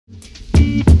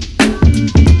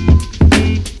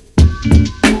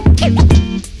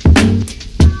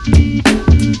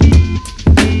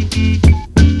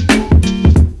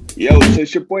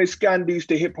your boy Scandies,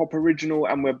 the hip hop original,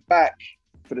 and we're back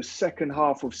for the second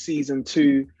half of season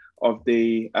 2 of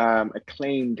the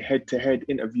acclaimed head-to-head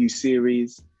interview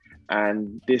series.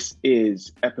 And this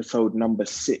is episode number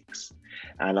 6.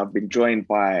 And I've been joined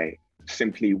by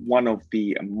simply one of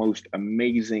the most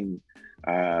amazing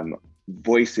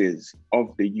voices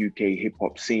of the UK hip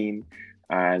hop scene.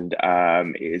 And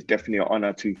it is definitely an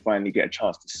honor to finally get a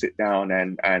chance to sit down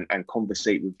and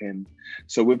conversate with him.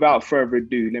 So without further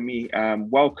ado, let me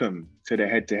welcome to the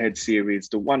head-to-head series,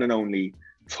 the one and only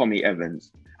Tommy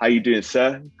Evans. How you doing,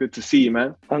 sir? Good to see you,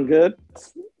 man. I'm good.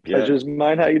 Pleasure's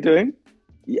mine. How you doing?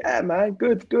 Yeah, man.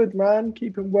 Good, man.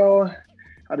 Keeping well.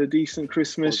 Had a decent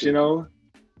Christmas, you know.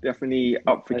 Definitely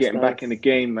up for getting back in the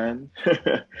game, man.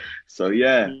 So,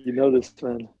 yeah. You know this,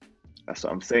 man. That's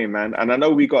what I'm saying, man. And I know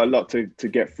we got a lot to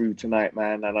get through tonight,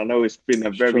 man. And I know it's been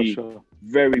a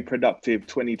very productive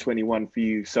 2021 for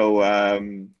you. So,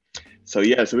 so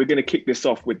we're going to kick this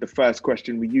off with the first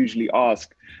question we usually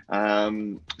ask.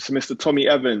 So, Mr. Tommy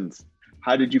Evans,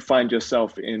 how did you find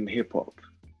yourself in hip hop?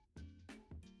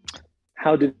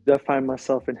 How did I find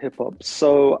myself in hip hop?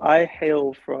 So I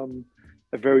hail from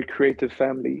a very creative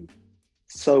family.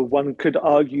 So one could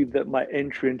argue that my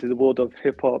entry into the world of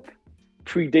hip hop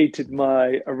predated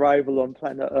my arrival on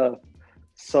planet Earth.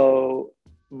 So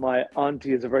my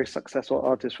auntie is a very successful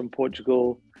artist from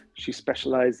Portugal. She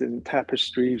specialized in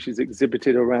tapestry. She's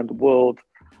exhibited around the world.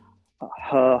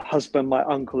 Her husband, my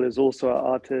uncle, is also an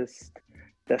artist.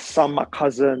 Their son, my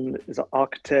cousin, is an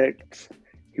architect.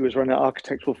 He was running an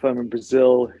architectural firm in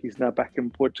Brazil. He's now back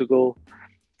in Portugal.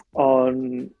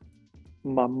 On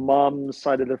my mom's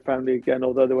side of the family, again,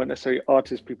 although they weren't necessarily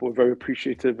artists, people were very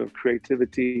appreciative of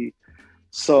creativity.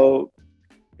 So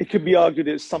it could be argued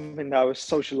it's something that I was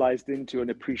socialized into, an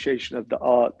appreciation of the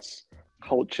arts,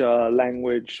 culture,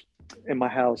 language. In my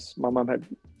house, my mom had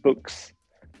books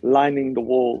lining the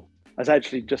wall. I was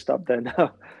actually just up there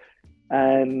now.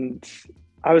 And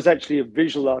I was actually a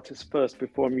visual artist first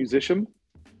before a musician.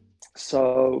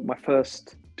 So my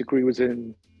first degree was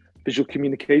in visual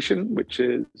communication, which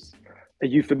is a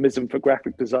euphemism for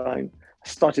graphic design. I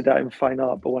started out in fine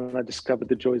art, but when I discovered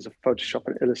the joys of Photoshop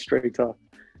and Illustrator,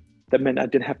 that meant I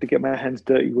didn't have to get my hands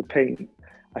dirty with paint.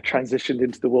 I transitioned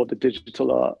into the world of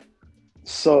digital art.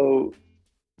 So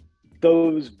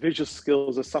those visual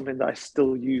skills are something that I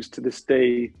still use to this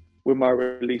day with my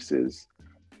releases.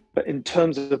 But in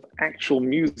terms of actual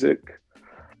music,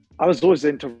 I was always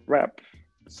into rap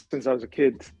since I was a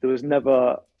kid. There was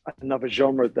never another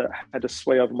genre that had a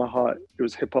sway over my heart. It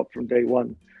was hip hop from day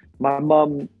one. My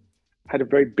mum had a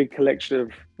very big collection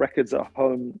of records at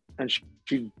home, and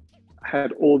she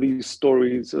had all these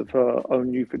stories of her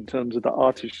own youth in terms of the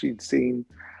artists she'd seen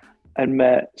and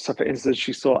met. So for instance,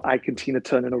 she saw Ike and Tina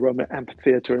Turner in a Roman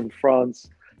amphitheater in France.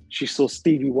 She saw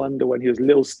Stevie Wonder when he was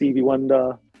little Stevie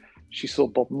Wonder. She saw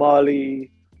Bob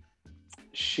Marley.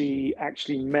 She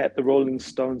actually met the Rolling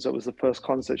Stones. That was the first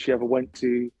concert she ever went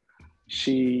to.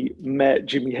 She met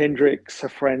Jimi Hendrix. Her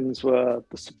friends were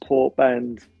the support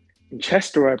band in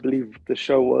Chester, I believe the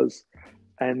show was.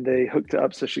 And they hooked it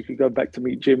up so she could go back to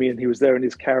meet Jimmy. And he was there in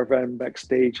his caravan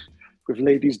backstage with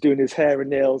ladies doing his hair and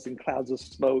nails in clouds of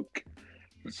smoke,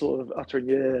 sort of uttering,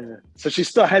 yeah. So she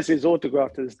still has his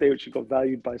autograph to this day, which she got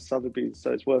valued by Sotheby's.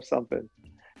 So it's worth something.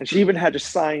 And she even had a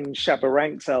signed Shabba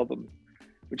Ranks album,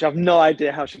 which I have no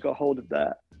idea how she got hold of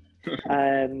that.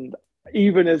 And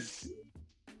even as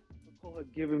people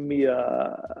had given me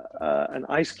an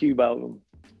Ice Cube album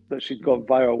that she'd got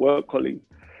via a work colleague.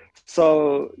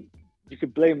 So you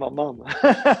could blame my mum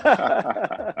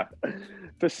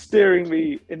for steering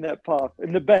me in that path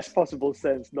in the best possible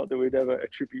sense. Not that we'd ever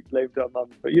attribute blame to our mum,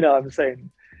 but you know what I'm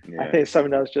saying? Yeah. I think it's something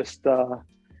that was just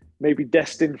maybe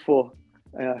destined for.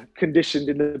 Conditioned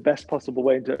in the best possible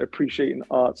way into appreciating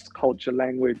arts, culture,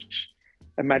 language,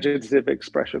 imaginative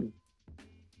expression.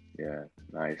 Yeah,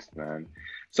 nice, man.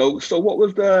 So what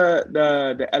was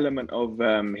the element of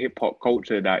hip hop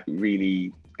culture that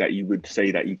you would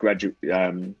say that you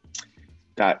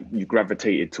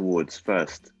gravitated towards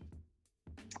first?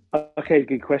 Okay,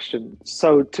 good question.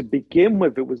 So to begin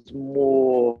with, it was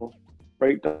more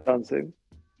breakdancing,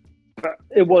 but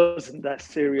it wasn't that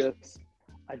serious.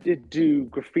 I did do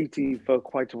graffiti for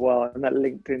quite a while, and that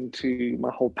linked into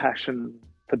my whole passion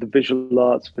for the visual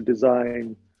arts, for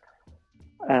design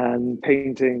and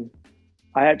painting.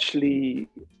 I actually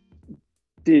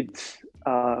did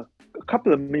a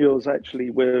couple of murals actually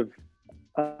with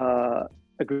a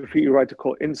graffiti writer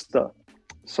called Insa.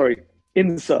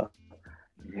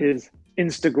 His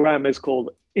Instagram is called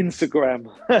Instagram.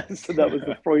 So that was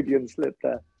the Freudian slip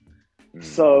there.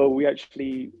 So we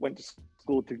actually went to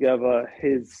school together.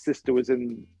 His sister was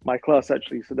in my class,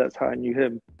 actually, so that's how I knew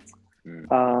him.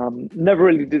 Never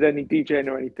really did any DJing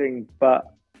or anything, but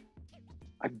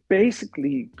I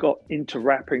basically got into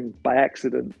rapping by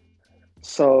accident.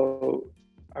 So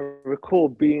I recall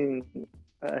being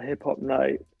at a hip hop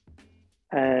night,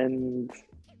 and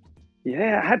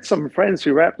yeah, I had some friends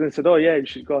who rapped and said, "Oh yeah, you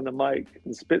should go on the mic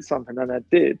and spit something," and I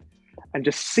did. And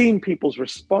just seeing people's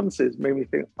responses made me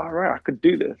think, all right, I could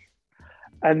do this.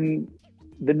 And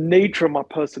the nature of my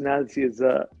personality is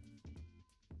that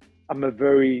I'm a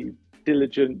very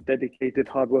diligent, dedicated,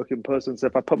 hardworking person. So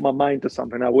if I put my mind to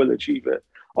something, I will achieve it.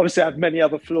 Obviously, I have many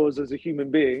other flaws as a human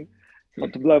being,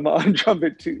 not to blow my own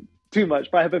trumpet too much,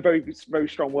 but I have a very, very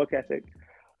strong work ethic.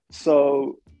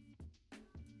 So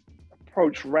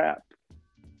approach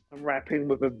rapping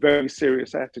with a very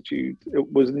serious attitude. It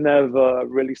was never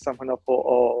really something I thought,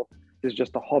 oh, it's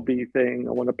just a hobby thing.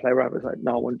 I want to play rap. It's like,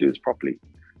 no, I want to do this properly.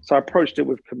 So I approached it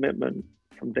with commitment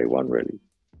from day one, really.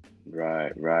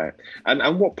 Right.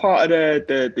 And what part of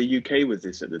the UK was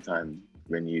this at the time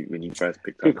when you first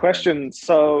picked up? Good question.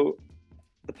 So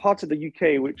the part of the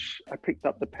UK which I picked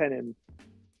up the pen in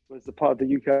was the part of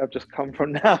the UK I've just come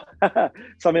from now.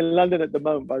 So I'm in London at the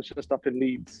moment, but I was just up in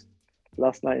Leeds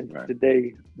last night and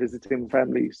today visiting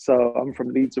family. So I'm from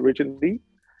Leeds originally,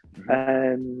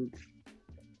 and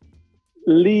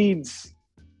Leeds,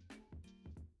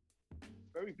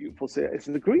 very beautiful city. It's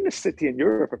the greenest city in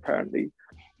Europe apparently,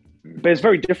 but it's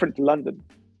very different to London.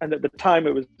 And at the time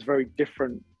it was very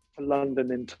different to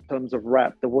London in terms of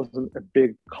rap. There wasn't a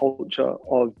big culture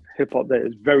of hip hop there. It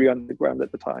was very underground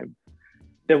at the time.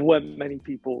 There weren't many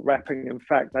people rapping. In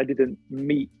fact, I didn't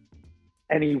meet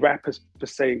any rappers per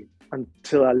se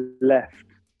until I left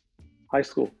high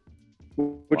school,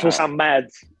 which will sound mad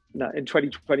in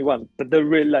 2021, but there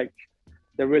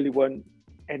really weren't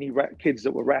any rap kids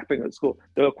that were rapping at school.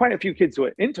 There were quite a few kids who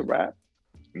were into rap,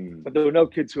 but there were no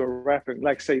kids who were rapping.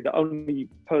 Like, say, the only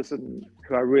person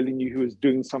who I really knew who was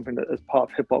doing something that as part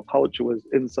of hip hop culture was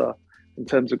Insa in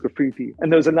terms of graffiti.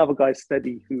 And there was another guy,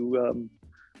 Steady, who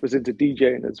was into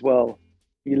DJing as well.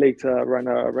 He later ran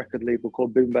a record label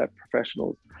called Boom Bap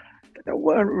Professionals. There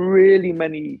weren't really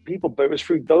many people, but it was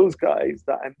through those guys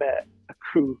that I met a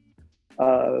crew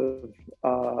of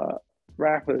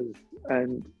rappers,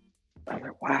 and I'm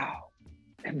like, wow,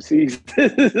 MCs,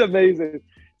 this is amazing.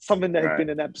 Something that had been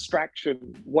an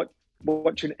abstraction,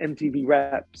 watching MTV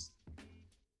raps,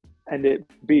 and it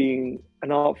being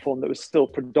an art form that was still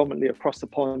predominantly across the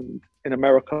pond in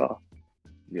America.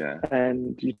 Yeah.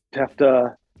 And you'd have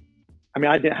to, I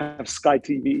mean, I didn't have Sky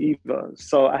TV either,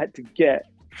 so I had to get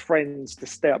friends to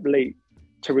stay up late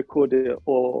to record it,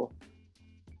 or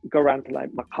go around to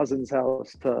like my cousin's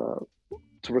house to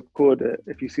record it,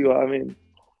 if you see what I mean.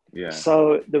 Yeah.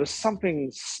 So there was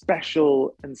something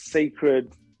special and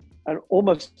sacred and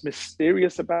almost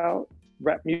mysterious about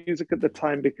rap music at the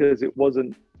time, because it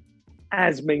wasn't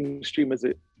as mainstream as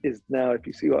it is now, if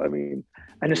you see what I mean.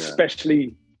 And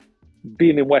especially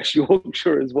being in West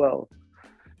Yorkshire as well.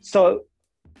 So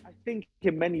I think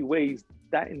in many ways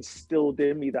that instilled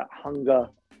in me that hunger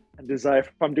and desire,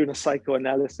 if I'm doing a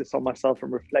psychoanalysis on myself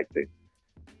and reflecting,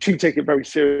 to take it very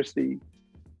seriously,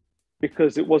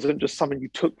 because it wasn't just something you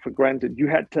took for granted. You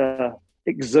had to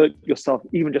exert yourself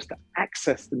even just to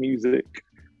access the music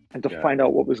and to find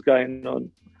out what was going on.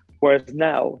 Whereas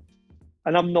now,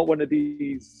 and I'm not one of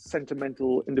these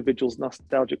sentimental individuals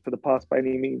nostalgic for the past by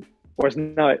any means, whereas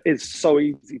now it is so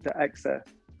easy to access.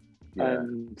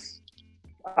 And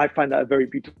I find that a very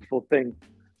beautiful thing.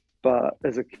 But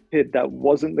as a kid, that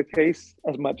wasn't the case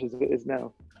as much as it is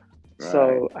now.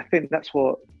 So I think that's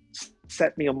what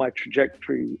set me on my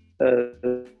trajectory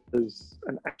as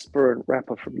an aspirant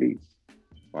rapper from Leeds.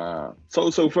 Wow.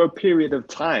 So for a period of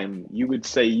time, you would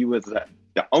say you were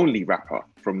the only rapper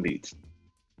from Leeds?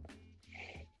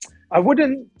 I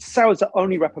wouldn't say I was the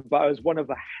only rapper, but I was one of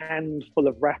a handful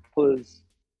of rappers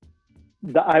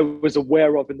that I was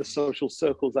aware of in the social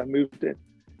circles I moved in.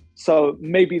 So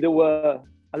maybe there were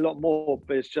a lot more,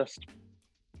 but it's just,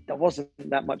 there wasn't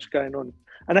that much going on.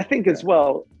 And I think as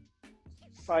well,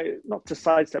 not to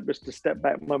sidestep, just to step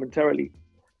back momentarily,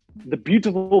 the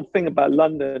beautiful thing about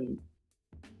London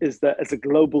is that as a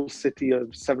global city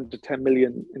of 7 to 10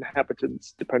 million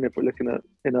inhabitants, depending if we're looking at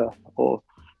inner or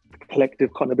collective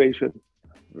conurbation,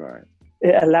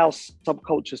 it allows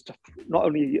subcultures to not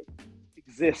only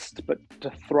exist, but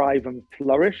to thrive and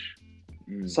flourish.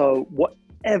 So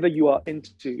whatever you are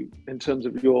into in terms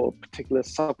of your particular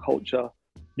subculture,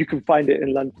 you can find it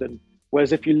in London.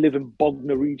 Whereas if you live in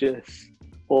Bognor Regis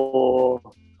or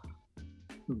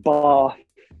Bath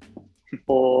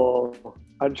or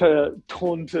I'm trying to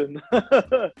Taunton,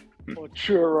 or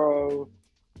Truro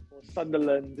or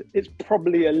Sunderland, it's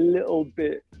probably a little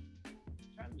bit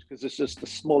challenged because it's just a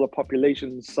smaller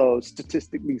population. So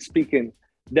statistically speaking,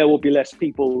 there will be less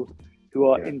people who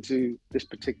are into this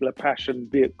particular passion,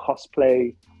 be it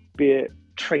cosplay, be it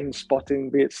train spotting,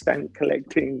 be it stamp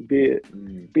collecting, be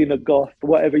it being a goth,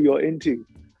 whatever you're into.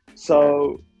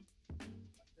 So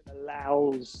it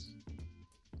allows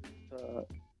to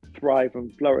thrive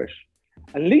and flourish.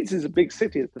 And Leeds is a big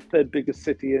city. It's the third biggest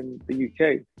city in the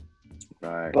UK.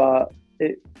 Right. But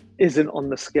it isn't on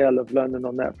the scale of London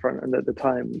on that front. And at the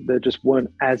time, there just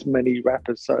weren't as many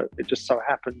rappers. So it just so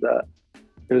happened that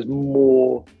it was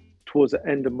more towards the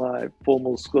end of my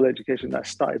formal school education that I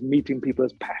started meeting people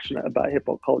as passionate about hip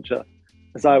hop culture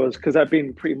as I was, because I've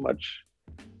been pretty much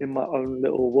in my own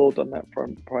little world on that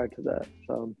front prior to that.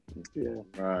 So, yeah.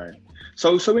 Right.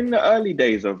 So in the early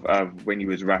days of when you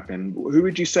was rapping, who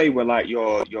would you say were like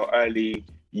your early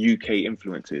UK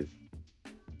influences?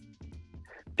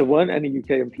 There weren't any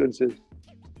UK influences.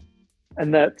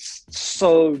 And that's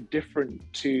so different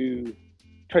to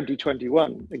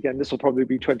 2021. Again, this will probably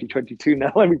be 2022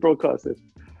 now when we broadcast this.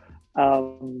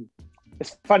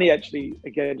 It's funny, actually,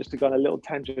 again, just to go on a little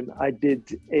tangent, I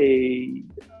did a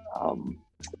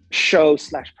show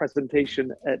 /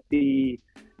 presentation at the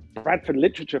Bradford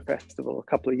Literature Festival a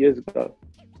couple of years ago.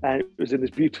 And it was in this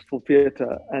beautiful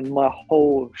theatre. And my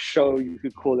whole show, you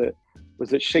could call it, was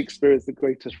that Shakespeare is the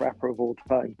greatest rapper of all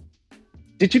time.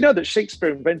 Did you know that Shakespeare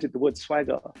invented the word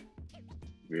swagger?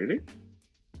 Really?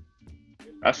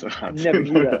 That's I never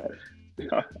knew that.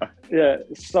 Yeah,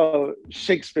 so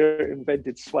Shakespeare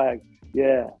invented swag.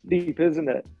 Yeah, deep, isn't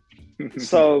it?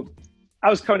 So I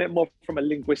was coming at it more from a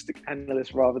linguistic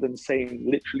analyst rather than saying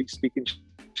literally speaking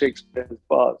Shakespeare's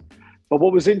bars. But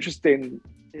what was interesting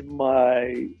in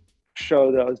my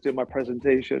show that I was doing my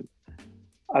presentation,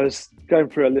 I was going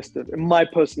through a list of, in my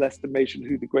personal estimation,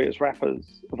 who the greatest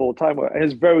rappers of all time were. And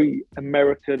it's very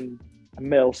American and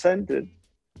male-centered.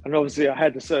 And obviously I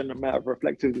had a certain amount of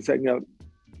reflectivity saying,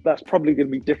 that's probably going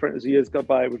to be different as the years go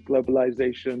by with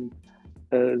globalization,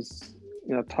 as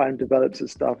time develops and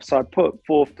stuff. So I put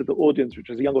forth to the audience, which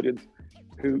was a young audience,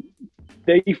 who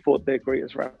they thought their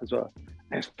greatest rappers were.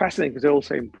 And it's fascinating because they're all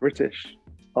saying British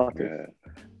artists.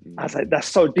 Yeah. I was like, that's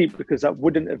so deep, because that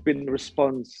wouldn't have been the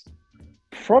response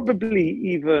probably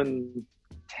even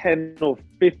 10 or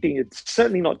 15, it's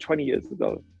certainly not 20 years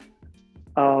ago.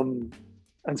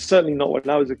 And certainly not when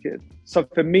I was a kid. So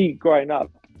for me, growing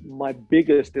up, my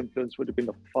biggest influence would have been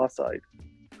the Far Side.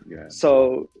 Yeah.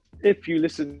 So if you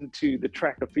listen to the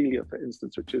track Ophelia, for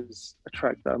instance, which is a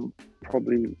track that I'm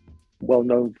probably well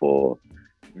known for,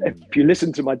 if you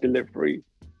listen to my delivery,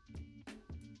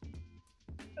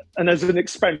 and as an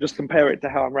experiment, just compare it to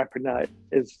how I'm rapping now,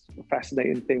 is a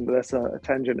fascinating thing, but that's a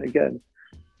tangent again.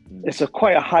 It's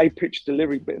quite a high-pitched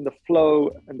delivery, but in the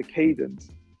flow and the cadence,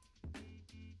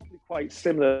 quite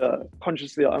similar,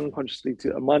 consciously or unconsciously,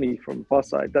 to Amani from Far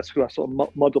Side. That's who I sort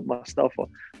of modeled my style for.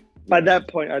 By that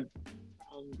point, I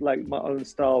found like my own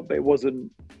style, but it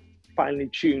wasn't finely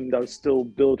tuned. I was still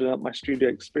building up my studio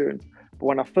experience. But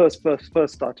when I first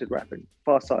started rapping,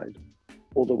 Far Side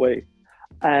all the way.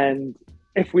 And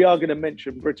if we are going to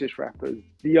mention British rappers,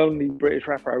 the only British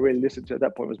rapper I really listened to at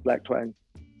that point was Black Twang.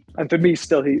 And for me,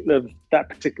 still, that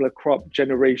particular crop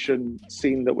generation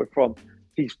scene that we're from,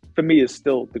 he, for me, is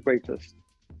still the greatest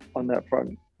on that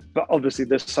front. But obviously,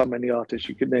 there's so many artists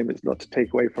you could name. It's not to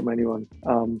take away from anyone.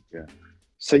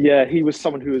 So yeah, he was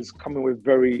someone who was coming with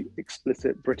very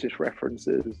explicit British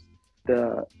references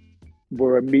that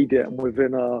were immediate and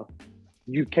within our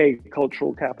UK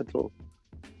cultural capital.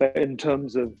 But in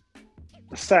terms of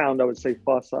the sound, I would say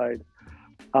Far Side.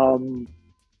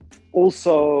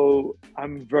 Also,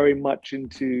 I'm very much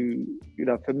into,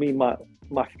 for me, my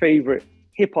favorite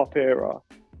hip hop era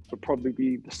would probably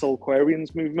be the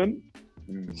Soulquarians movement.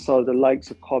 So the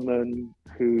likes of Common,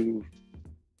 who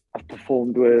I've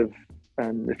performed with,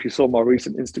 and if you saw my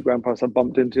recent Instagram post, I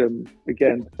bumped into him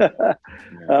again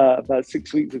about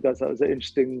 6 weeks ago. So that was an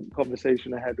interesting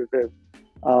conversation I had with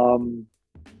him.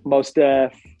 Mos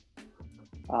Def,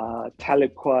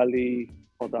 Talib Kweli,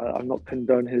 although I'm not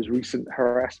condoning his recent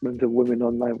harassment of women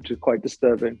online, which is quite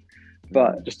disturbing.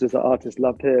 But just as an artist,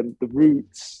 loved him. The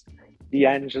Roots,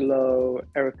 D'Angelo,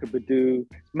 Erykah Badu.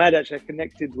 Mad, actually, I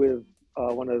connected with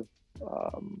one of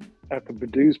Erykah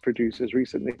Badu's producers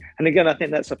recently. And again, I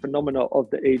think that's a phenomenon of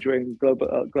the age range,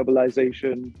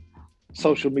 globalization,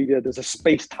 social media. There's a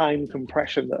space-time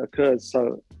compression that occurs.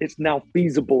 So it's now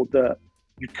feasible that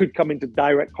you could come into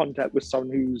direct contact with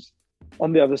someone who's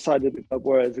on the other side of the globe.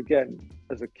 Whereas again,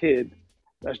 as a kid,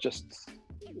 that's just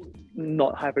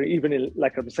not happening. Even in,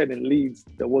 like I'm saying, in Leeds,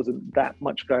 there wasn't that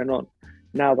much going on.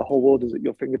 Now the whole world is at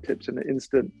your fingertips in an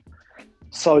instant.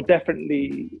 So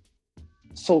definitely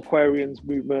Soulquarians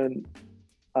movement,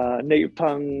 Native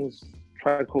Tongues,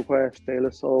 Tribe Called Quest, De La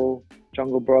Soul,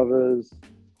 Jungle Brothers,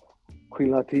 Queen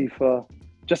Latifah,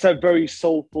 just a very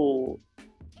soulful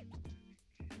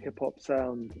hip hop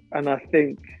sound. And I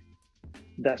think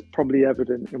that's probably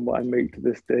evident in what I make to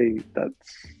this day.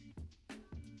 That's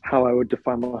how I would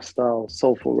define my style,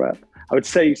 soulful rap. I would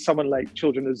say someone like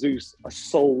Children of Zeus, a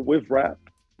soul with rap,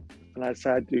 and I'd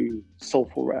say I do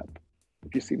soulful rap,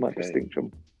 if you see my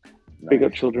distinction. Nice, big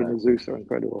up Children of Zeus, are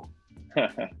incredible.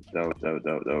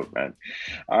 dope, man.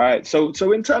 All right, so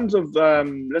in terms of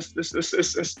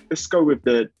let's go with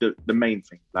the main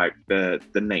thing, like the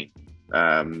name.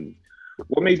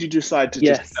 What made you decide to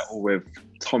just settle with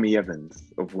Tommy Evans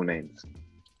of all names?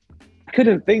 I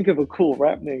couldn't think of a cool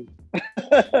rap name.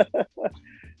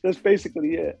 That's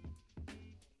basically it.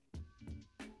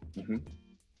 Mm-hmm.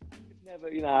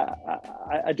 Never, you know,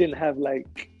 I didn't have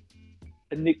like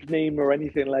a nickname or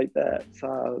anything like that.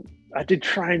 So I did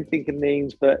try and think of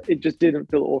names, but it just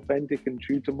didn't feel authentic and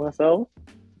true to myself.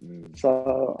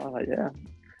 So I'm like, yeah.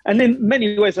 And in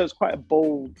many ways, that was quite a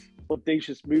bold,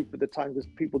 audacious move for the time, because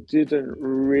people didn't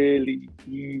really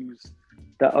use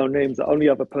their own names. The only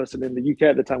other person in the UK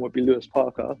at the time would be Lewis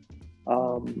Parker,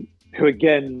 who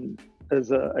again,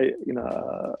 as a you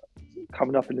know,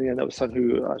 coming up in the end, that was someone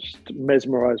who I was just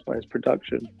mesmerized by his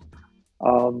production.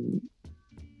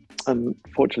 And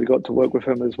fortunately got to work with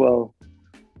him as well.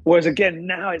 Whereas again,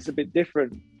 now it's a bit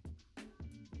different.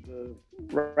 The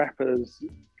rappers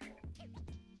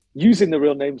using the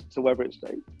real names, so whether it's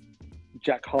like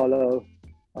Jack Harlow,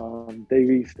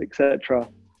 Dave East, etc.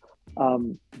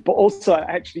 But also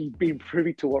actually being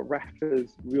privy to what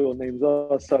rappers' real names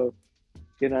are. So,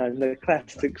 you know, in the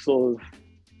classic sort of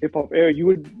hip hop era,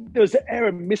 there was an air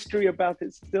of mystery about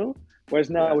it still. Whereas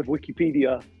now with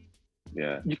Wikipedia,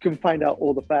 you can find out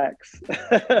all the facts.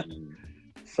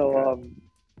 So,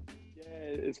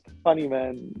 it's funny,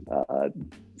 man.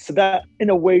 So that, in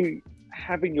a way,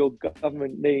 having your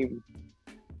government name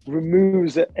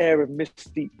removes an air of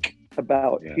mystique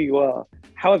about who you are.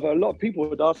 However, a lot of people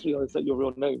would ask me, is that your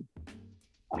real name?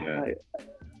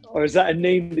 Or is that a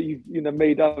name that you've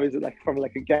made up? Is it like from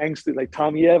like a gangster, like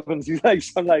Tommy Evans? He's like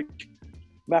some like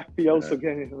mafioso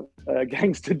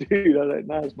gangster dude. I'm like,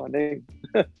 no, it's my name.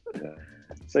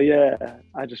 So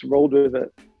I just rolled with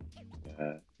it.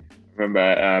 I remember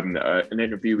an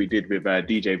interview we did with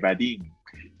DJ Vadim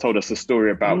told us a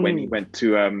story about when he went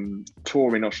to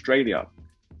tour in Australia.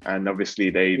 And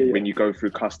obviously when you go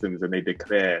through customs and they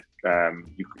declare,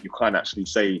 you can't actually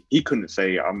say, he couldn't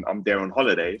say I'm there on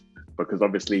holiday, because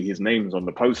obviously his name's on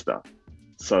the poster.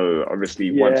 So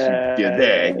obviously once you're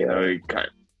there, you know, it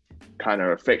kind of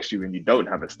affects you when you don't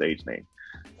have a stage name.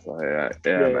 So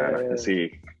man, I can see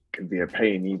it can be a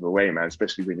pain either way, man,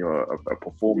 especially when you're a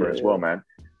performer as well, man.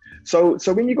 So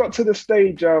when you got to the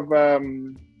stage of,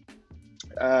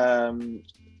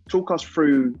 talk us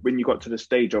through when you got to the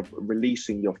stage of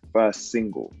releasing your first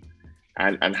single,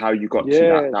 and how you got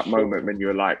to that moment when you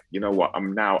were like, you know what,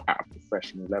 I'm now at a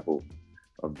professional level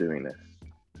of doing this.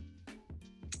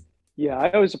 Yeah,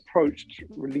 I always approached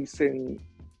releasing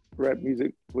rap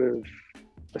music with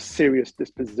a serious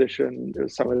disposition. It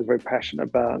was something I was very passionate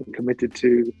about and committed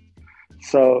to.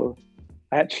 So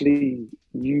I actually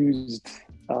used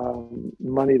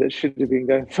money that should have been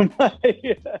going for my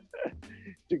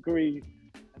degree,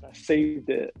 and I saved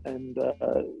it and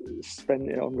spent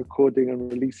it on recording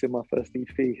and releasing my first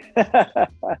EP.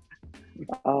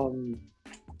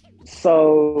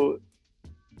 So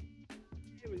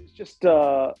it was just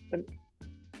an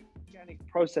organic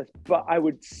process, but I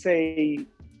would say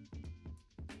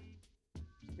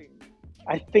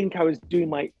I think I was doing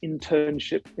my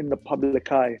internship in the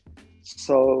public eye.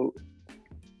 So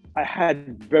I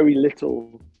had very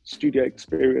little studio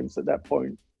experience at that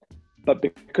point, but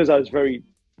because I was very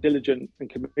diligent and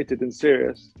committed and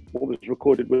serious, what was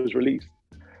recorded was released.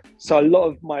 So a lot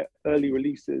of my early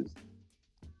releases,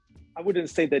 I wouldn't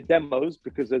say they're demos,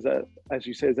 because there's as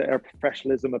you say, there's an air of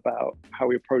professionalism about how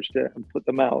we approached it and put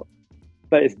them out,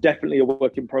 but it's definitely a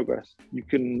work in progress. You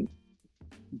can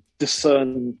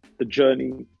discern the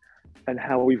journey and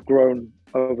how we've grown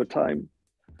over time.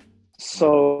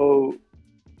 So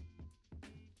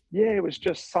it was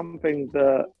just something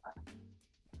that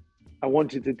I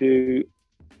wanted to do,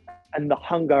 and the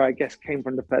hunger, I guess, came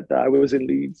from the fact that I was in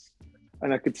Leeds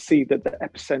and I could see that the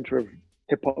epicenter of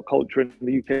hip-hop culture in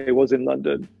the UK was in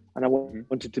London, and I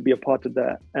wanted to be a part of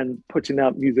that, and putting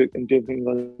out music and doing things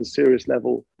on a serious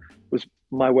level was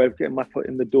my way of getting my foot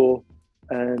in the door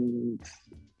and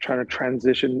trying to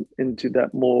transition into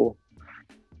that more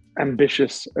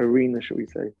ambitious arena, shall we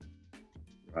say.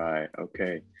 Right,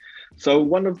 okay. So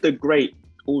one of the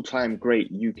all-time great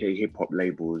UK hip-hop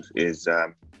labels is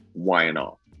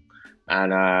Y&R.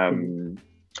 And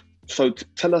so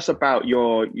tell us about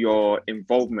your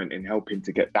involvement in helping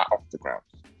to get that off the ground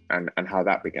and how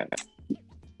that began.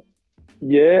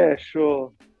 Yeah,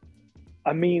 sure.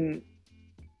 I mean,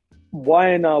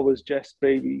 Y&R was Jeff's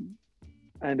baby,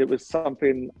 and it was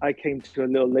something I came to a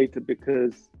little later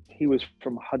because he was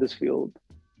from Huddersfield,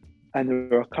 and there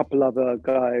were a couple other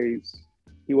guys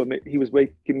he was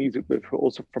making music with who were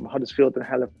also from Huddersfield and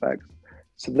Halifax.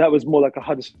 So that was more like a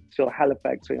Huddersfield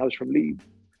Halifax thing. I was from Leeds,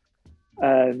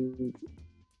 and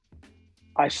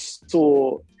I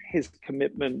saw his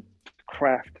commitment to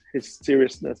craft, his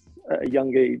seriousness at a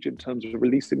young age in terms of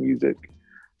releasing music,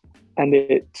 and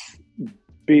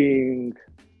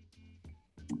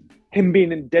him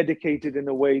being dedicated in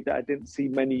a way that I didn't see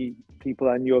many people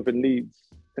I knew of in Leeds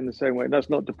in the same way. And that's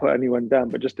not to put anyone down,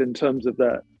 but just in terms of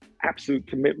that absolute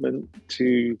commitment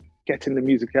to getting the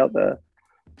music out there.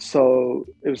 So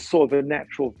it was sort of a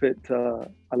natural fit to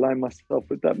align myself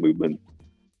with that movement.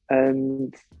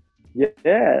 And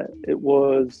yeah, it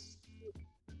was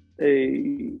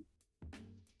a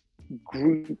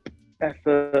group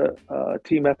effort,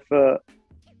 team effort,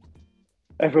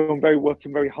 everyone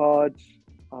working very hard,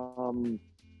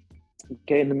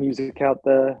 getting the music out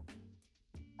there.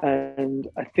 And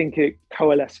I think it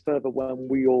coalesced further when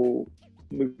we all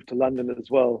moved to London as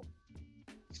well.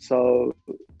 So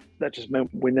that just meant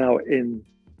we're now in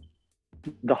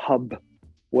the hub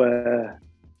where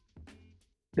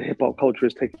the hip hop culture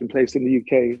is taking place in the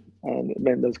UK. And it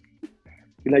meant there's,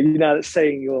 you know that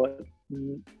saying, your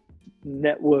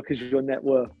network is your net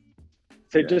worth.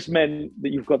 So it just meant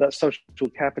that you've got that social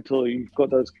capital, you've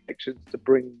got those connections to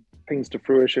bring things to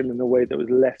fruition in a way that was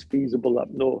less feasible up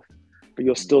north, but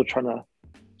you're still trying to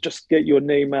just get your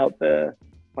name out there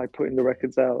by putting the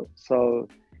records out. So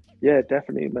yeah,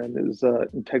 definitely, man, it was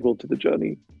integral to the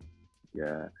journey.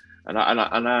 Yeah, and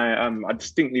I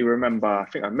distinctly remember, I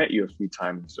think I met you a few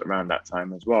times around that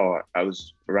time as well. I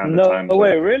was around the time. No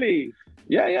way, really?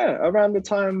 Yeah, around the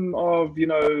time of,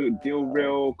 Deal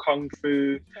Real, Kung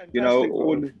Fu,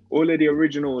 all of the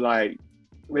original, like,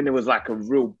 when there was like a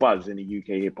real buzz in the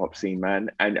UK hip hop scene, man,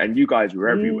 and you guys were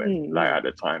everywhere, like at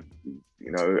the time,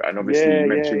 and obviously you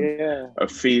mentioned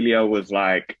Ophelia was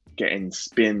like getting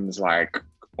spins like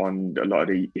on a lot of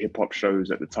the hip hop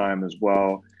shows at the time as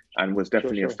well, and was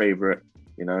definitely a favorite,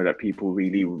 that people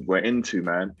really were into,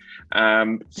 man.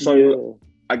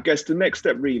 I guess the next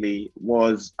step really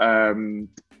was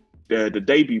the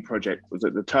debut project. Was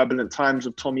it The Turbulent Times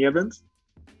of Tommy Evans?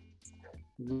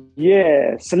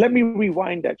 Yeah, so let me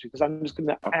rewind actually, because I'm just going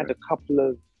to add a couple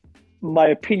of my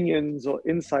opinions or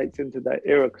insights into that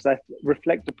era, because I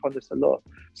reflect upon this a lot.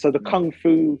 So the Kung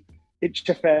Fu,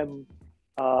 HFM,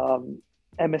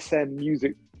 MSM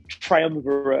music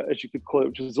triumvirate, as you could call it,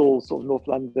 which was all sort of North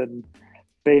London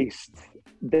based.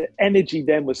 The energy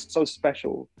then was so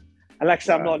special. And like I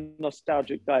said, I'm not a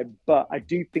nostalgic guy, but I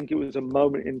do think it was a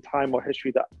moment in time or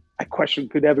history that I question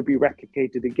could ever be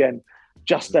replicated again,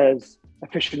 just as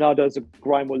aficionados of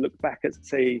grime will look back at,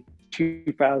 say,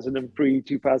 2003,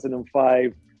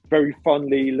 2005, very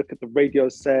fondly, look at the radio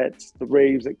sets, the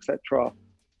raves, etc.,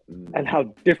 and how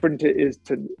different it is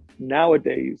to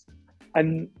nowadays.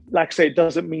 And like I say, it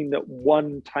doesn't mean that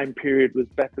one time period was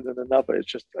better than another.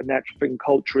 It's just a natural thing.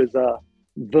 Culture is a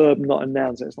verb, not a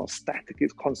noun. So it's not static.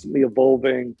 It's constantly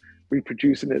evolving,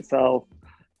 reproducing itself.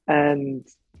 And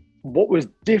what was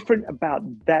different about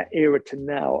that era to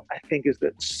now, I think, is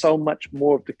that so much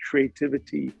more of the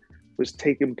creativity was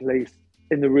taking place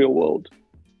in the real world.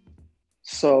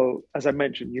 So, as I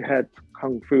mentioned, you had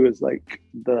Kung Fu as like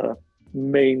the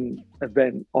main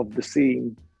event of the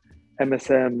scene,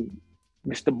 MSM,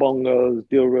 Mr. Bongo's,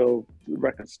 Deal Real,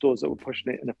 record stores that were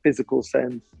pushing it in a physical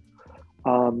sense.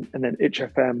 And then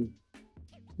HFM,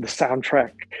 the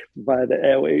soundtrack via the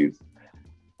airwaves.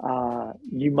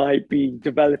 You might be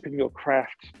developing your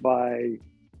craft by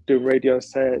doing radio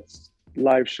sets,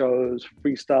 live shows,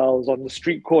 freestyles on the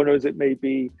street corners, it may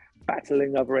be,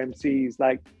 battling other MCs.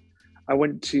 Like, I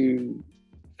went to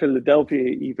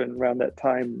Philadelphia even around that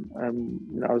time.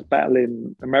 I was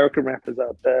battling American rappers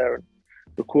out there, and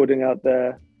recording out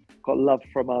there. Got love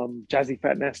from Jazzy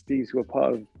Fat Nasties, who were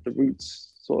part of the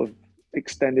Roots sort of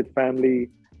extended family.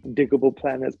 Diggable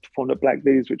Planets performed at Black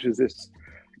Days, which is this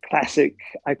classic,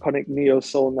 iconic neo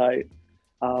soul night.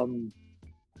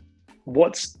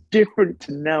 What's different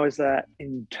to now is that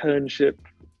internship,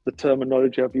 the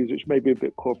terminology I've used, which may be a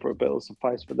bit corporate, but it'll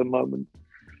suffice for the moment.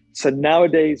 So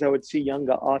nowadays, I would see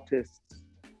younger artists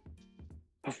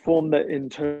perform their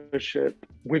internship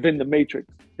within the matrix.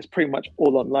 It's pretty much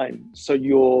all online. So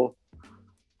you're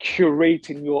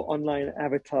curating your online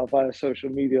avatar via social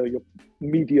media, your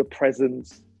media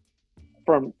presence,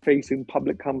 front-facing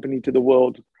public company to the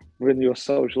world within your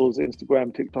socials,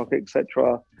 Instagram, TikTok,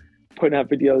 etc., putting out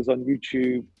videos on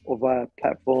YouTube or via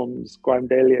platforms, Grime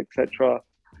Daily, etc.,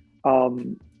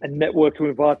 and networking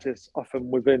with artists often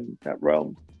within that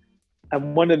realm.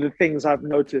 And one of the things I've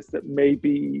noticed that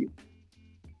maybe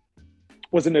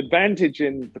was an advantage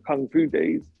in the Kung Fu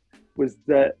days was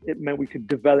that it meant we could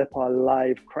develop our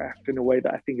live craft in a way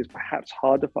that I think is perhaps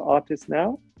harder for artists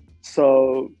now.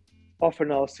 So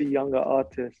often I'll see younger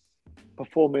artists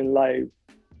performing live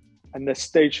and their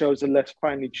stage shows are less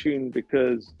finely tuned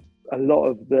because a lot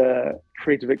of the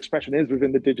creative expression is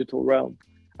within the digital realm.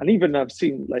 And even I've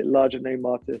seen like larger name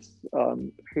artists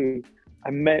who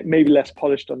are maybe less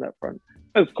polished on that front.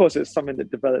 Of course, it's something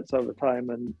that develops over time.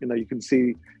 And, you know, you can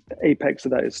see the apex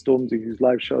of that is Stormzy, whose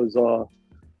live shows are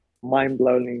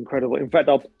mind-blowingly incredible. In fact,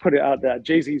 I'll put it out there.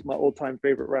 Jay-Z is my all-time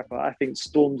favorite rapper. I think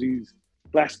Stormzy's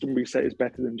Glastonbury set is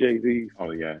better than Jay-Z's.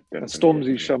 Oh, yeah. Definitely. And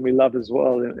Stormzy showed me love as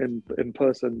well in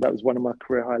person. That was one of my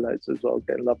career highlights as well,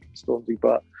 getting love from Stormzy.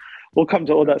 But we'll come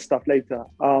to all that stuff later.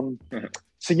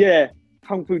 So yeah,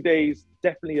 Kung Fu Days,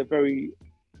 definitely a very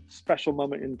special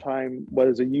moment in time where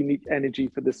there's a unique energy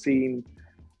for the scene,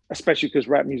 especially because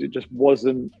rap music just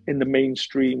wasn't in the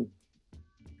mainstream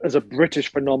as a British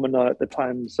phenomenon at the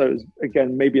time. So it was,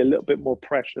 again, maybe a little bit more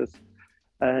precious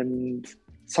and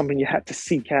something you had to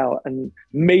seek out. And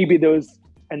maybe there was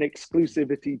an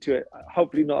exclusivity to it,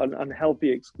 hopefully not an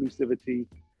unhealthy exclusivity,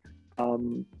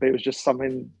 but it was just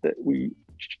something that we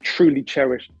truly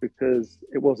cherished because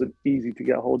it wasn't easy to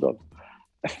get hold of.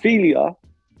 Ophelia,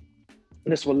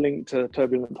 and this will link to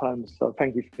Turbulent Times, so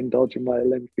thank you for indulging my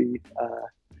lengthy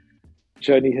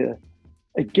journey here.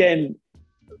 Again,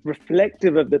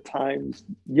 reflective of the times,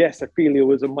 yes, Ophelia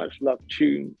was a much loved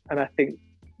tune. And I think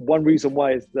one reason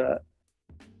why is that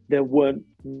there weren't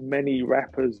many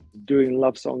rappers doing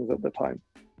love songs at the time.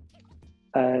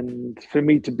 And for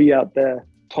me to be out there,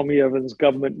 Tommy Evans'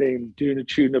 Government Name, doing a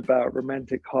tune about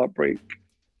romantic heartbreak,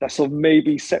 that sort of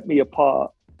maybe set me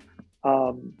apart.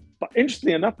 But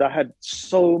interestingly enough, I had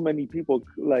so many people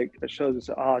like at shows that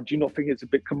say, do you not think it's a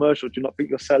bit commercial? Do you not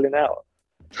think you're selling out?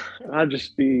 And I'd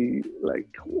just be like,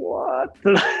 what?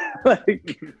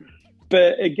 Like,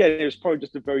 but again, it was probably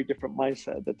just a very different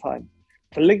mindset at the time.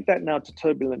 To link that now to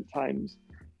Turbulent Times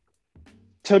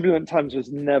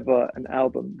was never an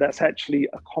album. That's actually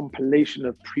a compilation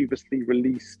of previously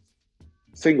released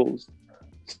singles.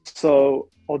 So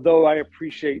although I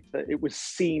appreciate that it was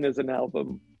seen as an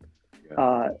album,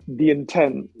 the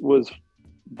intent was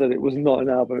that it was not an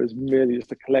album. It was merely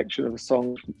just a collection of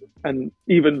songs. And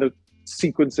even the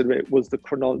sequence of it was the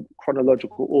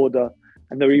chronological order.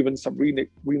 And there were even some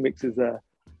remixes there.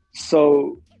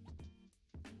 So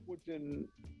wouldn't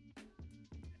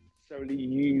necessarily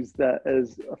use that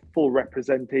as a full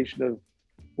representation of,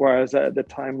 whereas at the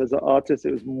time as an artist,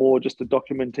 it was more just a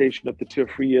documentation of the 2 or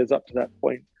 3 years up to that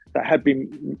point that had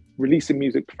been releasing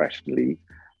music professionally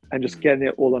and just getting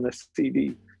it all on a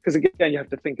CD. Because again, you have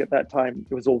to think at that time,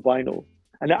 it was all vinyl.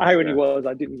 And the irony was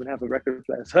I didn't even have a record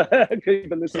player, so I couldn't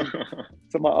even listen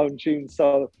to my own tunes.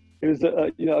 So it was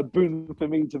a boon for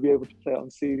me to be able to play it on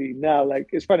CD. Now, like,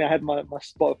 it's funny, I had my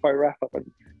Spotify wrap up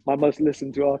and my most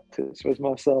listened to artist was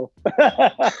myself,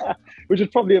 which is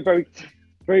probably a very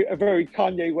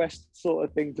Kanye West sort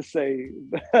of thing to say.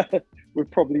 We're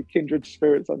probably kindred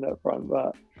spirits on that front,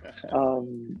 but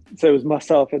so it was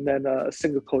myself and then a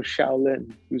singer called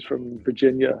Shaolin, who's from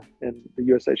Virginia in the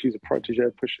USA. She's a protege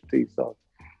of Pusha T, so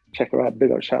check her out.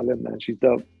 Big up Shaolin, man. She's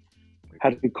dope.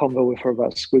 Had a good convo with her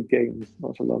about Squid Games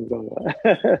not so long ago.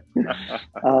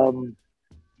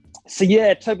 So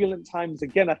yeah, Turbulent Times,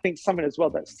 again, I think something as well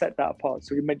that set that apart.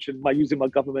 So you mentioned using my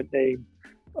government name,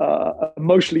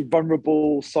 emotionally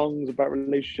vulnerable songs about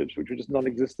relationships, which were just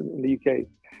non-existent in the UK.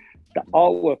 The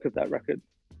artwork of that record,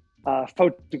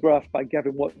 photographed by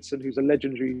Gavin Watson, who's a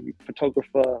legendary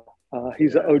photographer.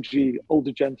 He's an OG,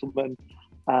 older gentleman.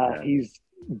 He's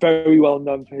very well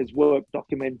known for his work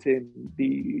documenting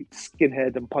the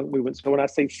skinhead and punk movement. So when I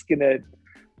say skinhead,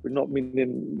 we're not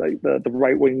meaning like the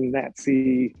right-wing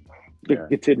Nazi,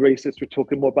 bigoted racist. We're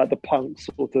talking more about the punk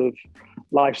sort of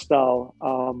lifestyle.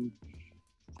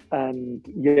 And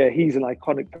yeah, he's an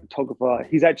iconic photographer.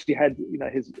 He's actually had,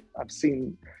 I've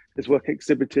seen his work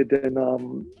exhibited in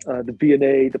the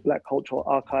V&A, the Black Cultural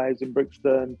Archives in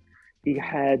Brixton. He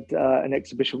had an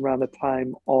exhibition around the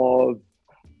time of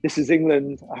This Is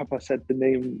England. I hope I said the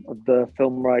name of the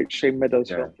film right. Shane Meadows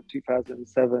film from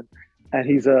 2007. And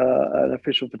he's an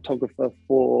official photographer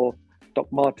for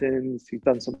Doc Martens. He's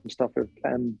done some stuff with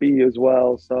Plan B as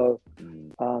well. So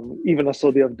even I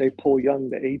saw the other day Paul Young,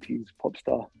 the 80s pop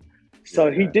star.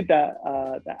 So he did that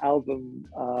album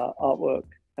artwork.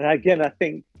 And again, I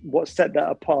think what set that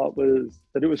apart was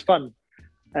that it was fun.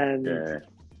 And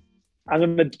I'm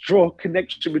going to draw a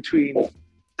connection between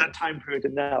that time period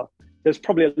and now. There's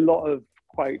probably a lot of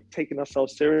quite taking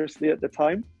ourselves seriously at the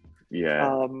time.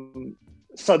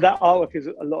 So that artwork is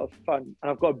a lot of fun.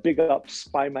 And I've got to big up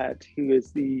Spymat, who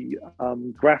is the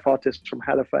graph artist from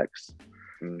Halifax,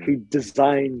 who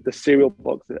designed the cereal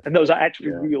boxes. And those are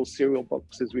actually real cereal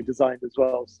boxes we designed as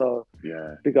well. So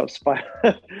big up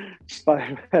Spymat.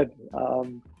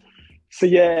 So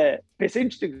yeah, it's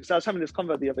interesting because I was having this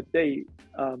convo the other day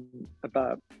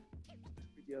about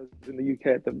videos in the UK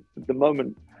at the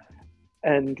moment.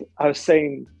 And I was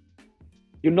saying,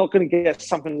 you're not going to get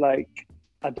something like,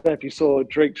 I don't know if you saw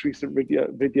Drake's recent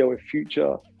video with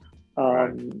Future,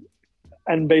 and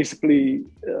basically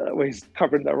where he's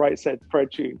covering that Right Said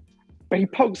Fred tune. But he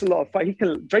pokes a lot of fun.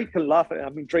 Drake can laugh at it. I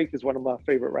mean, Drake is one of my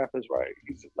favorite rappers, right?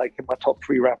 He's like in my top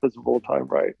 3 rappers of all time,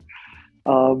 right?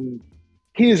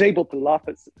 He is able to laugh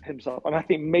at himself. And I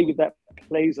think maybe that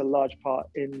plays a large part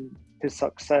in his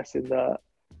success in that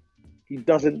he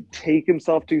doesn't take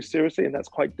himself too seriously. And that's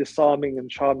quite disarming and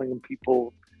charming, and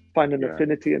people find an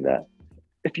affinity in that.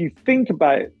 If you think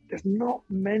about it, there's not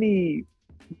many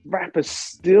rappers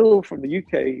still from the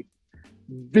UK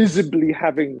visibly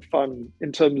having fun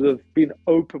in terms of being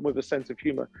open with a sense of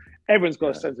humor. Everyone's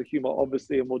got a sense of humor,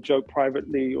 obviously, and will joke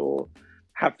privately or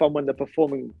have fun when they're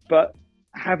performing. But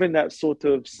having that sort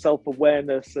of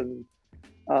self-awareness and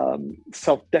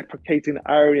self-deprecating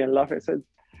irony and laughter, so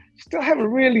still haven't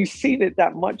really seen it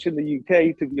that much in the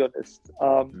UK, to be honest.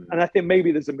 And I think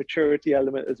maybe there's a maturity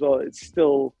element as well. It's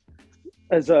still,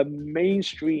 as a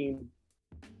mainstream,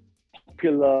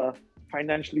 popular,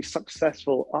 financially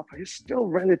successful upper, is still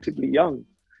relatively young.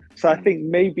 So I think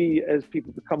maybe as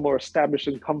people become more established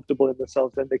and comfortable in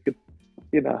themselves, then they could,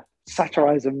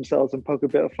 satirize themselves and poke a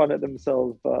bit of fun at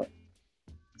themselves. But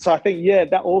so I think,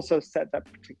 that also set that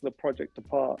particular project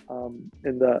apart,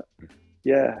 in that,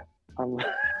 I'm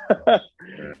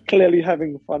clearly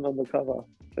having fun on the cover.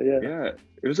 So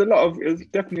it was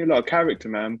definitely a lot of character,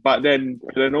 man. But then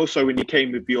also when you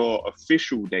came with your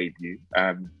official debut,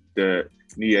 the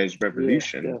New Year's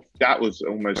Revolution, that was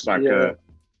almost like a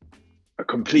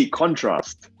complete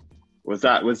contrast. Was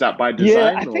that by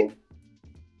design? I think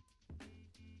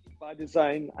by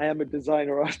design. I am a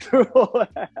designer after all.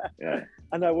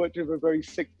 And I worked with a very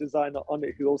sick designer on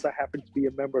it who also happened to be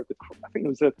a member of I think it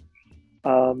was a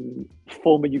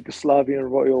former Yugoslavian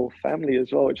royal family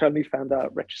as well, which I only found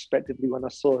out retrospectively when I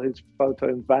saw his photo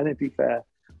in Vanity Fair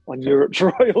on Europe's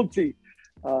royalty.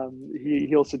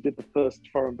 He also did the first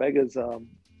Foreign Beggars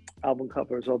album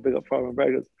cover as well. Big up Foreign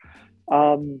Beggars.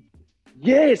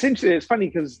 It's interesting. It's funny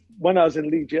because when I was in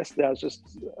Leeds yesterday, I was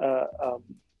just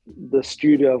the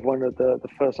studio of one of the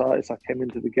first artists I came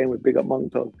into the game with, Big Up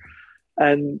Monk Dog.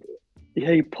 And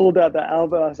he pulled out the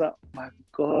album. I was like, my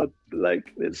God,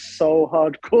 like, it's so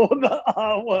hardcore, the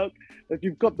artwork. If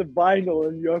you've got the vinyl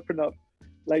and you open up,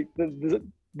 like, the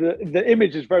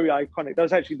image is very iconic. That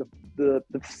was actually the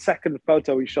second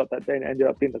photo we shot that day and ended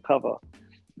up being the cover.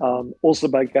 Also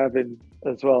by Gavin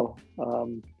as well.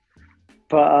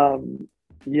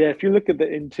 If you look at the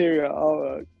interior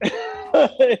artwork,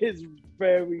 it's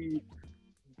very,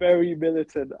 very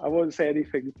militant. I won't say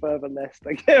anything further lest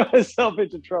I get myself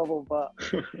into trouble, but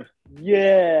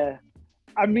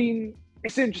I mean,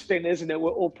 it's interesting, isn't it?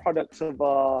 We're all products of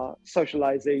our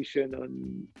socialization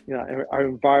and, our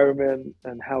environment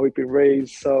and how we've been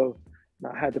raised. So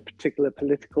I had a particular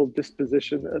political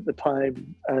disposition at the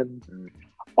time. And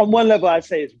on one level, I'd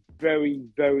say it's very,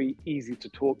 very easy to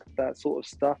talk that sort of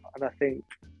stuff. And I think,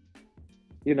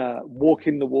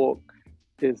 walking the walk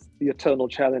is the eternal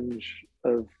challenge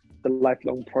of the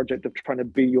lifelong project of trying to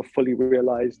be your fully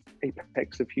realized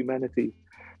apex of humanity.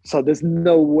 So there's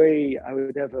no way I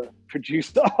would ever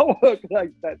produce artwork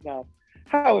like that now.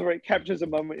 However, it captures a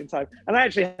moment in time. And I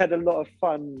actually had a lot of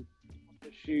fun on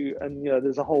the shoot. And,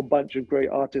 there's a whole bunch of great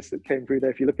artists that came through there.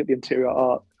 If you look at the interior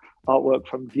artwork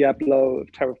from Diablo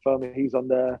of Terra Firma, he's on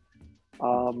there.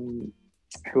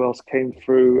 Who else came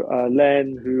through?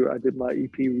 Len, who I did my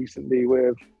EP recently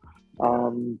with.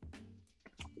 A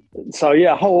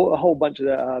whole bunch of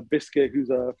that. Biscuit,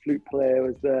 who's a flute player,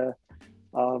 was there.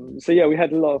 We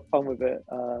had a lot of fun with it.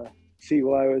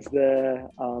 CY was there,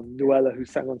 Nuella, who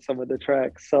sang on some of the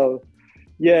tracks. So,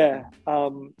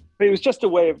 but But it was just a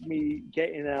way of me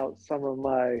getting out some of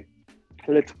my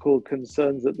political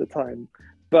concerns at the time.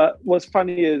 But what's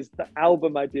funny is the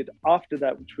album I did after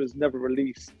that, which was never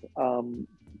released,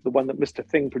 the one that Mr.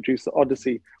 Thing produced, the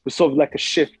Odyssey, was sort of like a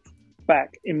shift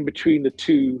back in between the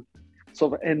two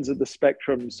sort of ends of the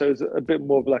spectrum. So it was a bit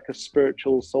more of like a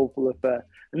spiritual, soulful affair.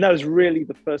 And that was really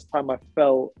the first time I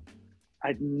felt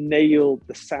I'd nailed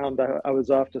the sound I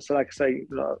was after. So like I say, you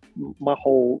know, my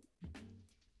whole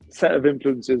set of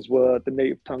influences were the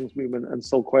Native Tongues movement and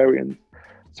Soulquarians.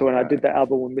 So when I did that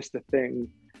album with Mr. Thing,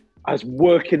 I was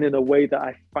working in a way that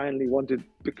I finally wanted,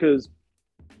 because,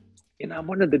 you know,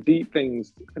 one of the deep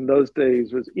things in those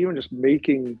days was even just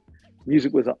making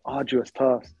music was an arduous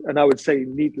task. And I would say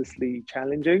needlessly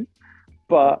challenging.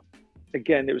 But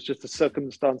again, it was just the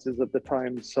circumstances of the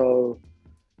time. So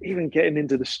even getting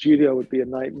into the studio would be a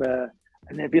nightmare.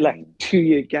 And there'd be like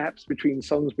 2-year gaps between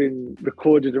songs being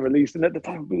recorded and released. And at the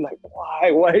time, I'd be like,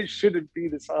 why it shouldn't be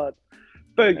this hard?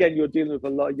 But again, you're dealing with a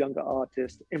lot of younger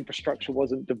artists. Infrastructure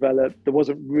wasn't developed. There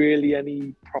wasn't really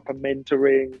any proper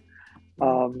mentoring.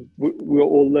 We were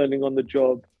all learning on the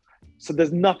job. So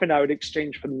there's nothing I would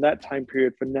exchange from that time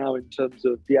period for now in terms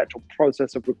of the actual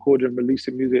process of recording and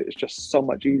releasing music. It's just so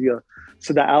much easier.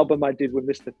 So that album I did with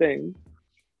Mr. Thing,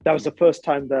 that was the first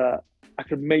time that I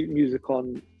could make music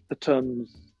on the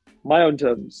terms, my own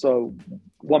terms. So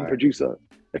one producer.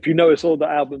 If you notice all the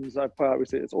albums I put out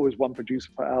with it, it's always one producer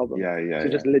per album. So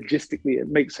just logistically, it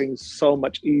makes things so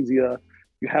much easier.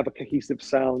 You have a cohesive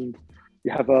sound.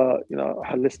 You have a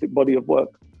holistic body of work.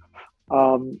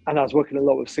 And I was working a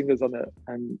lot with singers on it,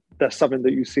 and that's something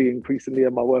that you see increasingly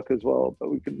in my work as well.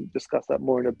 But we can discuss that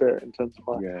more in a bit in terms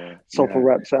of my soulful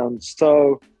rap sounds.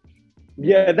 So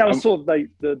yeah, that was sort of like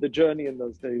the journey in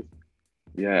those days.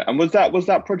 Yeah, and was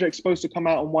that project supposed to come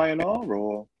out on Y&R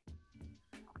or?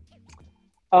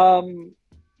 To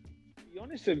be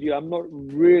honest with you, I'm not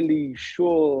really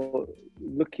sure.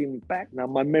 Looking back now,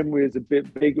 my memory is a bit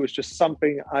vague. It was just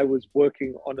something I was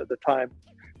working on at the time.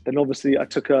 Then obviously I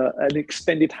took an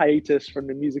extended hiatus from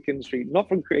the music industry, not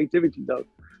from creativity though.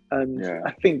 And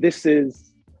I think this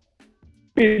is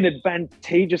been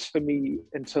advantageous for me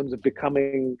in terms of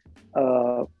becoming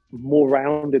a more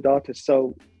rounded artist.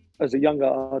 So as a younger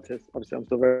artist, obviously I'm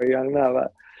still very young now,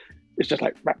 but it's just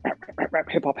like rap,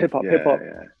 hip hop.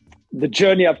 Yeah. The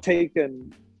journey I've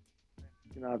taken,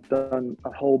 you know, I've done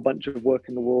a whole bunch of work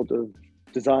in the world of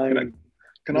design.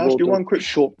 Can I ask you one quick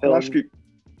short film?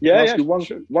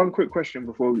 One quick question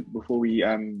before we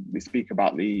speak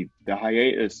about the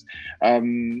hiatus.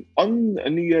 On a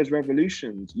New Year's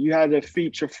Revolutions, you had a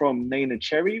feature from Nana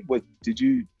Cherry. Did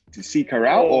you seek her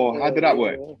out, or how did that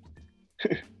work?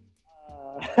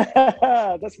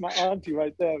 That's my auntie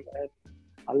right there, man.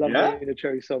 I love Nana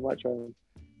Cherry so much, man.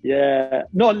 Yeah,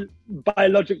 not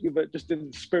biologically, but just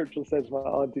in the spiritual sense, my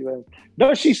auntie, man.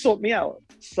 No, she sought me out.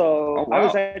 So I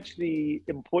was actually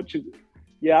in Portugal.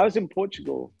 Yeah, I was in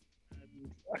Portugal.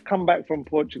 I come back from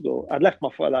Portugal. I left my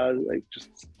phone. I was like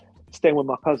just staying with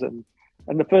my cousin.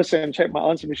 And the first thing I checked my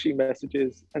answer machine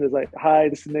messages, and it's like, "Hi,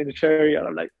 this is Nana Cherry." And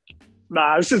I'm like,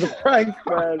 "Nah, this is a prank,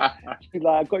 man." She's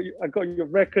like, I got your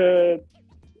record.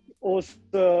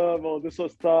 Awesome, all this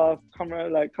sort of stuff. Come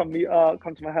around, like, come meet up,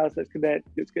 come to my house, let's connect,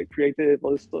 let's get creative,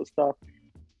 all this sort of stuff.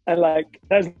 And like,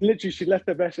 that's literally, she left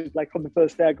a message like on the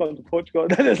first day I got into Portugal.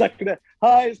 And then it's like,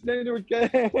 "Hi, it's Nana again."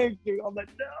 I'm like,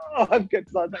 "No, I'm good."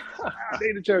 So I was like,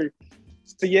 Nana Cherry.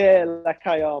 So yeah, like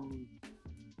I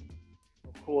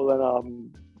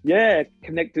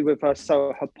connected with her.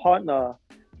 So her partner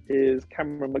is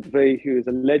Cameron McVeigh, who is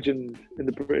a legend in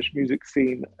the British music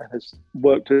scene and has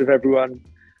worked with everyone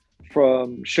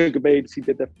from Sugar Babes. He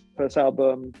did their first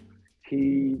album.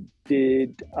 He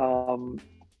did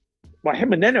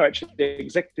him and Nana actually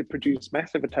executive produced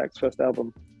Massive Attack's first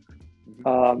album.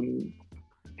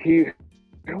 Who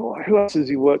else has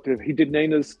he worked with? He did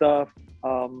Nana's stuff.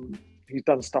 He's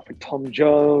done stuff with Tom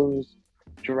Jones,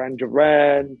 Duran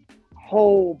Duran, a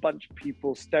whole bunch of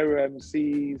people, Stereo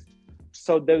MCs.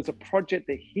 So there was a project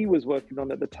that he was working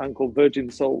on at the time called Virgin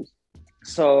Souls.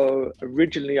 So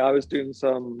originally I was doing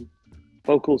some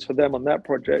vocals for them on that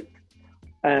project.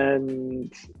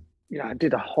 And I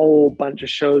did a whole bunch of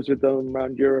shows with them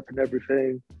around Europe and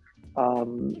everything,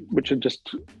 which are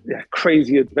just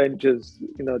crazy adventures,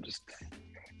 just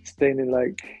staying in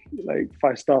like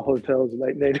 5-star hotels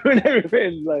like Nana and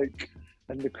everything,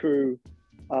 and the crew,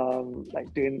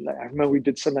 doing I remember we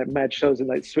did some mad shows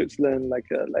in Switzerland,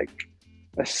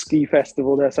 a ski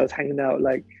festival there, so I was hanging out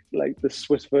like the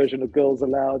Swiss version of Girls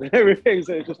Aloud and everything.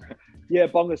 So it's just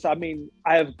bongus. I mean,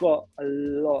 I have got a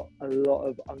lot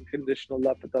of unconditional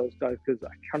love for those guys, because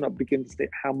I cannot begin to state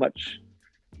how much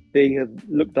They have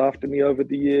looked after me over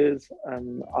the years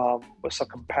and were so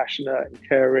compassionate and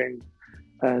caring,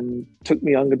 and took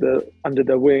me under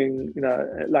their wing. You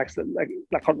know, like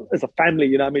as a family.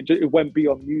 You know, I mean, it went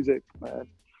beyond music, man.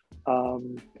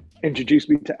 Introduced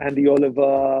me to Andy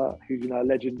Oliver, who's, you know, a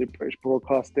legend in British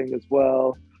broadcasting as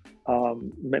well.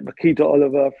 Met Makita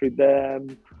Oliver through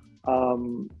them.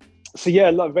 So yeah,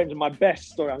 a lot of adventure. My best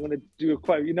story, I'm going to do a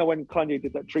quote. You know, when Kanye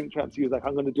did that Drink Champs, he was like,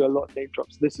 I'm going to do a lot of name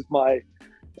drops. This is my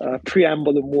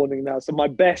preamble and warning now. So my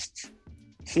best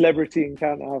celebrity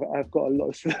encounter, I've got a lot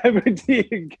of celebrity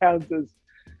encounters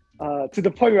to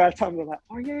the point where at times I'm like,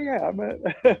 oh yeah, I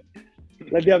met...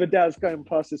 Like the other day I was going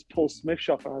past this Paul Smith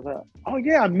shop and I was like, oh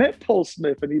yeah, I met Paul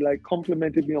Smith, and he like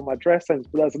complimented me on my dress sense,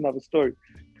 but that's another story.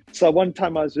 So one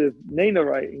time I was with Nana,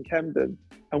 right, in Camden,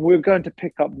 and we were going to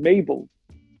pick up Mabel,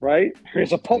 right?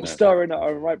 Who's a pop star in her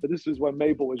own right, but this was when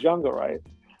Mabel was younger, right?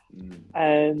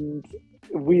 And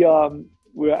we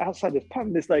were outside this pub,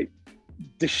 and this like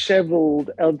disheveled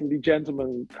elderly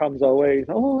gentleman comes our way. He's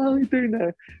like, oh, how are you doing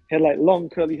there? He had like long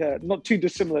curly hair, not too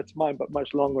dissimilar to mine, but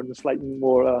much longer and slightly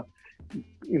more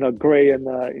you know, grey and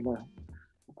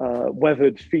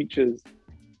weathered features.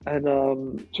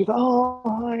 And she's like, oh,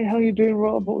 hi, how you doing,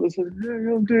 Rob? All this, yeah,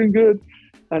 I'm doing good.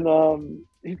 And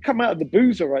he'd come out of the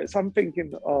boozer, right? So I'm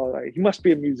thinking, oh, like, he must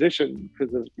be a musician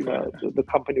because of, you know, the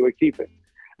company we're keeping.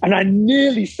 And I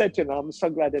nearly said to him, I'm so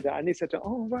glad that I nearly said to him,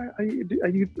 oh, right, are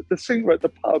you the singer at the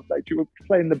pub? Like, you were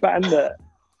playing the band there?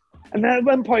 And then at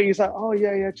one point he's like, oh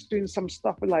yeah, just doing some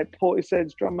stuff with like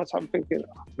Portishead's drummer. So I'm thinking,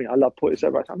 I mean, I love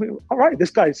Portishead, right? I mean, all right,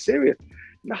 this guy's serious.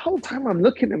 And the whole time I'm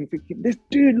looking at him thinking, this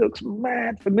dude looks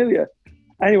mad familiar.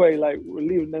 Anyway, like we're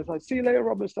leaving, there's like, see you later,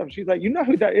 Robert stuff. She's like, you know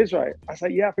who that is, right? I was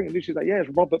like, yeah, I think I do. She's like, yeah, it's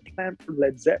Robert Plant from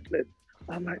Led Zeppelin.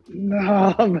 I'm like,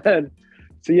 no, man.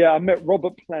 So yeah, I met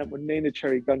Robert Plant when Nana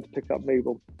Cherry going to pick up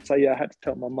Mabel. So yeah, I had to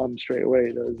tell my mum straight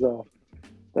away.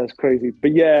 That's crazy.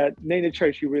 But yeah, Nana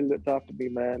Cherry, she really looked after me,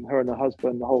 man. Her and her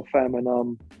husband, the whole fam.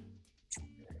 And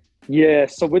yeah,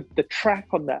 so with the track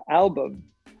on that album,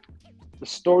 the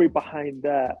story behind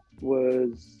that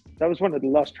was one of the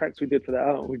last tracks we did for that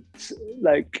album.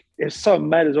 It's so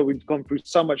mad as well. We'd gone through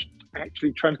so much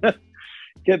actually trying to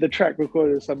get the track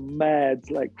recorded. Some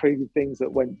mad, like crazy things that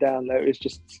went down there. It's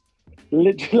just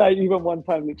literally, like even one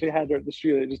time, literally had her at the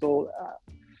studio, just all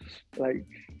like,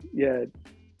 yeah.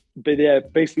 But yeah,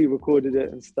 basically recorded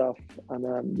it and stuff.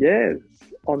 And yeah,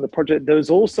 on the project, there was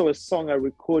also a song I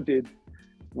recorded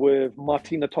with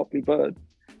Martina Topley-Bird,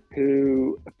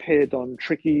 who appeared on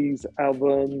Tricky's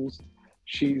albums.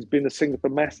 She's been a singer for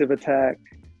Massive Attack.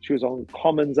 She was on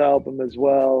Common's album as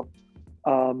well.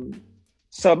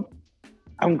 So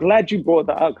I'm glad you brought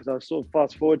that up because I was sort of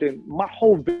fast forwarding. My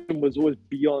whole vision was always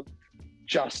beyond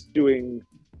just doing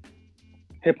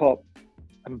hip hop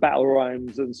and battle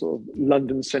rhymes and sort of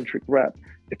London-centric rap.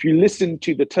 If you listen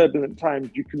to the Turbulent Times,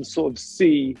 you can sort of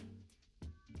see,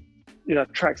 you know,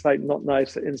 tracks like Not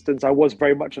Nice, for instance. I was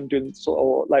very much on doing sort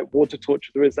of like Water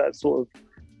Torture. There is that sort of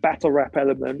battle rap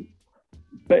element.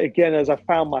 But again, as I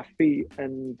found my feet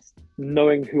and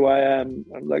knowing who I am,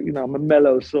 I'm like, you know, I'm a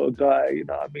mellow sort of guy, you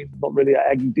know, I mean, not really an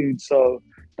aggy dude. So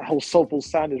the whole soulful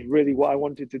sound is really what I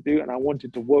wanted to do. And I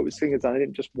wanted to work with singers. And I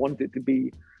didn't just want it to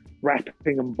be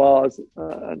rapping and bars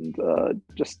and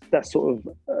just that sort of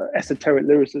esoteric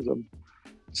lyricism.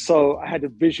 So I had a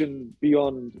vision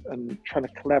beyond and trying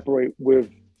to collaborate with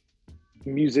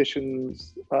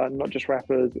musicians, not just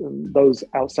rappers, and those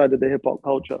outside of the hip hop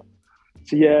culture.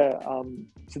 So yeah,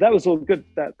 so that was all good.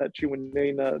 That tune with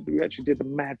Nana, we actually did a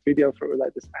mad video for it,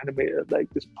 like this animated, like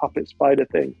this puppet spider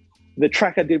thing. The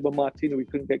track I did with Martina, we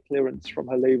couldn't get clearance from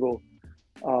her label.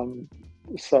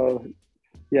 So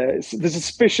yeah, the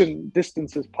suspicion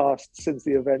distance has passed since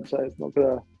the event, so it's not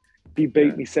gonna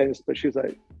debate me saying this, but she was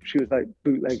like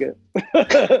bootleg it.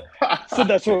 So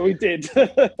that's what we did. So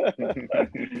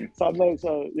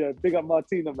yeah, big up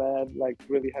Martina, man. Like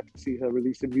really happy to see her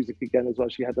releasing music again as well.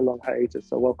 She had a long hiatus,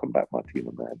 so welcome back,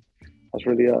 Martina, man. I was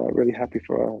really happy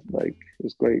for her. Like it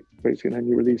was great seeing her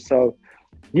new release. So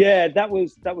yeah, that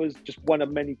was just one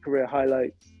of many career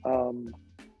highlights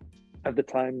at the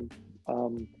time.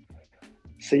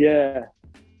 So yeah,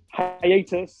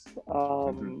 hiatus. It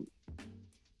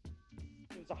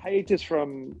was a hiatus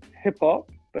from hip hop,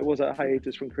 but it was a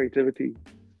hiatus from creativity.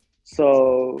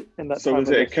 So in that time, was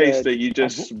it a case that you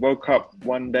just woke up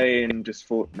one day and just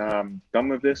thought, nah, I'm done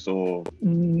with this? Or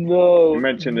no, you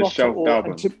mentioned the shelved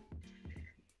album. To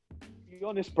be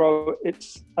honest, bro,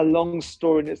 it's a long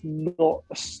story, and it's not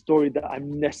a story that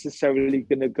I'm necessarily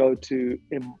going to go to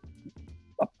in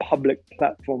a public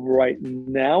platform right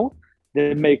now.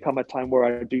 There may come a time where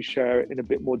I do share it in a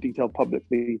bit more detail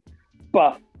publicly,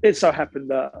 but it so happened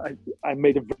that I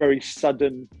made a very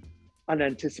sudden,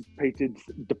 unanticipated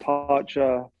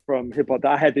departure from hip hop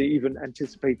that I hadn't even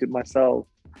anticipated myself.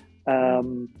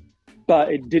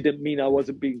 But it didn't mean I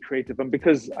wasn't being creative. And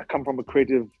because I come from a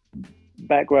creative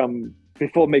background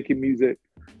before making music,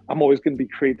 I'm always going to be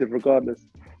creative regardless.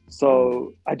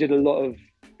 So I did a lot of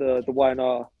the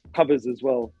Y&R covers as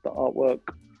well, the artwork.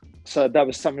 So that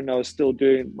was something I was still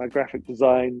doing, my graphic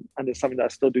design, and it's something that I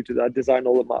still do today. I design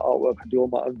all of my artwork, I do all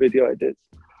my own video edits.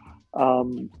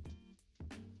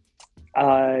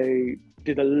 I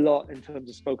did a lot in terms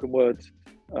of spoken word,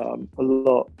 a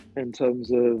lot in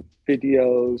terms of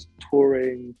videos,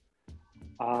 touring,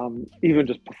 even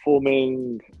just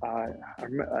performing. I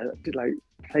did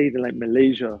played in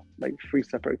Malaysia, 3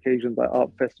 separate occasions, art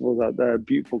festivals out there,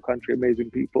 beautiful country, amazing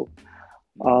people.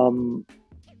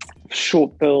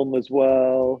 Short film as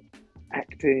well,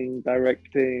 acting,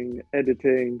 directing,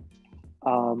 editing,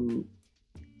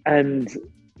 and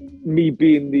me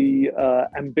being the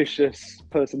ambitious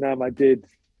person I did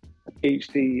a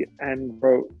PhD and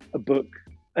wrote a book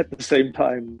at the same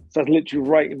time. So I was literally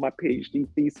writing my PhD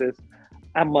thesis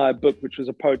and my book, which was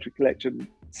a poetry collection,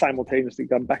 simultaneously,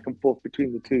 going back and forth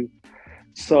between the two.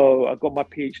 So I got my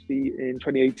PhD in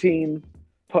 2018,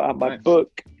 put out my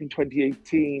book in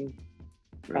 2018.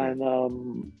 Brilliant.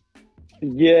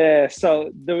 And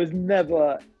so there was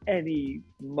never any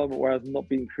moment where I was not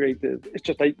being creative. It's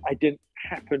just I didn't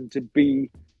happen to be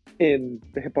in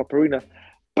the hip hop arena.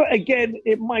 But again,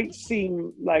 it might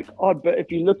seem odd, but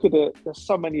if you look at it, there's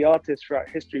so many artists throughout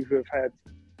history who have had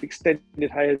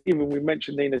extended hiatus. Even we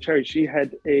mentioned Nina Cherry, she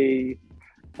had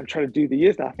I'm trying to do the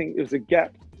years now, I think it was a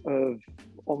gap of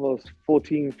almost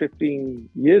 14, 15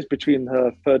 years between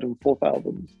her third and fourth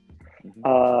albums.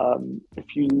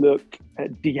 If you look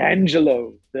at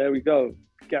D'Angelo, there we go.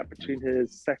 The gap between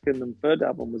his second and third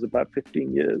album was about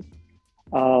 15 years.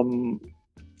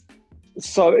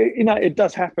 So it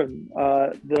does happen.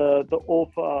 The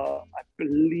author, I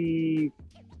believe,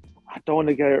 I don't want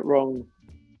to get it wrong.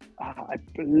 I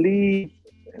believe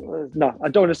it was, no, I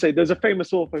don't want to say. There's a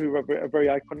famous author who wrote a very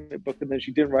iconic book, and then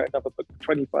she didn't write another book for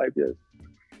 25 years.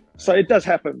 So it does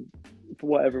happen for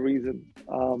whatever reason.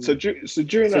 So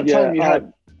during that time you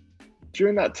had,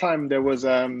 during that time there was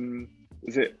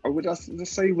was it? Or would I just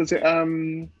say was it?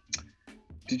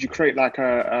 Did you create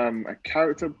a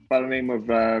character by the name of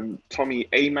Tommy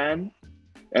A-Man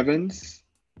Evans,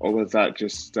 or was that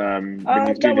just when you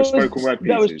were doing your spoken word pieces?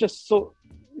 That was just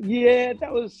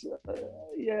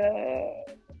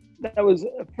that was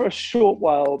for a short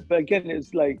while, but again,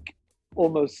 it's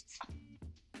almost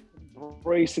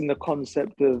embracing the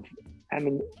concept of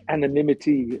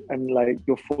anonymity and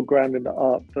your foreground in the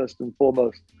art first and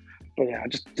foremost. But yeah, I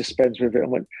just dispensed with it.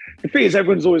 And the thing is,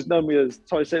 everyone's always known me as,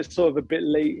 so I say it's sort of a bit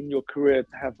late in your career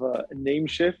to have a name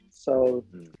shift. So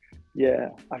yeah,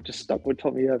 I've just stuck with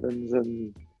Tommy Evans,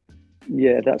 and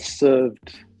yeah, that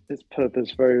served its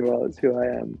purpose very well. It's who I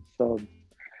am. So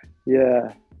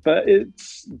yeah, but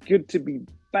it's good to be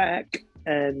back.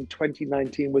 And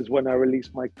 2019 was when I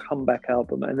released my comeback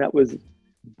album, and that was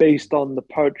based on the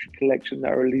poetry collection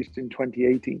that I released in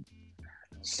 2018.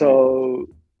 So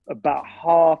about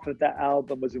half of that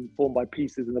album was informed by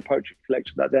pieces in the poetry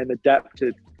collection that then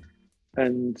adapted.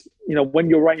 And when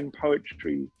you're writing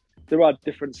poetry, there are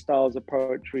different styles of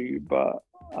poetry, but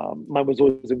mine was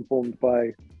always informed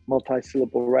by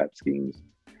multi-syllable rap schemes.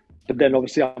 But then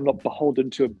obviously I'm not beholden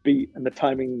to a beat and the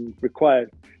timing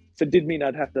required. So it did mean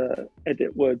I'd have to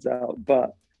edit words out.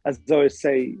 But as I always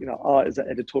say, art is an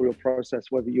editorial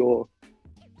process, whether you're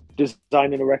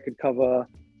designing a record cover,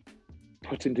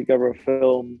 putting together a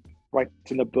film,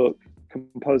 writing a book,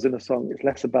 composing a song. It's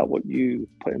less about what you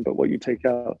put in, but what you take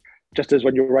out. Just as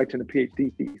when you're writing a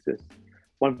PhD thesis,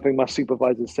 one thing my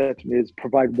supervisor said to me is,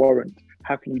 provide warrant.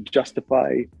 How can you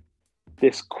justify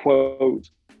this quote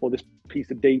or this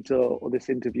piece of data or this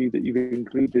interview that you've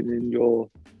included in your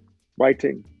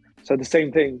writing? So the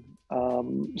same thing.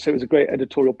 So it was a great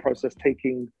editorial process,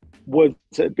 taking words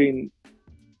that had been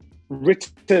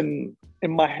written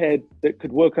in my head that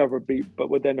could work over a beat, but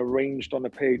were then arranged on a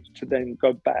page to then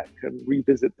go back and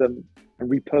revisit them and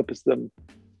repurpose them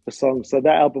for songs. So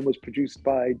that album was produced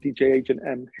by DJ Agent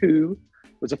M, who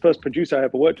was the first producer I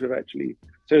ever worked with, actually.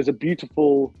 So it was a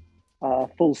beautiful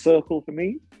full circle for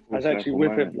me. I was actually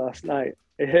with him last night.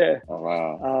 Yeah. Oh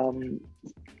wow.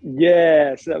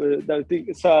 Yeah. So that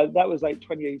was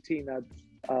 2018.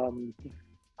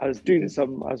 I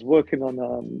was working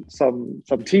on some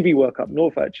TV work up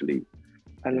north, actually.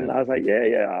 And I was like,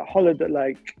 I hollered at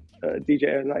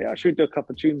DJ. I was like, I should do a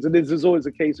couple of tunes. And this is always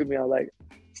the case with me. I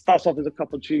starts off as a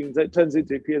couple of tunes. It turns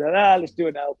into, let's do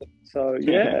an album. So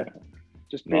yeah.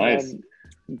 Just Nice.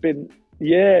 Been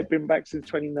back since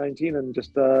 2019 and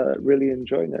just really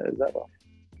enjoying it as ever.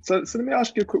 So let me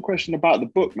ask you a quick question about the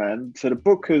book, man. So the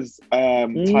book is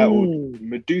titled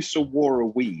Medusa Wore a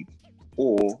Weave,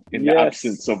 or In the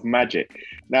Absence of Magic.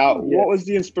 Now, what was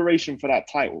the inspiration for that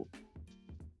title?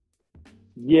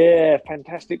 Yeah,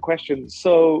 fantastic question.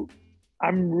 So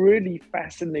I'm really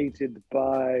fascinated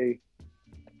by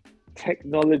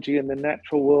technology in the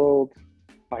natural world,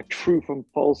 by truth and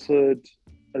falsehood,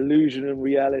 illusion and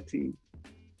reality.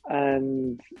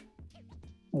 And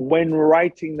when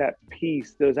writing that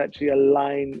piece, there's actually a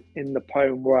line in the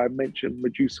poem where I mentioned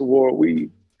Medusa wore a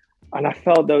weave. And I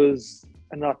felt there was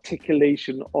an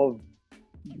articulation of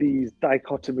these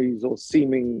dichotomies or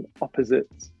seeming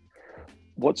opposites.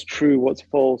 What's true, what's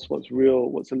false, what's real,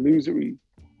 what's illusory.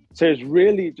 So it's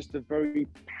really just a very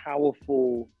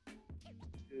powerful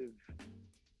image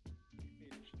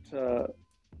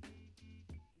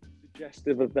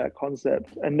suggestive of that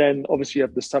concept. And then obviously you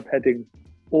have the subheading,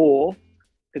 or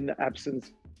in the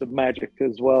absence of magic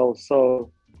as well.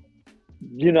 So,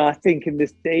 you know, I think in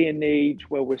this day and age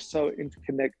where we're so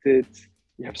interconnected,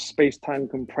 you have space-time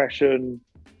compression,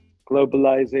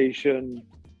 globalization,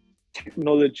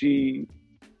 technology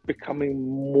becoming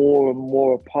more and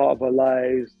more a part of our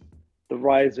lives, the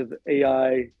rise of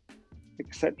AI,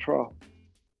 etc.,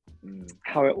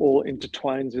 how it all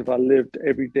intertwines with our lived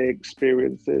everyday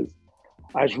experiences.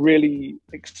 I was really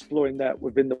exploring that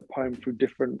within the poem through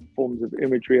different forms of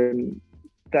imagery, and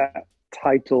that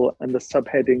title and the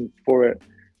subheading for it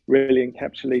really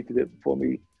encapsulated it for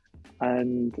me.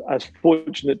 And I was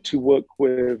fortunate to work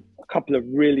with a couple of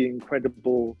really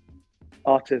incredible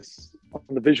artists on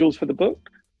the visuals for the book.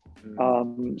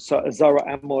 So Azara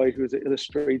Amoy, who is an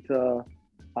illustrator,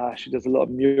 she does a lot of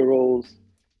murals.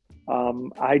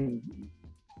 I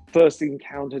first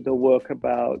encountered her work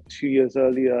about 2 years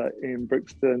earlier in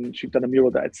Brixton. She'd done a mural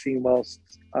that I'd seen whilst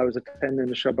I was attending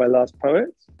the show by Last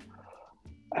Poets.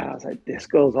 And I was like, this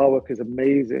girl's artwork is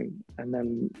amazing. And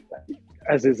then,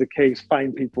 as is the case,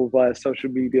 find people via social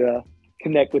media,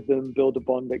 connect with them, build a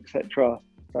bond, etc.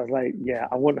 So I was like, yeah,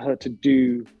 I want her to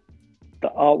do the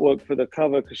artwork for the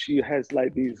cover, because she has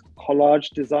like these collage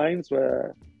designs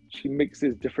where she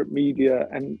mixes different media.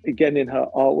 And again, in her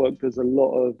artwork, there's a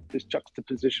lot of this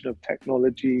juxtaposition of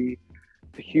technology,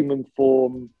 the human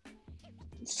form,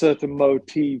 certain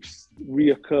motifs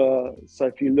reoccur. So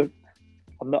if you look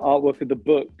on the artwork of the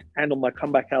book and on my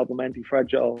comeback album,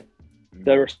 Anti-Fragile,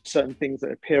 there are certain things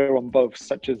that appear on both,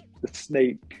 such as the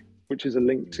snake, which is a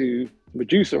link to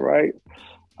Medusa, right?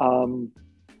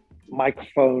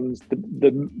 Microphones,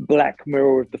 the black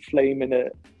mirror with the flame in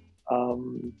it.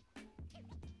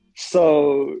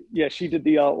 So yeah, she did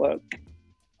the artwork.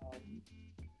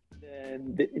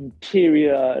 Then the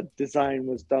interior design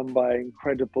was done by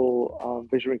incredible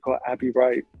visionary called Abby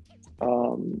Wright,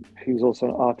 who's also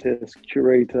an artist,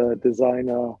 curator,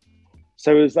 designer.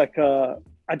 So it was like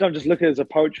I don't just look at it as a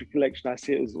poetry collection, I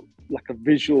see it as like a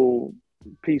visual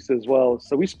piece as well.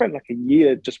 So we spent like a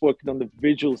year just working on the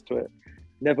visuals to it,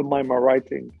 never mind my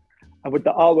writing. And with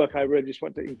the artwork, I really just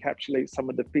want to encapsulate some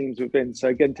of the themes within. So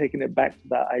again, taking it back to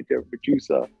that idea of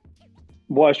Medusa,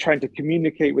 what I was trying to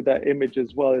communicate with that image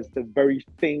as well is the very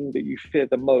thing that you fear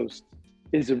the most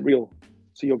isn't real.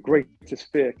 So your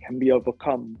greatest fear can be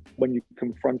overcome when you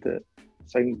confront it.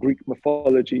 So in Greek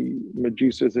mythology,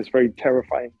 Medusa is this very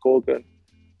terrifying gorgon.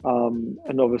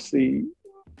 And obviously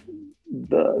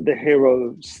the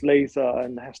hero slays her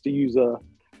and has to use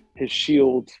his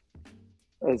shield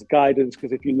as guidance,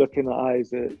 because if you look in the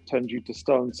eyes, it turns you to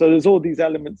stone. So there's all these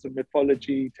elements of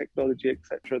mythology, technology,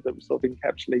 etc., that were sort of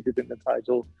encapsulated in the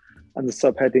title and the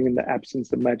subheading In the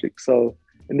Absence of Magic. So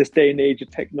in this day and age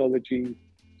of technology,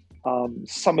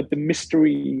 some of the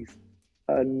mysteries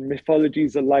and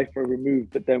mythologies of life are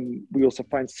removed, but then we also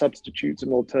find substitutes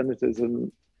and alternatives.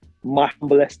 And my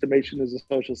humble estimation as a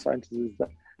social scientist is that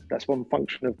that's one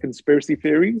function of conspiracy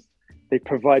theories. They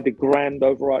provide the grand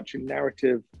overarching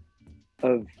narrative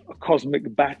of a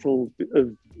cosmic battle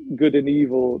of good and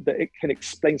evil, that it can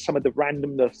explain some of the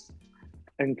randomness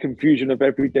and confusion of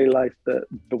everyday life that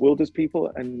bewilders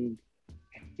people, and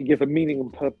give a meaning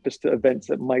and purpose to events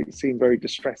that might seem very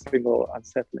distressing or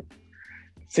unsettling.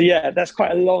 So yeah, that's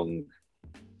quite a long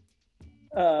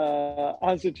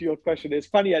answer to your question. It's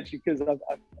funny actually, because I've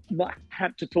not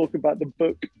had to talk about the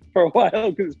book for a while,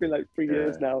 because it's been like 3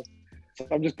 years now. So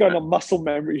I'm just going on muscle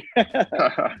memory,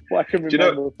 what I can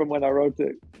remember from when I wrote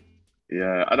it.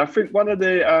 Yeah, and I think one of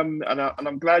the and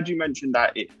I'm glad you mentioned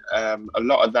that a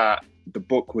lot of that the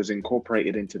book was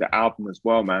incorporated into the album as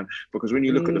well, man. Because when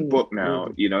you look at the book now,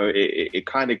 you know, it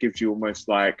kind of gives you almost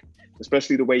like,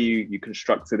 especially the way you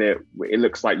constructed it, it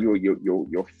looks like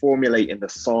you're formulating the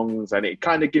songs, and it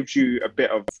kind of gives you a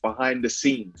bit of behind the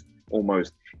scenes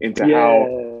almost into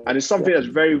how, and it's something that's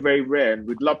very, very rare, and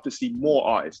we'd love to see more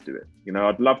artists do it. You know,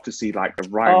 I'd love to see like the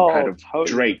rhyme kind of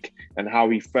Drake and how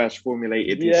he first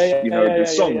formulated his, the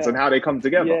songs and how they come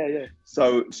together.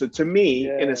 So to me,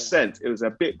 in a sense, it was a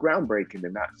bit groundbreaking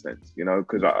in that sense, you know,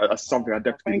 because that's something I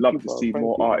definitely love to see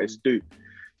more artists do,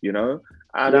 you know.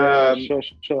 And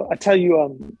sure. I tell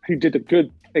you, who did a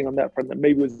good thing on that front that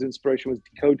maybe was inspiration was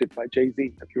Decoded by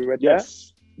Jay-Z. Have you read that?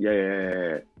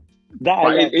 Yeah.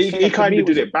 That he kind of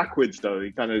did it backwards though.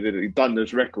 He kind of did it. He done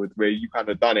this record where you kind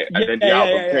of done it, and then the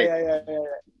album came.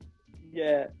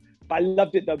 Yeah. But I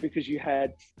loved it though because you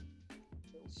had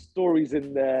stories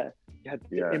in there. You had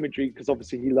the imagery because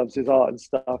obviously he loves his art and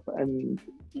stuff, and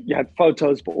you had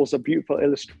photos, but also beautiful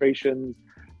illustrations.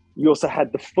 You also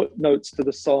had the footnotes to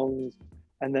the songs,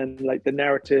 and then like the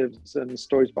narratives and the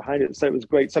stories behind it. So it was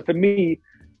great. So for me,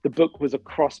 the book was a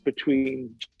cross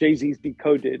between Jay-Z's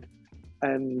Decoded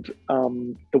and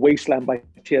The Wasteland by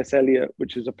T.S. Eliot,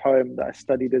 which is a poem that I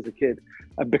studied as a kid.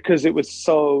 And because it was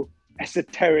so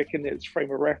esoteric in its frame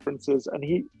of references, and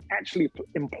he actually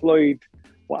employed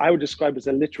what I would describe as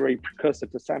a literary precursor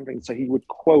to sampling. So he would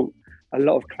quote a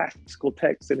lot of classical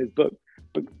texts in his book,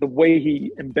 but the way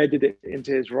he embedded it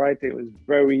into his writing was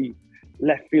very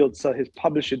left field. So his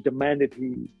publisher demanded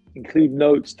he include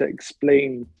notes to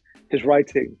explain his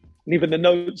writing. And even the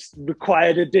notes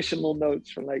required additional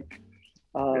notes from like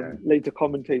later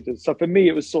commentators. So for me,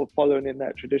 it was sort of following in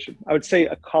that tradition. I would say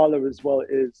Akala as well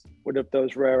is one of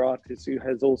those rare artists who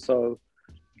has also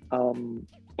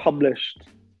published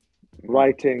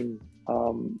writing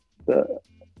that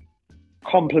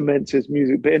complements his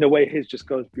music, but in a way his just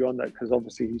goes beyond that because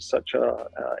obviously he's such a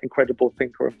incredible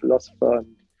thinker and philosopher and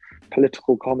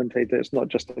political commentator. It's not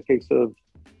just a case of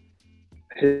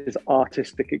his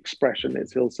artistic expression,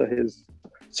 it's also his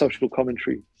social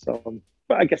commentary. So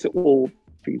but I guess it all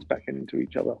feeds back into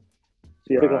each other.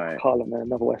 So big up Carla, man,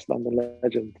 another West London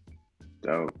legend.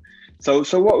 Dope. So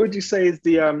what would you say is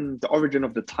the origin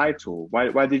of the title?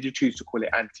 Why did you choose to call it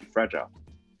Anti-Fragile?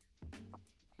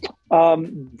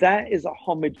 That is a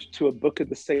homage to a book of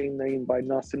the same name by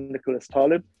Nassim Nicholas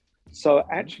Taleb. So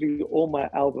actually all my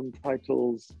album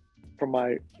titles from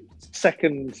my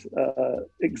second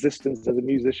existence as a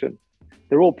musician,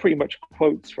 they're all pretty much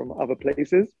quotes from other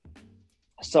places.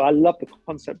 So I love the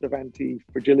concept of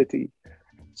anti-fragility.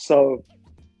 So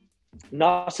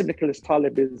Nassim Nicholas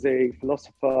Taleb is a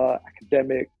philosopher,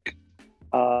 academic,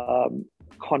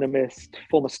 economist,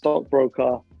 former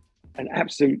stockbroker, an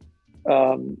absolute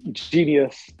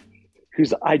genius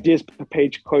whose ideas per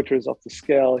page quota is off the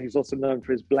scale. He's also known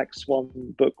for his Black Swan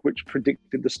book, which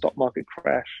predicted the stock market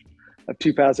crash of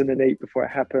 2008 before it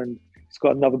happened. He's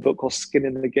got another book called Skin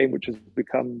in the Game, which has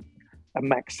become a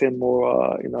maxim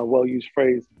or a well-used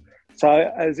phrase. So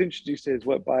I was introduced to his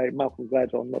work by Malcolm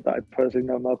Gladwell. Not that I personally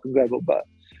know Malcolm Gladwell, but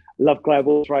I love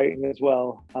Gladwell's writing as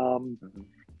well.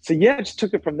 So yeah, I just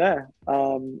took it from there.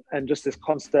 And just this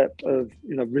concept of,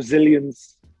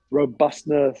 resilience,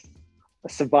 robustness, a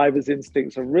survivor's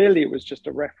instinct. So really it was just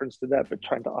a reference to that, but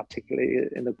trying to articulate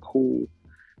it in a cool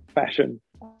fashion.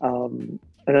 And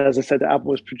as I said, the album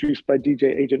was produced by DJ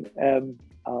Agent M.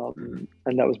 And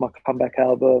that was my comeback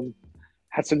album.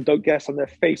 Had some dope guests on there.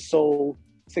 Face Soul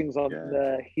sings on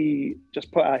there. He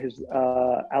just put out his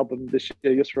album this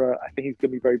year, Yusra. I think he's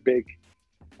going to be very big.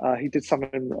 He did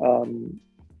something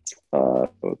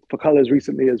for Colors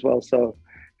recently as well. So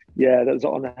yeah, that was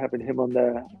an honor having him on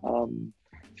there.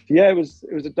 Yeah, it was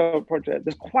a dope project.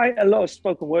 There's quite a lot of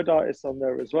spoken word artists on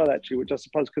there as well, actually, which I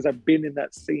suppose because I've been in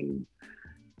that scene,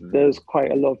 there's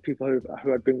quite a lot of people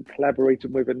who I've been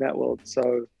collaborating with in that world.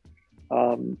 So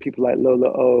people like Lola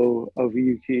O,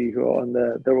 Oviyuki, who are on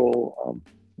there, they're all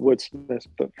wordsmiths,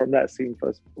 but from that scene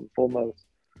first and foremost.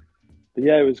 But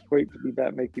yeah, it was great to be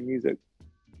back making music.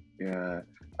 Yeah.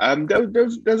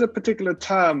 There's a particular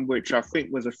term which I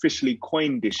think was officially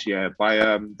coined this year by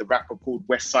the rapper called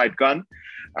West Side Gun,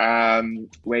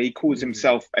 where he calls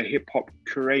himself a hip hop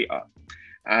curator.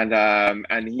 And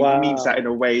he means that in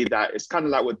a way that it's kind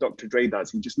of like what Dr. Dre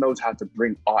does. He just knows how to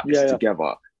bring artists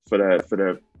together for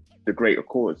the greater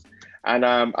cause. And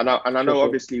I know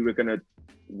obviously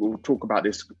we'll talk about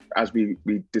this as we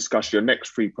discuss your next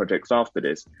 3 projects after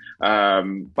this.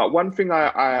 But one thing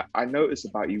I noticed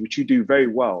about you, which you do very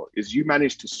well, is you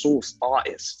manage to source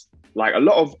artists. Like a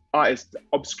lot of artists,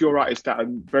 obscure artists that are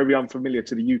very unfamiliar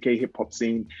to the UK hip hop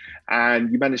scene,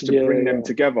 and you manage to bring them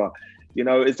together. You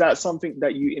know, is that something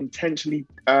that you intentionally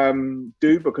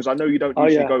do? Because I know you don't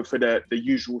usually go for the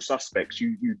usual suspects.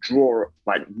 You draw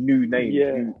like new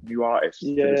names, new artists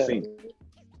to the scene.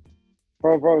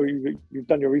 Bro, you've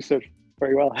done your research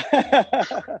very well.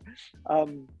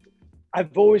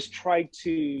 I've always tried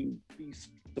to be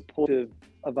supportive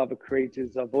of other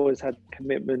creators. I've always had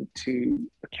commitment to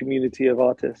a community of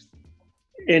artists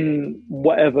in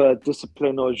whatever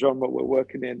discipline or genre we're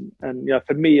working in. And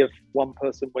for me, if one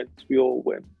person wins, we all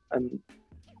win. And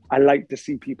I like to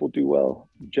see people do well,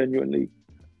 genuinely.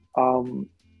 And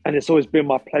it's always been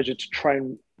my pleasure to try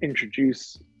and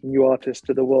introduce new artists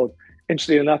to the world.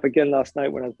 Interestingly enough, again, last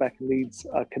night when I was back in Leeds,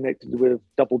 I connected with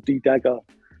Double D Dagger,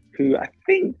 who I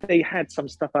think they had some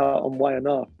stuff out on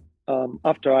Y&R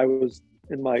after I was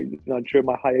in my, during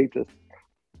my hiatus.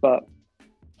 But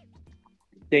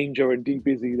Danger and D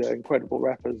Busy, they're incredible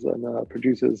rappers and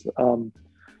producers. So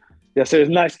it's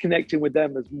nice connecting with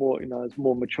them as more, as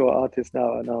more mature artists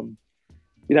now. And,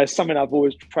 it's something I've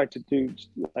always tried to do,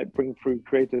 like bring through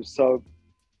creatives. So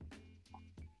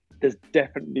there's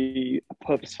definitely a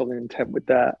purposeful intent with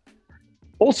that.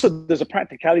 Also, there's a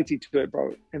practicality to it,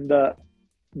 bro, in that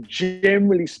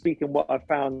generally speaking, what I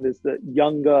found is that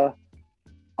younger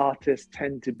artists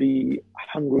tend to be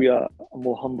hungrier and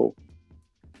more humble.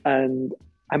 And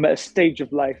I'm at a stage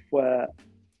of life where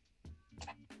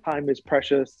time is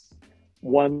precious,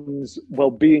 one's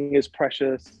well-being is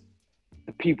precious,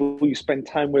 the people you spend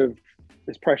time with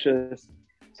is precious.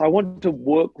 So I want to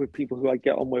work with people who I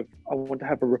get on with. I want to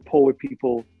have a rapport with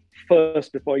people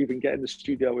first before I even get in the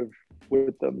studio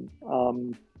with them.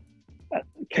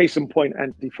 Case in point,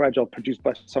 Anti-Fragile, produced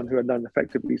by someone who I've known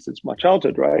effectively since my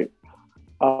childhood, right?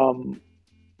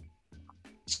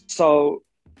 So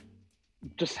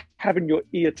just having your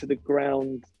ear to the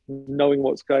ground, knowing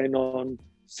what's going on,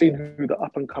 seeing who the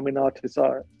up and coming artists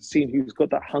are, seeing who's got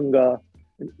that hunger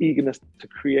and eagerness to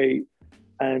create,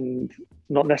 and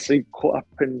not necessarily caught up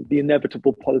in the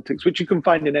inevitable politics, which you can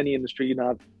find in any industry.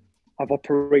 I've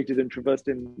operated and traversed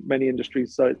in many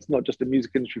industries, so it's not just a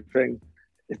music industry thing.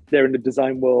 It's there in the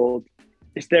design world.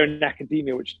 It's there in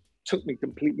academia, which took me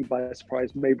completely by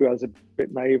surprise. Maybe I was a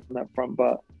bit naive on that front,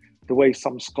 but the way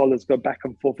some scholars go back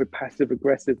and forth with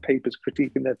passive-aggressive papers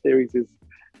critiquing their theories is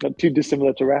not too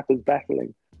dissimilar to rappers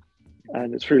battling.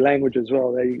 And it's through language as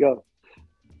well. There you go.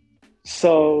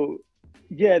 So,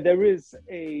 there is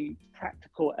a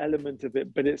practical element of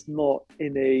it, but it's not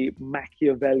in a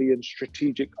Machiavellian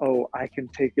strategic, I can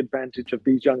take advantage of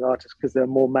these young artists because they're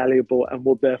more malleable and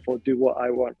will therefore do what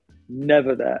I want.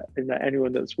 Never that. And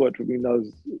anyone that's worked with me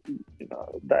knows,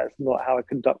 that's not how I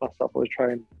conduct myself. I always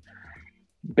try and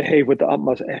behave with the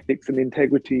utmost ethics and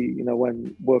integrity,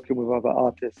 when working with other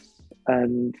artists.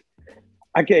 And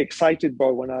I get excited,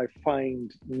 bro, when I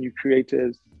find new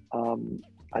creators.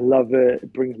 I love it.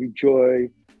 It brings me joy.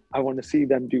 I want to see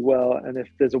them do well. And if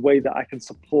there's a way that I can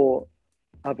support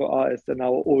other artists, then I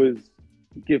will always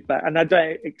give back. And I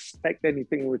don't expect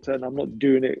anything in return. I'm not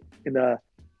doing it in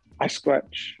I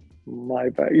scratch my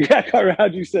back. Yeah, I can't remember how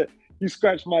you said, you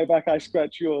scratch my back, I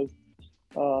scratch yours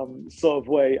sort of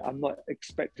way. I'm not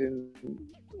expecting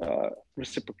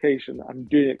reciprocation. I'm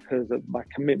doing it because of my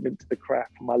commitment to the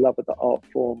craft, my love of the art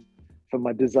form, for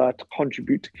my desire to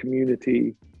contribute to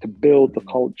community, to build the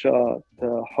culture,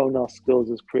 to hone our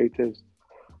skills as creatives.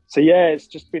 So it's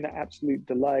just been an absolute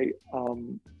delight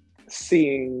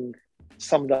seeing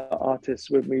some of the artists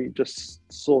with me just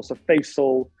source of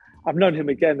Faisal. I've known him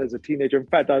again as a teenager. In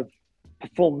fact, I've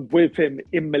performed with him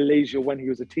in Malaysia when he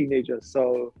was a teenager.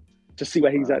 So to see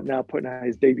where he's at now, putting out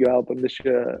his debut album this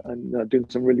year and doing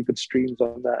some really good streams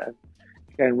on that.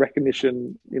 And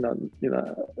recognition,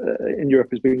 in Europe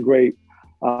has been great.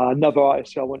 Another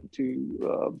artist I want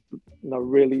to,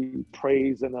 really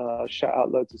praise and shout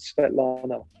out loads is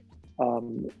Svetlana.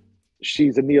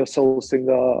 She's a neo-soul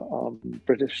singer,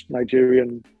 British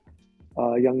Nigerian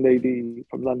young lady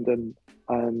from London.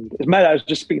 And it's mad, I was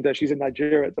just speaking to her. She's in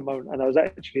Nigeria at the moment, and I was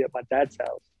actually at my dad's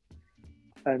house.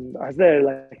 And I was there,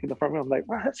 like in the front room. I'm like,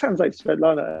 wow, that sounds like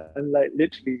Svetlana. And like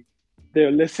literally, they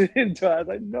were listening to her. I was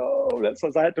like, no, that's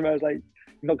what I had to. I was like,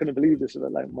 you're not going to believe this.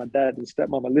 And like, my dad and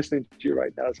stepmom are listening to you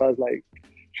right now. So I was like,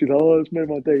 she's like, it's made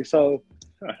my day. So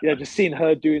just seeing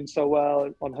her doing so well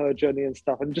on her journey and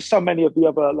stuff, and just so many of the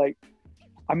other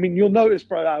you'll notice,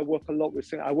 bro, I work a lot with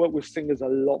singers. I work with singers a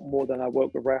lot more than I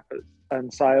work with rappers,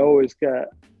 and so I always get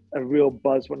a real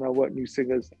buzz when I work new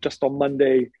singers. Just on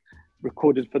Monday,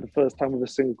 recorded for the first time with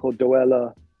a singer called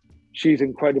Doella. She's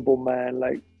incredible, man.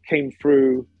 Like, came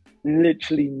through,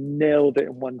 literally nailed it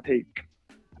in one take.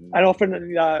 And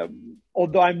often,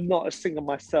 although I'm not a singer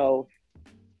myself,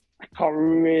 I can't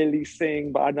really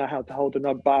sing, but I know how to hold a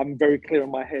note. But I'm very clear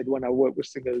in my head when I work with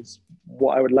singers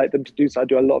what I would like them to do. So I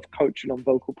do a lot of coaching on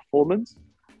vocal performance,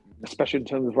 especially in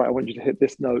terms of, right, I want you to hit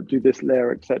this note, do this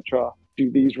layer, etc.,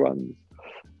 do these runs.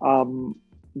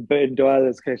 But in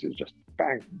Doela's case, it's just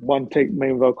bang, one take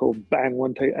main vocal, bang,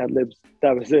 one take ad libs.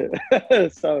 That was it.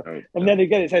 So, and then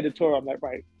again, it's editorial. I'm like,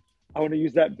 right, I want to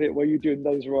use that bit where you're doing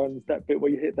those runs, that bit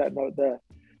where you hit that note there.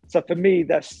 So for me,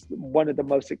 that's one of the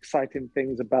most exciting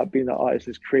things about being an artist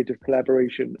is creative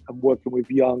collaboration and working with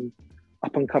young,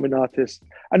 up and coming artists,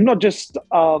 and not just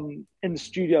in the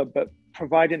studio, but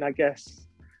providing, I guess,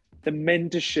 the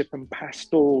mentorship and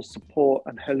pastoral support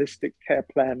and holistic care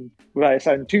plan, without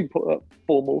sounding too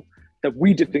formal, that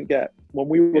we didn't get when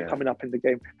we were coming up in the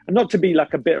game. And not to be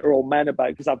like a bitter old man about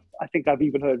it, because I think I've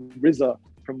even heard RZA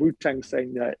from Wu-Tang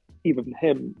saying that even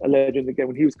him, a legend in the game,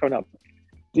 when he was coming up,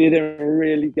 didn't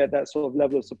really get that sort of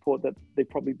level of support that they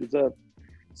probably deserved.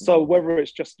 So whether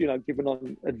it's just, giving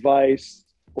on advice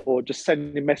or just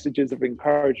sending messages of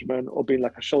encouragement or being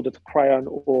like a shoulder to cry on,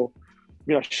 or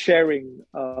sharing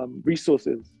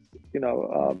resources.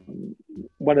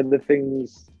 One of the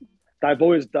things that I've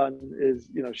always done is,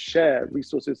 share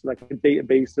resources like a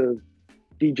database of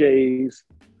DJs,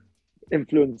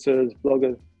 influencers,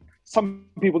 bloggers. Some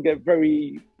people get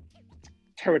very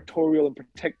territorial and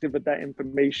protective of that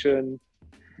information.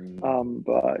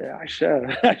 But yeah, I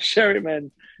share it,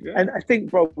 man. Yeah. And I think,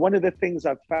 bro, one of the things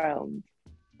I've found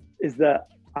is that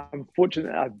I'm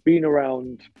fortunate I've been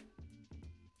around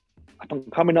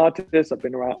up-and-coming artists, I've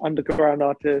been around underground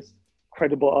artists,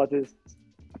 credible artists.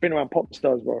 I've been around pop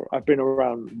stars, bro. I've been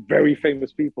around very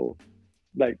famous people,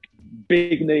 like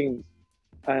big names,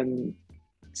 and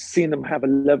seen them have a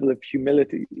level of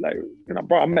humility. Like,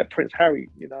 bro, I met Prince Harry,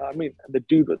 what I mean? And the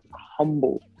dude was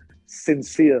humble,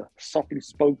 sincere, softly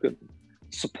spoken,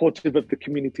 supportive of the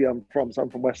community I'm from. So I'm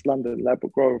from West London,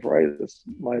 Ladbroke Grove, right? That's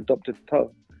my adopted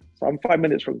home. So I'm 5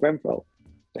 minutes from Grenfell.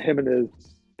 So him and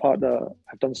his partner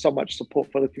have done so much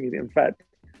support for the community. In fact,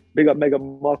 big up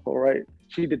Meghan Markle, right?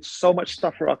 She did so much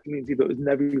stuff for our community that was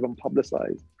never even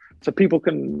publicized. So people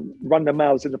can run their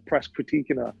mouths in the press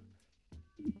critiquing her.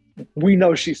 We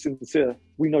know she's sincere.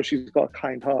 We know she's got a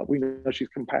kind heart. We know she's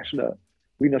compassionate.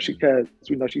 We know she cares.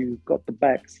 We know she's got the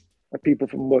backs of people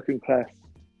from working class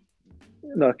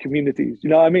communities. You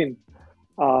know what I mean?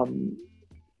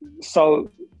 So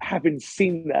having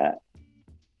seen that,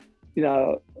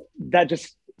 that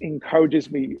just encourages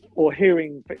me. Or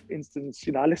hearing, for instance,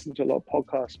 I listen to a lot of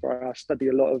podcasts where I study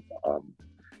a lot of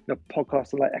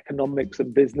podcasts on like economics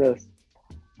and business.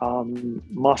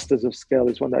 Masters of Scale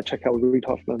is one that I check out with Reid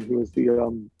Hoffman, who was the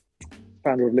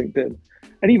founder of LinkedIn.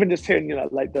 And even just hearing,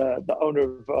 like the owner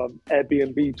of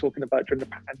Airbnb talking about during the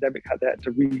pandemic how they had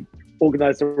to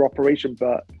reorganize their operation.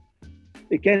 But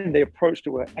again, they approached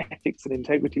it with ethics and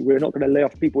integrity. We're not going to lay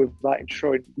off people without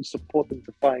ensuring we support them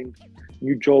to find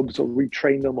new jobs or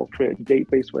retrain them or create a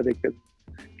database where they could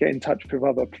get in touch with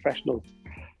other professionals.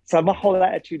 So my whole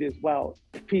attitude is, well,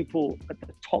 if people at the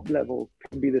top level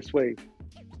can be this way,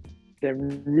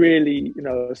 then really,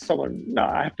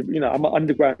 I have to, I'm an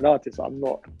underground artist. I'm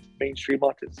not a mainstream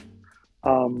artist.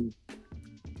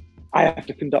 I have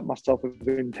to conduct myself with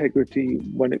integrity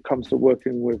when it comes to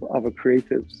working with other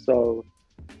creatives. So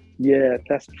yeah,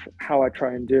 that's how I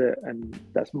try and do it. And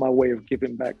that's my way of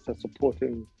giving back, so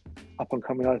supporting up and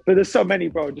coming artists. But there's so many,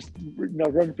 bro. Just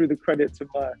run through the credits of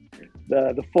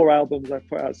the 4 albums I've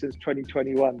put out since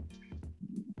 2021.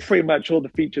 Pretty much all the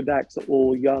featured acts are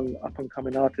all young, up and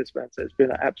coming artists, man. So it's been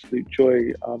an absolute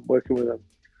joy working with them.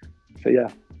 So yeah.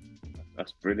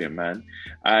 That's brilliant, man.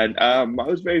 And I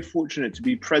was very fortunate to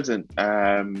be present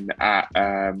at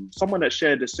someone that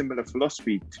shared a similar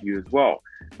philosophy to you as well.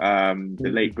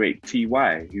 The late great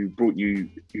TY, who brought you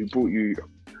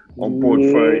on board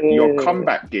for your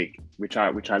comeback gig, which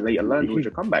I later learned was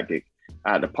your comeback gig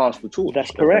at the Pass the Torch. That's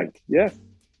correct. Yes.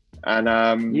 And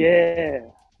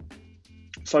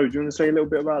so do you want to say a little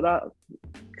bit about that?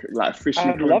 Like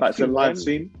officially coming back to the live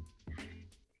scene?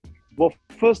 Well,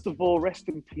 first of all, rest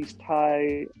in peace,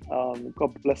 Ty.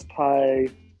 God bless Ty.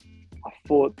 Our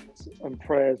thoughts and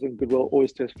prayers and goodwill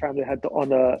always to his family. I had the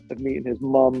honor of meeting his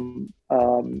mum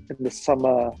in the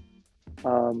summer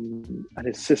and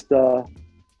his sister.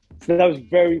 So that was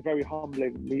very, very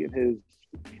humbling, meeting his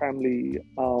family.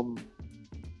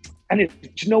 And do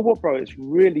you know what, bro? It's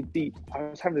really deep. I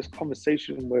was having this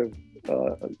conversation with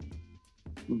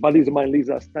buddies of mine,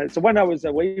 Lisa, last night. So when I was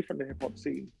away from the hip hop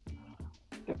scene,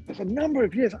 there's a number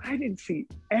of years I didn't see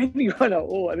anyone at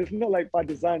all. And it's not like by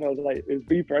design, I was like, it was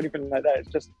beef or anything like that. It's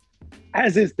just,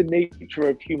 as is the nature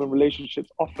of human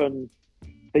relationships, often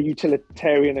they're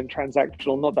utilitarian and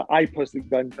transactional. Not that I personally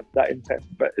go into that intent,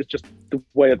 but it's just the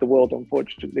way of the world,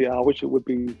 unfortunately. I wish it would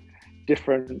be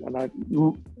different. And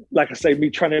like I say, me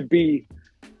trying to be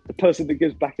the person that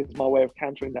gives back is my way of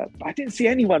countering that. But I didn't see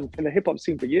anyone in the hip hop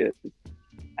scene for years.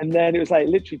 And then it was like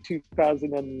literally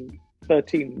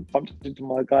 2013, bumped into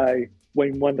my guy,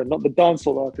 Wayne Wonder, not the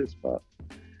dancehall artist, but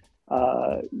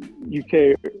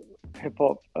UK hip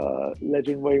hop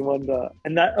legend Wayne Wonder.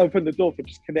 And that opened the door for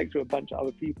just connect with a bunch of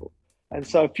other people. And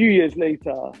so a few years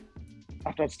later,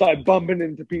 after I started bumping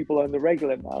into people on the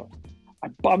regular now, I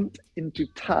bumped into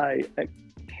Ty at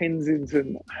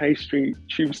Kensington High Street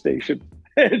tube station.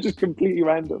 Just completely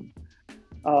random.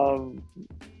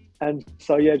 And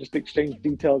so, yeah, just exchanged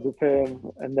details with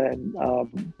him, and then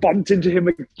bumped into him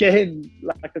again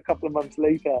like a couple of months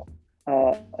later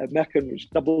at Meccan, which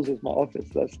doubles as my office.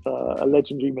 That's a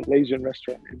legendary Malaysian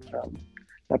restaurant in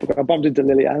I bumped into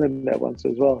Lily Allen there once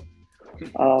as well.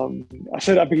 I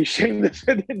said I'd be shameless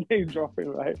with the name dropping,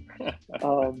 right?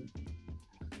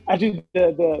 Actually,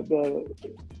 the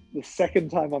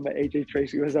second time I met AJ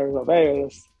Tracy was I was like, hey,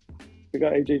 we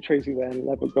got AJ Tracy there,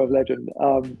 Leopard Grove legend.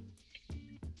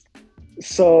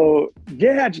 So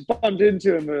yeah, I just bumped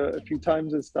into him a few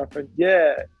times and stuff, and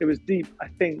yeah, it was deep. I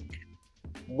think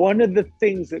one of the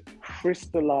things that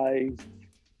crystallized,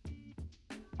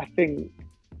 and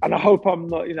I hope I'm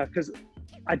not, because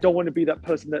I don't want to be that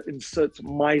person that inserts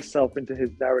myself into his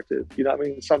narrative. You know what I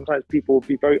mean? Sometimes people will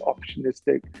be very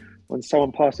opportunistic when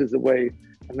someone passes away,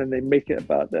 and then they make it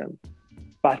about them.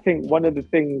 But I think one of the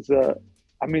things there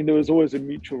was always a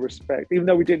mutual respect, even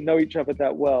though we didn't know each other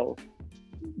that well.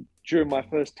 During my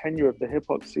first tenure of the hip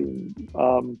hop scene,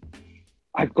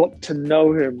 I got to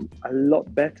know him a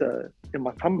lot better in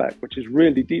my comeback, which is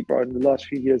really deep, bro, in the last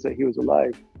few years that he was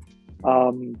alive.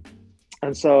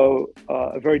 And so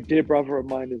a very dear brother of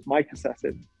mine is Mike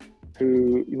Assassin,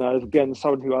 who, is again,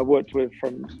 someone who I worked with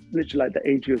from literally like the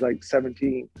age he was like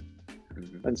 17.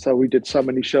 Mm-hmm. And so we did so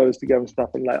many shows together and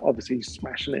stuff, and like obviously he's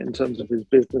smashing it in terms of his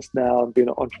business now and being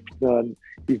an entrepreneur, and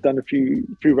he's done a few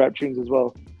rap tunes as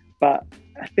well. But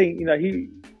I think, he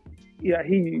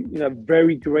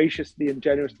very graciously and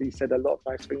generously said a lot of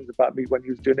nice things about me when he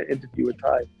was doing an interview with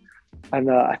Ty.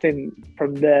 And I think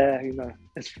from there,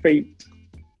 as fate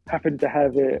happened to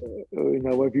have it,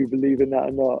 whether you believe in that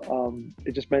or not,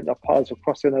 it just meant our paths were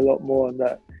crossing a lot more, and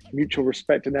that mutual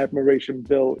respect and admiration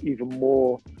built even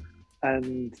more.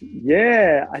 And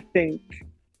yeah, I think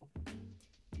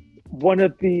one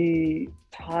of the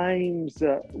times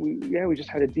that we just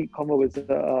had a deep convo was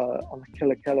on the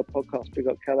Killer Keller podcast, Big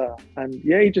Up Keller, and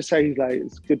yeah, he just said, he's like,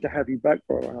 it's good to have you back,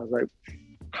 bro. And I was like,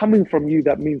 coming from you,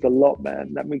 that means a lot,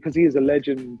 man. That means, because he is a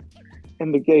legend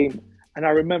in the game. And I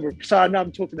remember, so I know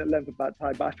I'm talking at length about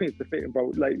Ty, but I think it's the fitting,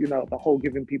 bro. Like, the whole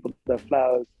giving people their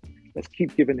flowers. Let's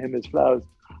keep giving him his flowers.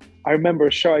 I remember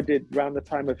a show I did around the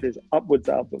time of his Upwards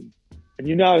album.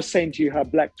 And I was saying to you how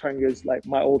Black Twang is like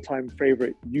my all-time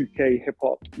favorite UK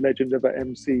hip-hop legend of an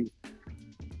MC.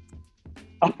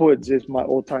 Upwards is my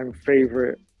all-time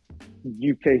favorite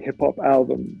UK hip-hop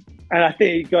album. And I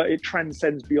think it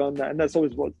transcends beyond that. And that's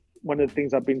always one of the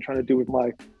things I've been trying to do with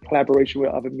my collaboration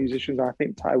with other musicians. And I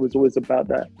think Ty was always about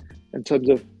that, in terms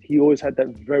of he always had that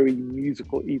very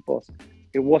musical ethos.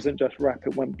 It wasn't just rap,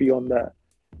 it went beyond that.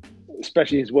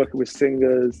 Especially his working with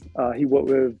singers. He worked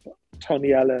with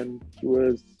Tony Allen, who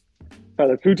was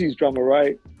Fela Kuti's drummer,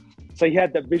 right? So he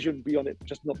had that vision beyond it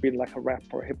just not being like a rap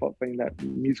or a hip hop thing, that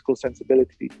musical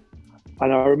sensibility.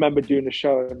 And I remember doing the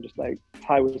show and just like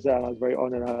Ty was there, and I was very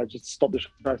honored. I just stopped the show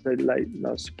and I said, like,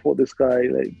 support this guy.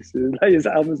 Like, this is like, his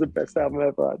album is the best album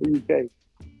ever out of the UK.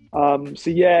 So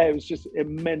yeah, it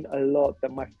meant a lot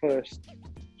that my first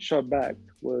show back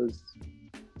was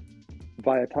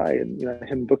via Ty, and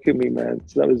him booking me, man.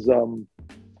 So that was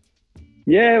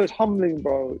yeah, it was humbling,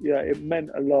 bro. Yeah, it meant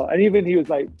a lot. And even he was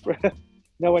like,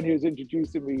 when he was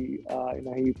introducing me,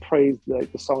 he praised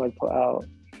like the song I put out.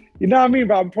 You know what I mean?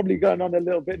 But I'm probably going on a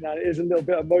little bit now. It is a little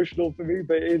bit emotional for me,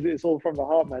 but it's all from the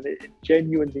heart, man. It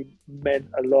genuinely meant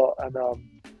a lot. And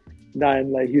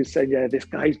like he was saying, yeah, this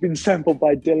guy's been sampled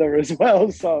by Dilla as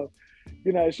well. So,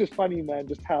 it's just funny, man,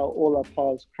 just how all our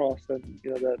paths cross, and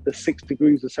the 6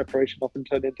 degrees of separation often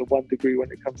turn into 1 degree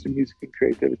when it comes to music and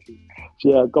creativity. So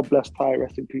yeah, God bless Ty,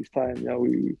 rest in peace, Ty. And,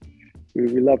 we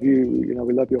love you.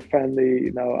 We love your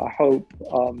family. I hope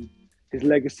his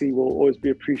legacy will always be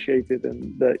appreciated,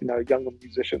 and that younger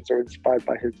musicians are inspired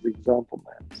by his example,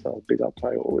 man. So big up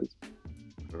Ty always.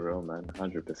 For real, man.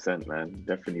 100%, man.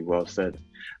 Definitely well said.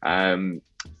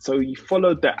 So you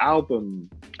followed the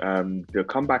album, the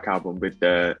comeback album, with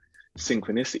the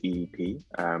Synchronicity EP.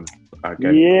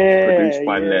 Again, produced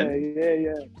by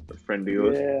Len, a friend of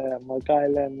yours. Yeah, my guy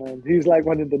Len, man. He's like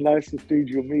one of the nicest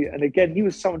dudes you'll meet. And again, he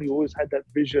was someone who always had that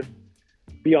vision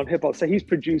beyond hip hop. So he's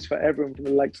produced for everyone from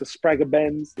the likes of Spragga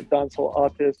Benz, the dancehall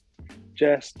artist,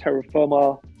 Jess, Terra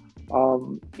Firma.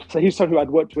 So he's someone who I'd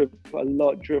worked with a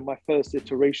lot during my first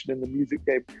iteration in the music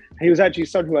game. He was actually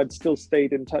someone who I'd still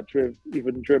stayed in touch with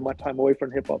even during my time away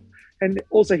from hip hop. And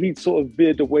also he'd sort of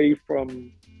veered away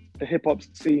from the hip hop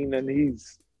scene, and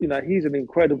he's an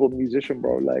incredible musician,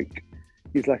 bro. Like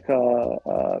he's like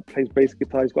plays bass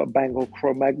guitar. He's got a band called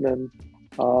Cro-Magnon.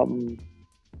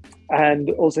 And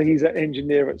also he's an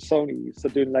engineer at Sony, so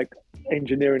doing like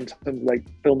engineering in terms of like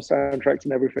film soundtracks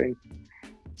and everything.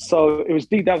 So it was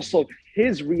deep. That was sort of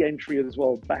his re-entry as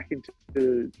well back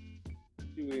into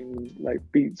doing like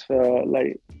beats for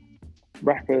like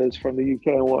rappers from the UK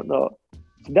and whatnot.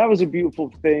 So that was a beautiful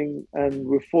thing, and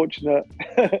we're fortunate.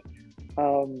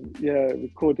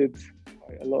 Recorded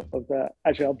a lot of that.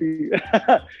 Actually, I'll be. You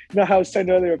know how I was saying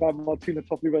earlier about Martina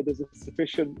Topley, where there's a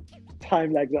sufficient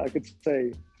time lag that I could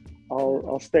say.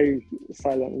 I'll stay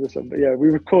silent on this one, but yeah, we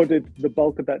recorded the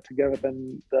bulk of that together.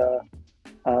 Then the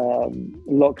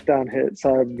lockdown hit,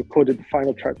 so I recorded the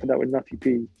final track for that with Nutty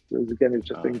P. It's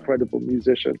just an incredible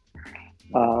musician,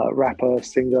 rapper,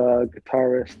 singer,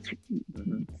 guitarist,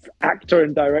 actor,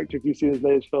 and director. If you see his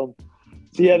latest film,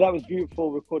 so yeah, that was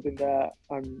beautiful recording that.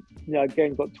 And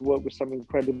again, got to work with some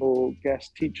incredible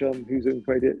guests. Teacher, who's an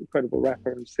incredible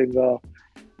rapper and singer.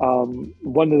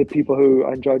 One of the people who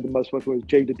I enjoyed the most working with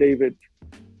was Jada David,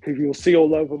 who you'll see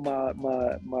all over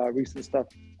my recent stuff.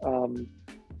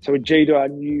 So with Jada, I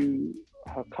knew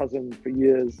her cousin for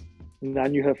years, and I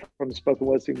knew her from spoken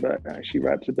word scene, but she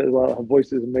raps a bit as well. Her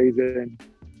voice is amazing.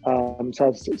 So I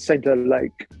was saying to her,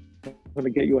 like, I'm going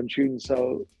to get you on tune.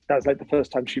 So that was like the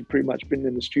first time she'd pretty much been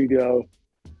in the studio.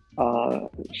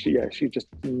 She's just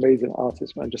an amazing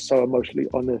artist, man, just so emotionally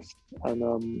honest, and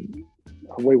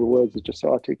her way with words is just so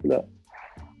articulate.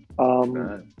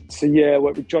 So yeah,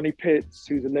 worked with Johnny Pitts,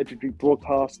 who's a legendary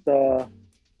broadcaster,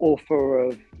 author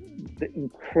of the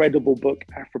incredible book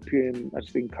Afropean. I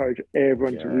just encourage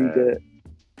everyone to read it.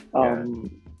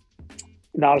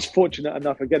 Now I was fortunate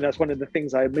enough, again, that's one of the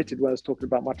things I admitted when I was talking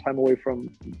about my time away from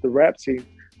the rap scene.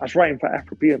 I was writing for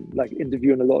Afropean, like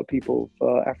interviewing a lot of people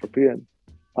for Afropean.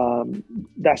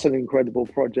 That's an incredible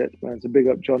project, man. So big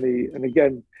up Johnny. And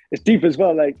again, it's deep as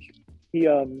well. Like he,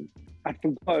 I'd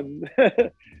forgotten.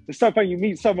 It's so funny, you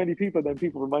meet so many people, then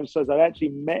people remind themselves. I actually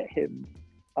met him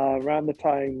around the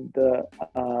time that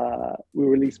we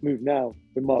released Move Now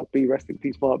with Mark B, rest in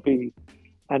peace Mark B.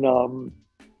 And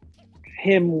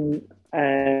him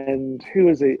and who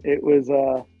was it? It was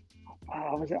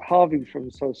was it Harvey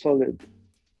from So Solid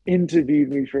interviewed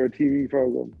me for a TV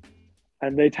program,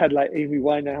 and they'd had like Amy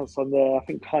Winehouse on there, I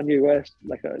think Kanye West,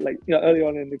 early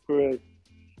on in the career.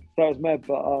 So I was mad,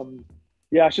 but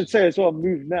I should say as well,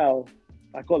 Move Now,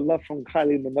 I got love from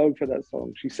Kylie Minogue for that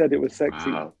song. She said it was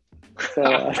sexy. Wow. So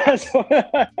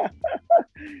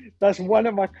that's one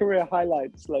of my career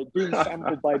highlights, like being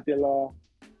sampled by Dilla,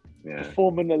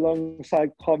 performing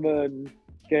alongside Common,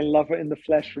 getting Love It in the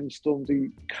Flesh from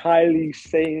Stormzy, Kylie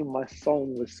saying my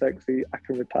song was sexy. I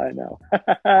can retire now.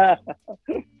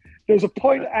 There was a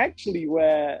point actually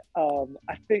where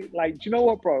I think, like, do you know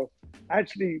what, bro?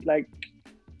 Actually, like,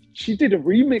 she did a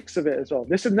remix of it as well.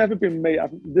 This has never been made.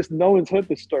 No one's heard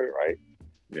this story, right?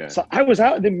 Yeah. So I was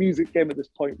out of the music game at this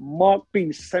point. Mark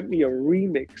B sent me a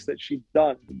remix that she'd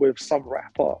done with some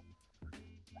rapper,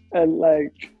 and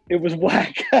like it was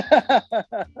whack.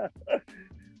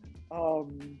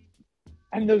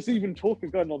 And there was even talk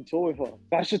of going on tour with her.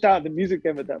 But I was just out of the music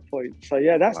game at that point. So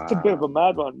yeah, that's a bit of a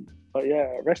mad one. But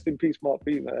yeah, rest in peace, Mark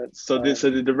B, man. So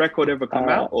did the record ever come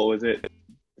out, or was it?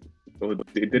 Or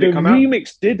did it come out? The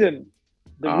remix didn't.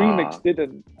 The remix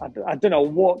didn't. I don't know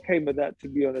what came of that, to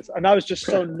be honest. And I was just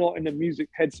so not in the music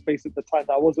headspace at the time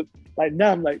that I wasn't like.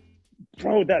 Now I'm like,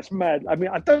 bro, that's mad. I mean,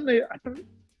 I don't know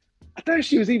if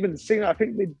she was even singing. I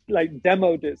think they like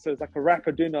demoed it, so it's like a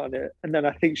rapper doing it on it, and then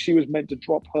I think she was meant to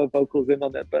drop her vocals in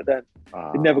on it, but then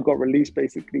it never got released,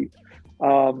 basically.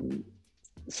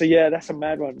 So yeah, that's a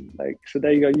mad one. Like, so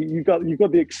there you go. You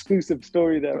got the exclusive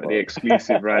story there. The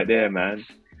exclusive right there, man.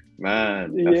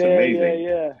 Man, that's amazing.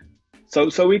 Yeah.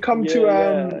 So we come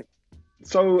to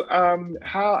So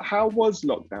how was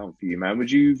lockdown for you, man?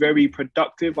 Was you very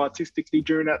productive artistically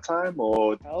during that time,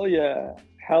 or? Hell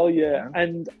yeah.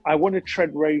 And I want to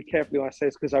tread very carefully when I say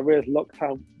this, because I realized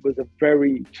lockdown was a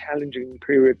very challenging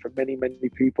period for many, many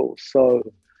people. So,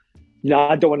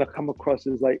 I don't want to come across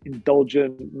as like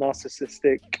indulgent,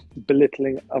 narcissistic,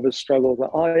 belittling other struggles.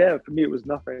 Like, oh yeah, for me it was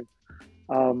nothing.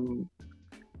 Um,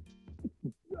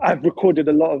 I've recorded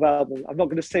a lot of albums. I'm not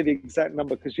going to say the exact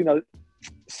number because, you know,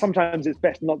 sometimes it's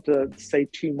best not to say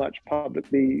too much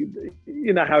publicly.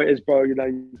 You know how it is, bro. You know,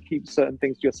 you keep certain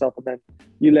things to yourself and then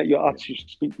you let your artist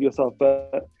speak for yourself.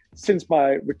 But since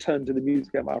my return to the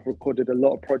music game, I've recorded a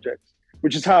lot of projects,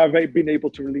 which is how I've been able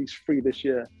to release 3 this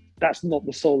year. That's not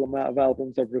the sole amount of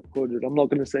albums I've recorded. I'm not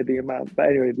going to say the amount, but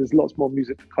anyway, there's lots more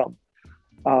music to come.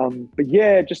 But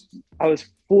yeah, just I was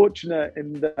fortunate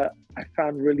in that I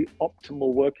found really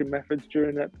optimal working methods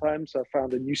during that time. So I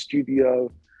found a new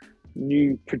studio,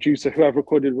 new producer who I've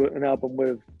recorded an album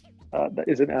with that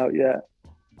isn't out yet.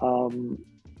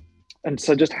 And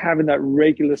so just having that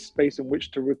regular space in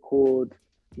which to record,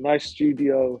 nice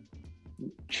studio,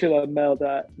 chiller,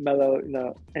 mellow, you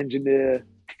know, engineer,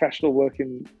 professional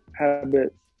working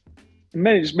habits. And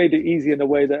then it just made it easy in a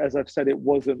way that, as I've said, it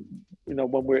wasn't, you know,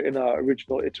 when we're in our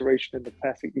original iteration in the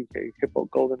classic UK hip hop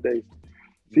golden days.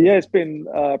 So yeah, it's been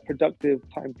a productive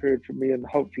time period for me, and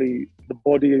hopefully the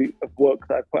body of work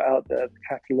that I put out there, the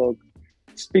catalogue,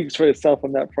 speaks for itself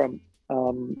on that front.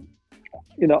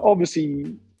 You know,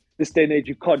 obviously this day and age,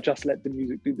 you can't just let the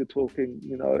music do the talking.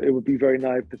 You know, it would be very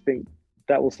naive to think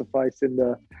that will suffice in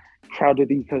the crowded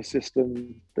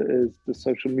ecosystem that is the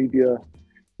social media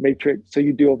matrix. So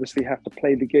you do obviously have to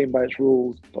play the game by its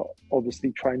rules, but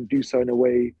obviously try and do so in a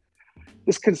way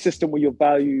that's consistent with your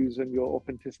values and your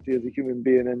authenticity as a human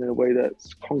being, and in a way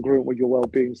that's congruent with your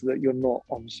well-being, so that you're not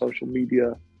on social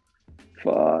media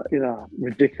for, you know,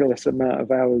 ridiculous amount of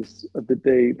hours of the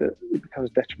day that it becomes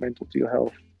detrimental to your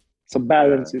health. So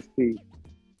balance is key.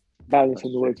 Balance,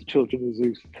 in the words of Children of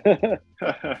Zeus.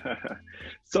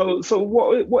 So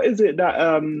what is it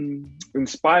that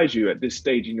inspires you at this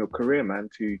stage in your career, man,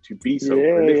 to be so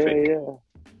prolific? Yeah.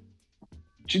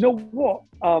 Do you know what?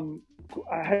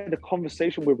 I had a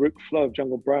conversation with Rick Flo of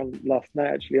Jungle Brown last night,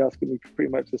 actually asking me pretty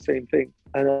much the same thing.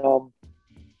 And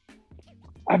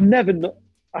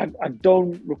I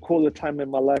don't recall a time in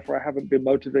my life where I haven't been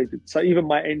motivated. So even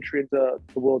my entry into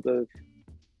the world of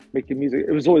making music,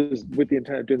 it was always with the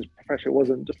intent of doing this profession. It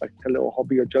wasn't just like a little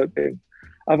hobby or joke thing.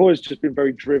 I've always just been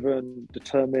very driven,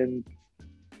 determined,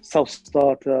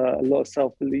 self-starter, a lot of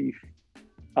self-belief.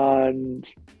 And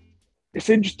it's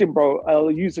interesting, bro.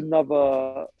 I'll use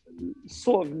another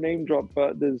sort of name drop,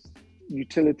 but there's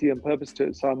utility and purpose to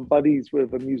it. So I'm buddies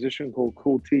with a musician called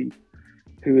Cool T,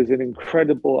 who is an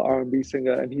incredible R&B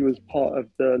singer, and he was part of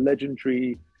the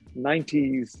legendary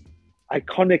 90s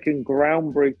iconic and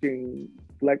groundbreaking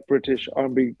Black British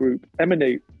R&B group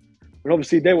Emanate. And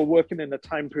obviously they were working in a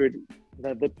time period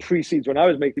that precedes when I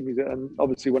was making music, and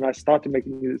obviously when I started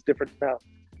making music, it's different now.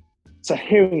 So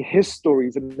hearing his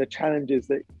stories and the challenges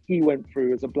that he went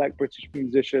through as a Black British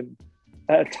musician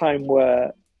at a time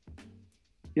where,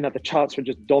 you know, the charts were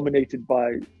just dominated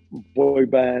by boy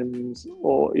bands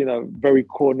or, you know, very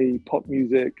corny pop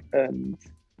music, and,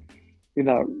 you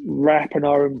know, rap and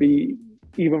R&B,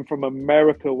 even from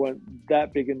America, weren't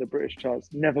that big in the British charts,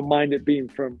 never mind it being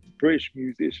from British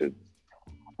musicians.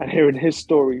 And hearing his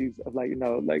stories of, like, you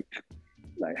know, like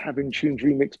having tunes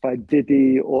remixed by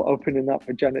Diddy or opening up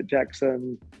for Janet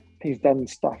Jackson. He's done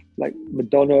stuff like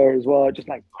Madonna as well, just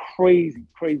like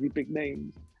crazy big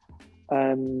names.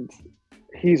 And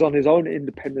he's on his own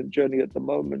independent journey at the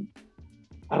moment.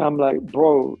 And I'm like,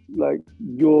 bro, like,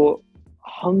 your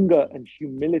hunger and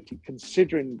humility,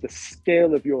 considering the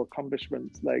scale of your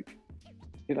accomplishments, like,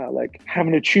 you know, like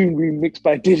having a tune remixed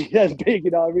by Diddy, that's big, you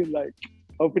know what I mean? Like,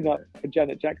 opening up for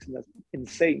Janet Jackson, that's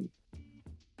insane.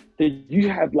 That you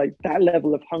have like that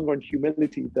level of hunger and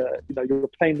humility that, you know, you're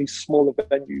playing these smaller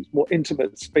venues, more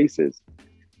intimate spaces.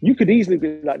 You could easily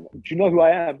be like, do you know who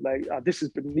I am? Like, this is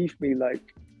beneath me.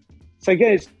 Like, so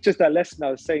again, it's just that lesson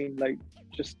I was saying, like,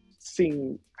 just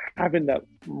having that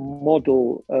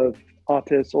model of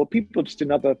artists or people just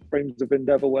in other frames of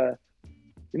endeavor where,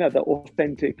 you know, they're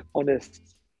authentic,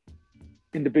 honest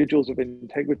individuals of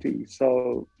integrity.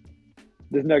 So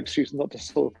there's no excuse not to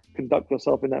sort of conduct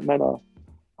yourself in that manner.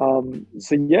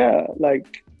 So yeah,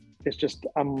 like, it's just,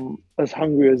 I'm as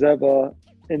hungry as ever.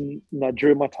 In, you know,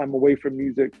 during my time away from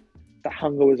music, the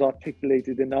hunger was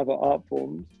articulated in other art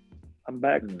forms. I'm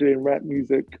back doing rap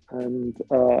music, and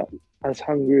as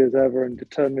hungry as ever and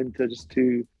determined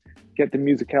to get the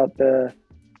music out there,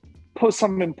 put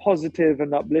something positive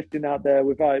and uplifting out there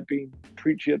without it being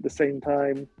preachy at the same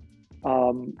time,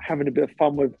 having a bit of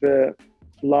fun with it,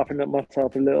 laughing at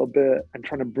myself a little bit, and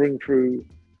trying to bring through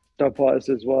dope artists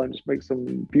as well, and just make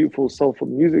some beautiful, soulful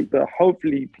music that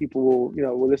hopefully people will, you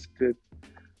know, will listen to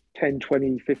 10,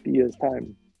 20, 50 years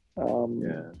time.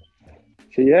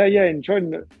 So yeah, enjoying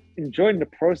the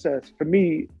process. For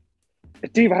me,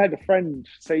 Steve, I had a friend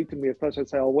say to me at first, I'd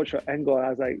say, "Oh, what's your end goal?" And I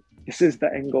was like, "This is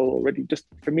the end goal already." Just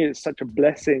for me, it's such a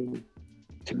blessing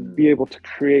to be able to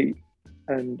create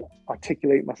and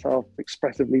articulate myself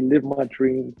expressively, live my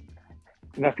dream.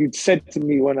 And if you'd said to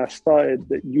me when I started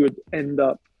that you would end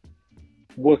up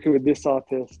working with this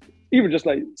artist, even just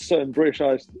like certain British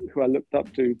artists who I looked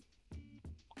up to,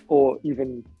 or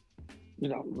even,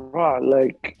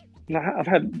 I've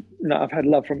had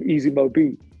love from Easy Mo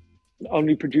B, the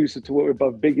only producer to work with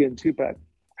both Biggie and Tupac.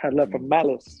 Had love from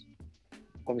Malice,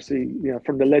 obviously,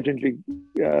 from the legendary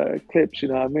clips, you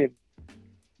know what I mean?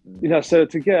 So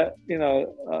to get,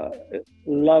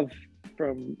 love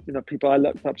from, people I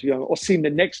looked up to young, or seeing the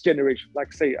next generation,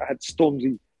 like say I had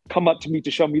Stormzy come up to me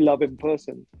to show me love in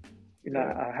person.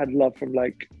 I had love from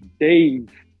like Dave.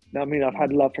 I've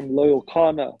had love from Loyal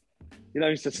Kana,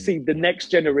 to see the next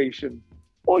generation.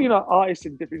 Or, artists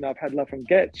in different, I've had love from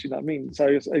Getz, you know what I mean? So, a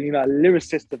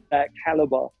lyricist of that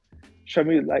caliber show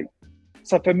me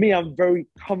so for me, I'm very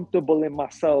comfortable in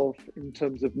myself in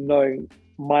terms of knowing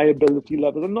my ability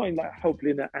levels. I'm not in that, hopefully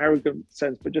in an arrogant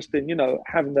sense, but just in,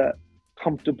 having that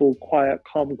comfortable, quiet,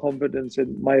 calm confidence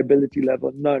in my ability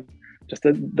level. No, just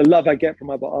the love I get from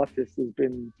other artists has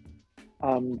been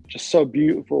just so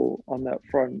beautiful on that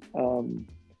front.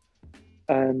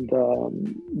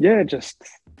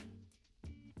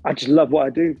 I just love what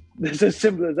I do. It's as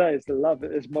simple as that. It's the love.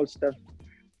 As most Steph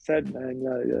said, man,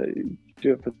 you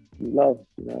do it for love.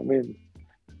 You know what I mean?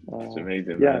 It's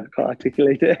amazing, man. Yeah, I can't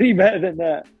articulate it any better than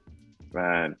that.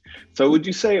 Man. So would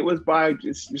you say it was by,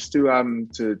 just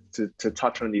to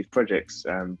touch on these projects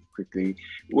quickly,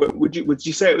 would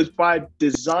you say it was by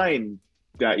design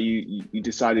that you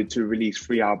decided to release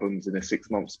 3 albums in a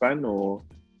 6-month span, or?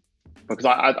 Because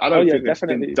I don't think it's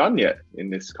been done yet in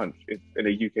this country, in a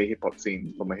UK hip hop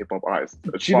scene, from a hip hop artist,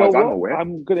 as far as I'm aware.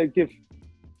 I'm gonna give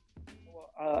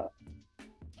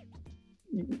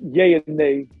yay and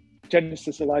nay.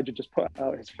 Genesis Elijah just put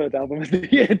out his 3rd album of the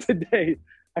year today,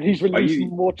 and he's released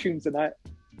more tunes than I.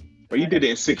 But you did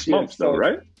it in 6 months, though,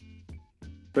 right?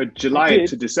 But July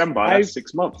to December, that's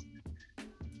 6 months.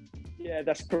 Yeah,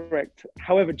 that's correct.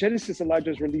 However, Genesis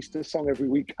Elijah's released a song every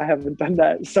week. I haven't done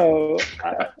that. So,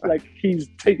 he's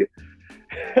taken...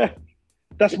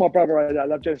 That's my brother right there. I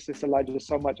love Genesis Elijah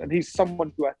so much. And he's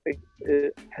someone who I think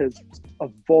has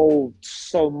evolved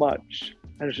so much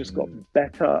and has just got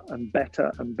better and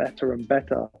better and better and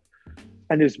better.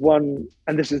 And is one...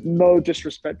 And this is no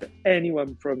disrespect to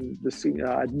anyone from the scene.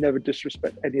 I'd never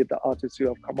disrespect any of the artists who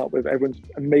I've come up with. Everyone's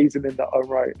amazing in their own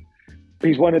right.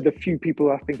 He's one of the few people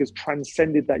who I think has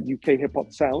transcended that UK hip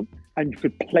hop sound, and you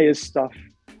could play his stuff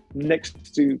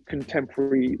next to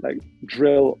contemporary like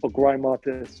drill or grime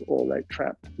artists or like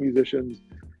trap musicians,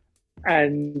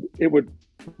 and it would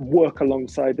work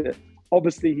alongside it.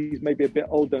 Obviously, he's maybe a bit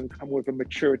older and come with a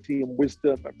maturity and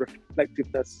wisdom and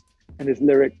reflectiveness in his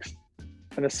lyrics,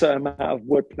 and a certain amount of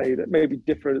wordplay that maybe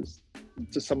differs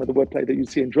to some of the wordplay that you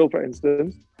see in drill, for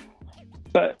instance.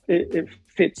 But it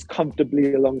fits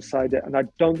comfortably alongside it. And I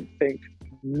don't think,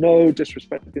 no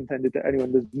disrespect intended to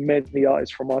anyone, there's many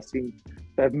artists from our scene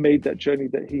that have made that journey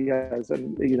that he has.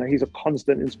 And, he's a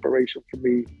constant inspiration for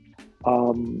me,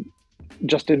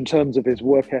 just in terms of his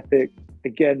work ethic.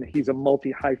 Again, he's a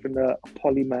multi-hyphenate, a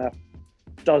polymath,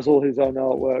 does all his own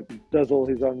artwork, does all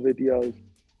his own videos.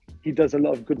 He does a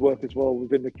lot of good work as well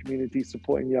within the community,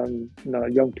 supporting young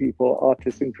people,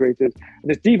 artists and creators.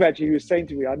 And as Steve actually was saying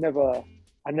to me,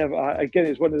 again,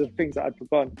 it's one of the things that I'd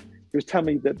forgotten. He was telling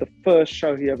me that the first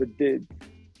show he ever did,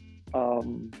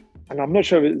 and I'm not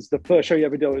sure if it's the first show he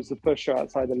ever did, or it was the first show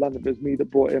outside of London, but it was me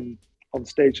that brought him on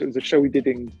stage. It was a show we did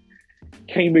in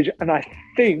Cambridge. And I'm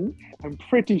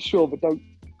pretty sure, but don't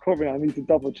quote me, I need to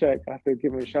double check. I have to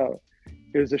give him a shout.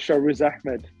 It was a show Riz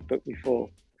Ahmed booked me for,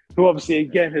 who obviously,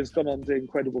 again, has gone on to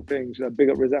incredible things.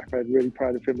 Big up Riz Ahmed, really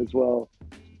proud of him as well.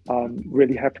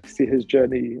 Really happy to see his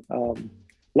journey.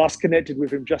 Last connected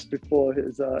with him just before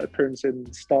his appearance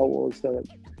in Star Wars. So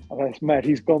I was mad.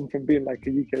 He's gone from being like a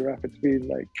UK rapper to being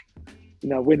like,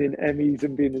 winning Emmys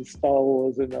and being in Star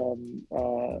Wars and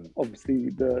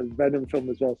obviously the Venom film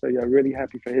as well. So yeah, really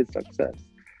happy for his success.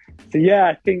 So yeah,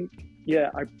 I think,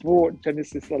 I brought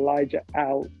Genesis Elijah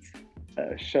out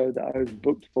at a show that I was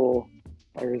booked for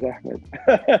by Riz Ahmed.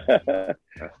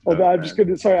 Although I'm just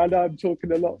I know I'm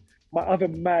talking a lot. My other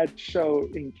mad show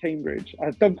in Cambridge,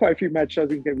 I've done quite a few mad shows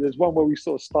in Cambridge. There's one where we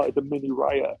sort of started the mini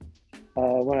riot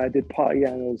when I did Party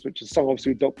Animals, which is a song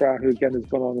obviously with Doc Brown, who again has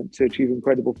gone on to achieve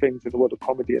incredible things in the world of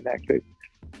comedy and acting.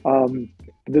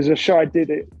 There's a show I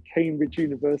did at Cambridge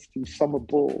University Summer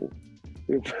Ball.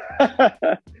 With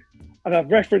and I've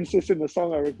referenced this in the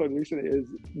song I recorded recently, is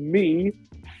me,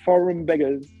 Foreign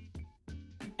Beggars,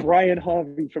 Brian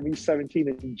Harvey from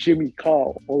E17 and Jimmy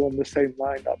Carr all on the same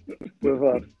lineup with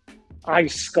a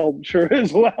ice sculpture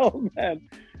as well, man.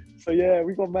 So yeah,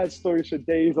 we got mad stories for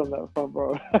days on that front,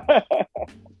 bro.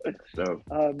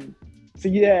 So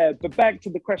yeah, but back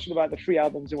to the question about the 3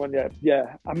 albums in 1 year.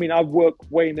 Yeah, I mean, I work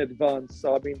way in advance,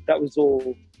 so I mean, that was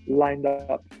all lined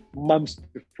up months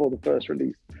before the first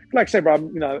release. Like I said, bro,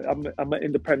 I'm an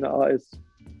independent artist.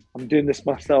 I'm doing this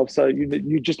myself, so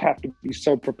you just have to be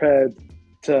so prepared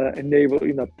to enable,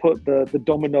 put the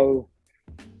domino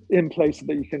in place so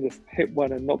that you can just hit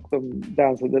one and knock them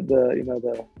down so that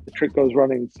the trick goes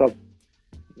running. So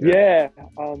yeah,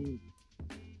 I'm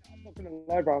not gonna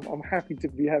lie, bro, I'm happy to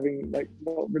be having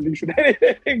not releasing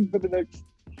anything for the next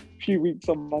few weeks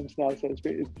or months now. So it's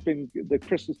been the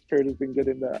Christmas period has been good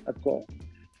in that I've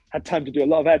had time to do a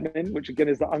lot of admin, which again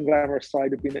is the unglamorous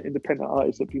side of being an independent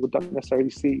artist that people don't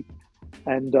necessarily see,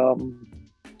 and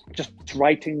just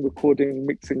writing, recording,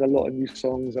 mixing a lot of new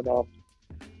songs. And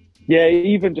yeah,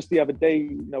 even just the other day,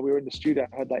 we were in the studio.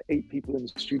 I had 8 people in the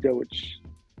studio, which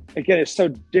again is so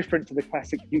different to the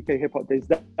classic UK hip hop days.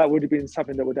 That would have been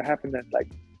something that would have happened then.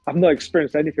 I've not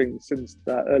experienced anything since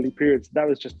the early periods. That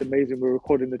was just amazing. We were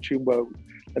recording the tune where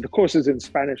the chorus is in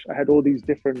Spanish. I had all these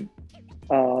different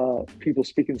people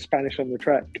speaking Spanish on the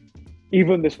track.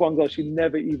 Even this one girl, she's I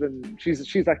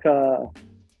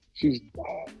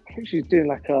think she's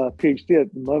doing a PhD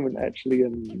at the moment, actually,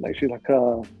 and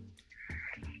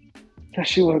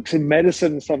she works in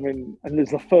medicine or something, and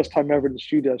it's the first time ever in the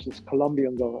studio. It's this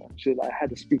Colombian girl. I had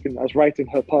to speak, and I was writing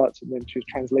her parts, and then she was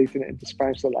translating it into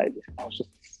Spanish. So it was just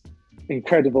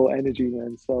incredible energy,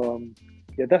 man. So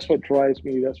yeah, that's what drives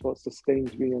me. That's what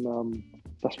sustains me, and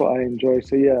that's what I enjoy.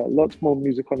 So yeah, lots more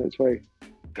music on its way.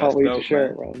 Can't wait to share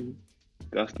it, man.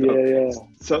 That's dope. Yeah.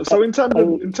 So in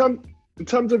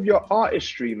terms of your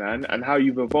artistry, man, and how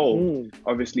you've evolved,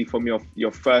 obviously from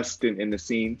your first stint in the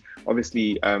scene,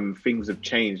 obviously things have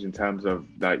changed in terms of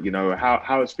how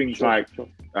has things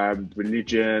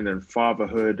religion and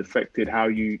fatherhood affected how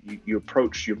you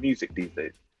approach your music these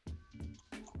days?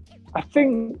 I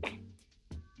think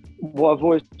what I've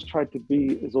always tried to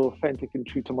be is authentic and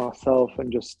true to myself, and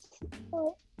just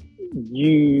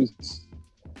use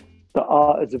the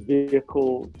art as a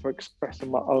vehicle for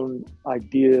expressing my own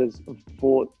ideas and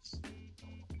thoughts.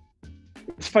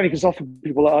 It's funny because often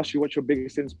people ask you what's your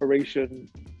biggest inspiration,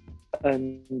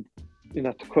 and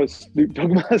to quote Snoop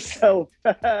Dogg myself.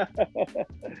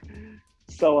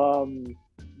 So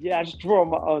yeah, I just draw on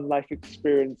my own life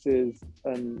experiences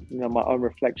and my own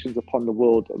reflections upon the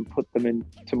world and put them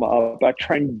into my art. But I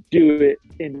try and do it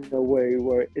in a way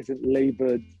where it isn't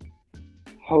labored,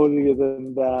 holier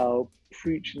than thou,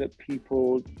 preaching at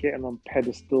people, getting on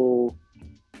pedestal,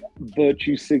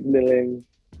 virtue signaling.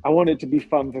 I want it to be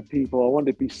fun for people. I want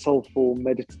it to be soulful,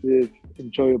 meditative,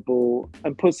 enjoyable,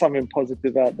 and put something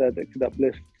positive out there that could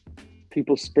uplift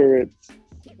people's spirits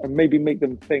and maybe make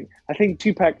them think. I think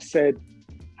Tupac said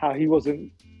how he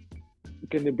wasn't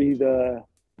going to be the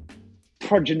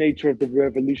progenitor of the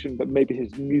revolution, but maybe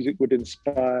his music would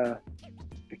inspire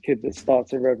the kid that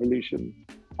starts a revolution.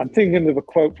 I'm thinking of a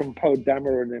quote from Poe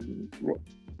Dameron in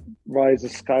Rise of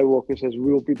Skywalker. Says,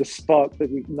 "We will be the spark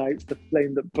that ignites the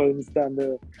flame that burns down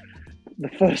the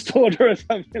First Order," or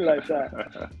something like that.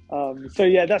 So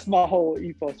yeah, that's my whole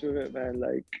ethos with it, man.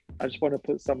 I just want to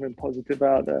put something positive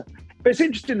out there. But it's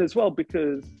interesting as well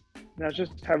because I was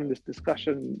just having this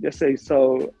discussion yesterday.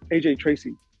 So AJ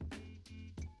Tracy,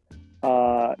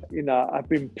 I've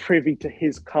been privy to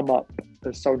his come up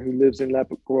as someone who lives in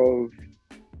Ladbroke Grove.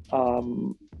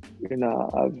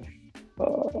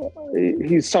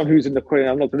 He's someone who's in the Queen.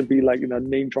 I'm not going to be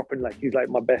name dropping he's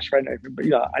my best friend, but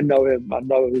I know him. I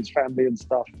know his family and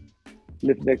stuff.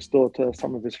 Live next door to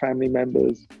some of his family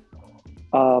members.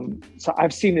 So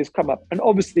I've seen this come up, and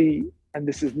obviously, and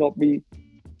this is not me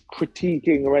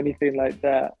critiquing or anything like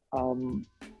that.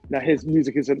 Now his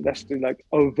music isn't necessarily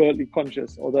overtly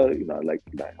conscious, although his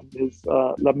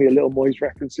 "Love Me a Little More," he's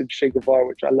referencing Che Guevara,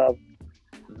 which I love.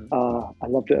 I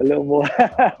loved it a little more.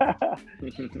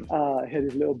 He had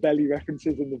his little belly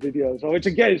references in the videos, which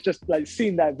again is just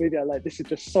seeing that video, this is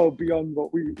just so beyond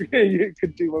what we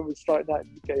could do when we started out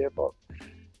in UK hip hop.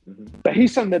 But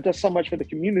he's someone that does so much for the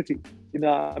community,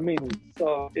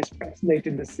 so it's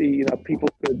fascinating to see, people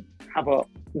could have a,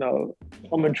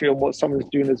 commentary on what someone's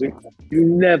doing you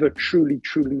never truly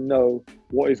know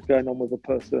what is going on with a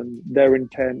person, their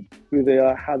intent, who they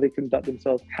are, how they conduct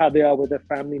themselves, how they are with their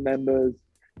family members,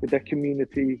 with their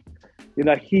community.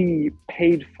 He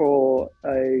paid for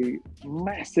a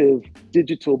massive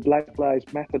digital Black Lives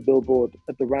Matter billboard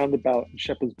at the roundabout in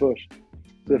Shepherd's Bush.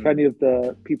 So if any of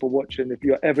the people watching, if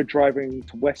you're ever driving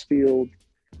to Westfield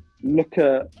look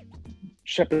at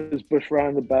Shepherd's Bush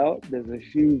roundabout, there's a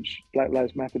huge Black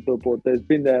Lives Matter billboard. There's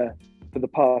been there for the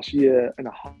past year and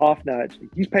a half now. Actually,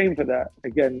 he's paying for that.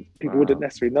 Again, people wouldn't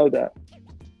necessarily know that.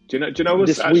 Do you know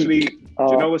what's actually? Do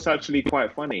you know what's actually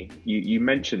quite funny? You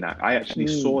mentioned that. I actually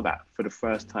saw that for the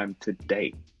first time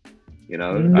today. You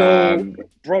know,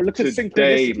 bro, look at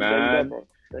today, man.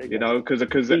 You know, because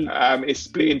it's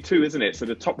split in two, isn't it? So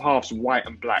the top half's white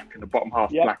and black, and the bottom half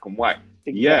black and white.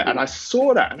 Exactly. Yeah, and I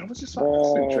saw that, and I was just like,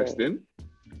 that's interesting.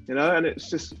 You know, and it's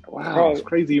just wow, bro, it's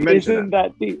crazy. You mentioned isn't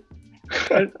that deep?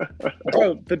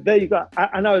 Bro, but there you go.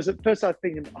 And I was at first I was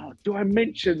thinking, oh, do I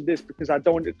mention this because I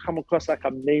don't want to come across like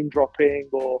I'm name dropping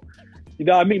or, you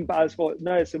know what I mean? But I was thought,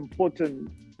 no, it's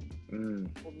important.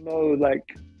 No,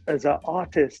 like as an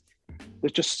artist,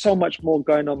 there's just so much more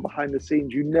going on behind the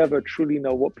scenes. You never truly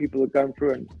know what people are going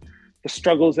through and the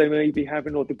struggles they may be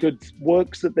having or the good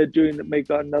works that they're doing that may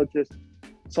go unnoticed.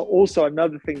 So also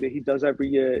another thing that he does every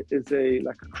year is a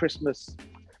Christmas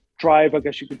drive, I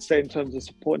guess you could say, in terms of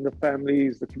supporting the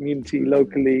families, the community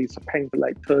locally, so paying for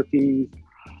like turkeys,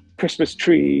 Christmas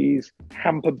trees,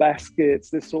 hamper baskets,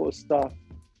 this sort of stuff.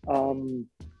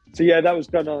 So yeah, that was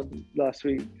going on last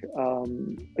week.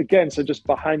 Again, so just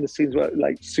behind the scenes,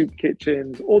 like soup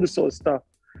kitchens, all this sort of stuff,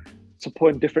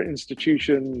 supporting different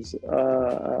institutions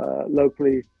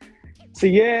locally. So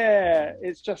yeah,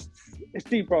 it's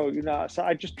deep, bro, you know. So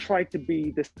I just try to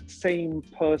be the same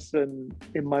person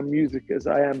in my music as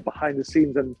I am behind the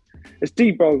scenes. And it's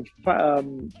deep, bro.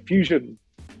 Fusion,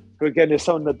 who again is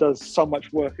someone that does so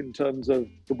much work in terms of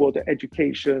the world of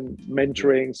education,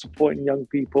 mentoring, supporting young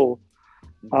people.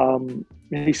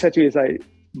 He said to me, he's like,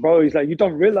 bro, he's like, you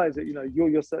don't realize it, you know, you're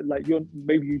yourself, like you're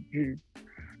maybe you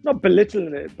not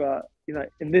belittling it, but you know,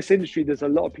 in this industry, there's a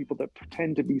lot of people that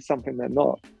pretend to be something they're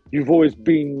not. You've always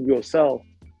been yourself.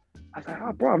 I was like,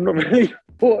 oh, bro, I've not really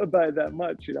thought about it that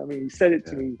much. You know, I mean, he said it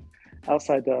to me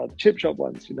outside the chip shop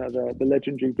once, you know, the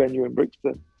legendary venue in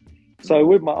Brixton. So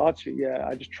with my archery, yeah,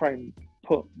 I just try and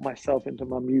put myself into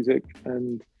my music.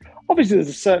 And obviously there's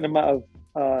a certain amount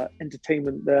of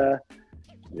entertainment there.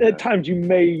 Yeah. At times you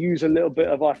may use a little bit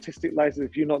of artistic license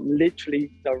if you're not literally,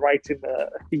 you know, writing a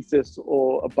thesis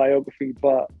or a biography,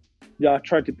 but yeah, I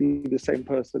try to be the same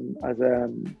person as I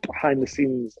am behind the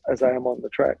scenes as I am on the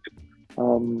track.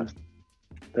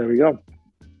 There we go.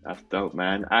 That's dope,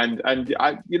 man. And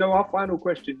I, you know, our final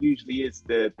question usually is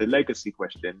the legacy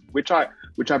question, which I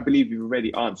believe you've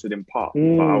already answered in part.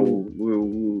 But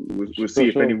we'll see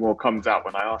if any more comes out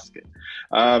when I ask it.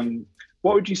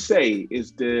 What would you say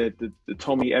is the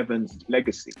Tommy Evans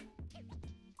legacy?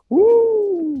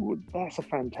 Ooh, that's a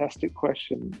fantastic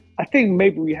question. I think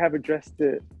maybe we have addressed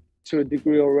it to a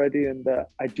degree already, and that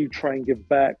I do try and give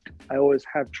back. I always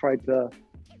have tried to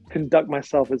conduct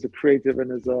myself as a creative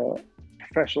and as a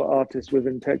professional artist with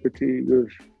integrity, with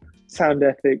sound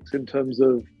ethics in terms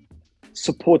of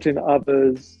supporting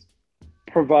others,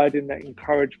 providing that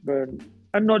encouragement,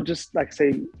 and not just like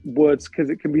say words, because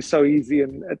it can be so easy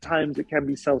and at times it can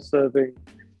be self-serving.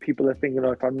 People are thinking,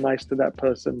 oh, if I'm nice to that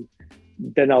person,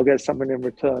 then I'll get something in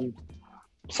return.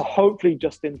 So hopefully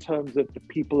just in terms of the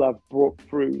people I've brought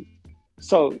through.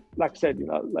 So like I said, you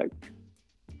know, like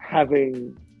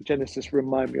having Genesis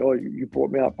remind me, oh, you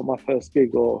brought me out for my first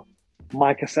gig, or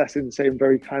Mike Assassin saying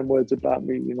very kind words about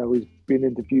me, you know, he's been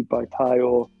interviewed by Ty,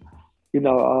 or, you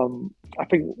know, I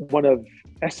think one of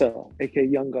Essa, aka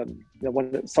Young Gun, you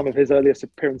know, some of his earliest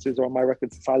appearances are on my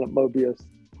record, Silent Mobius,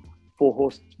 Four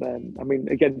Horsemen. I mean,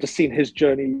 again, just seeing his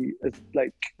journey as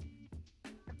like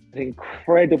an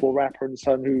incredible rapper and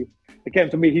son who, again,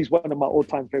 for me, he's one of my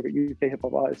all-time favorite UK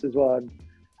hip-hop artists as well. And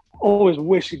always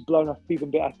wish he'd blown up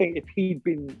even bit. I think if he'd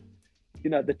been, you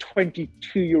know, the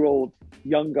 22-year-old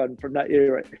Young Gun from that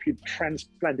era, if you'd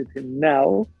transplanted him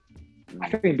now, I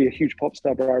think he'd be a huge pop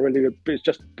star, but I really would. But it's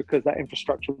just because that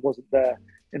infrastructure wasn't there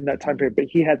in that time period. But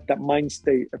he had that mind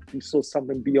state of he saw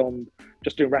something beyond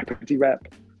just doing rappity rap.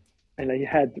 And he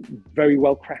had very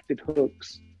well-crafted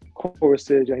hooks,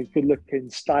 choruses, and he's good looking,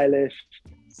 stylish,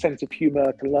 sense of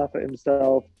humor, can laugh at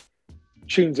himself,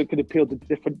 tunes that could appeal to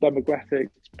different demographics,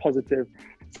 positive.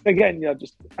 So again, you know,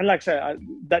 just, and like I said,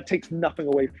 that takes nothing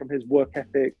away from his work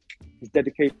ethic, his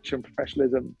dedication,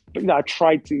 professionalism. But, you know, I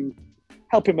tried to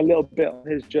help him a little bit on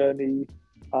his journey.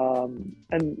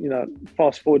 And, you know,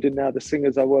 fast forwarding now, the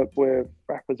singers I work with,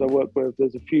 rappers I work with,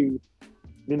 there's a few,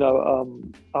 you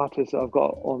know, artists that I've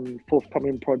got on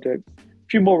forthcoming projects. A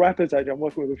few more rappers, actually. I'm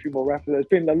working with a few more rappers. There's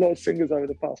been a lot of singers over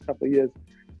the past couple of years,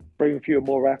 bringing a few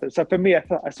more rappers. So for me,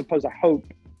 I suppose I hope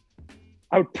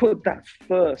I would put that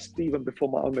first, even before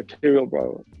my own material,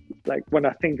 bro. Like when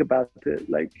I think about it,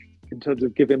 like in terms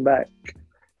of giving back,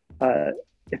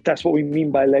 if that's what we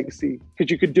mean by legacy.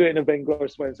 Because you could do it in a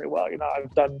vainglorious way and say, well, you know,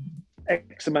 I've done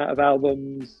X amount of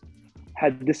albums,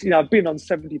 had this, you know, I've been on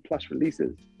 70 plus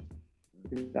releases.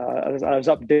 You know, I was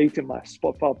updating my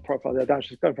Spotify profile the other day. I was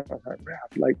just going for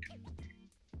like,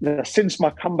 you know, since my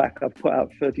comeback, I've put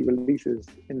out 30 releases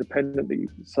independently.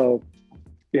 So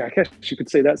yeah, I guess you could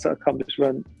say that's an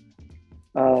accomplishment.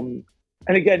 And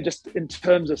again, just in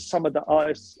terms of some of the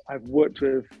artists I've worked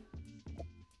with,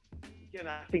 again,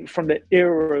 I think from the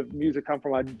era of music I'm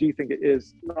from, I do think it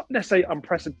is not necessarily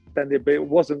unprecedented, but it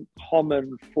wasn't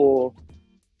common for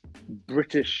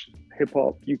British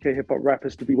hip-hop, UK hip-hop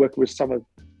rappers to be working with some of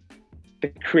the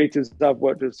creators I've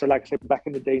worked with. So like I said, back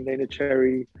in the day, Nana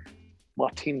Cherry,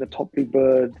 Martin the Topley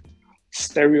Bird,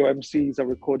 Stereo MCs, I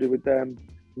recorded with them.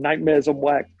 Nightmares on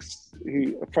Wax,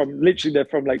 who they're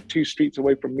from like 2 streets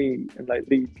away from me in like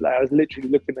Leeds. Like I was literally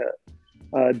looking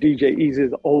at DJ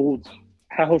Easy's old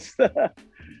house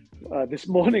this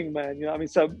morning, man. You know what I mean?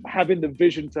 So having the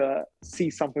vision to see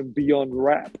something beyond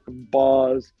rap and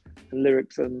bars and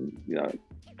lyrics and, you know,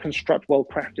 construct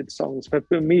well-crafted songs. But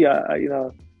for me, you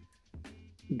know,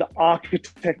 the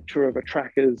architecture of a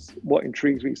track is what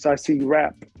intrigues me. So I see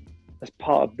rap as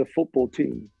part of the football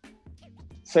team.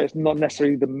 So it's not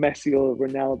necessarily the Messi or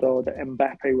Ronaldo or the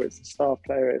Mbappe where it's the star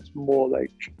player. It's more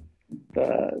like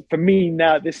for me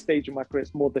now at this stage of my career,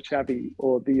 it's more the Xavi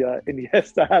or the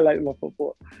Iniesta. I like my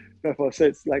football. So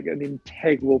it's like an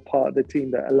integral part of the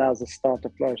team that allows a star to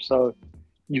flourish. So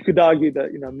you could argue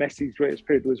that, you know, Messi's greatest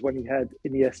period was when he had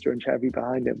Iniesta and Xavi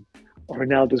behind him, or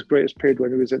Ronaldo's greatest period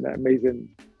when he was in that amazing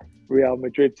Real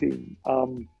Madrid team.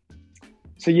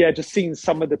 So yeah, just seeing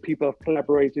some of the people I've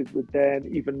collaborated with then,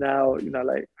 even now, you know,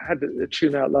 like I had a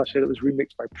tune out last year that was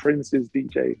remixed by Prince's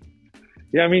DJ. You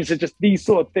know what I mean? So just these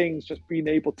sort of things, just being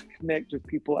able to connect with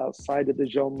people outside of the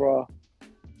genre,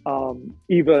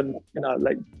 even, you know,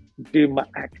 like doing my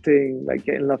acting, like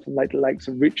getting love from like the likes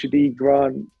of Richard E.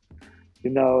 Grant,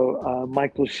 you know,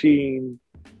 Michael Sheen.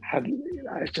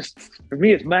 It's just, for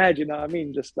me, it's mad, you know what I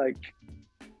mean? Just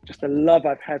the love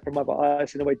I've had from other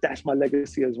artists, in a way, that's my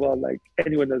legacy as well. Like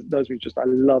anyone that knows me, just I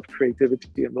love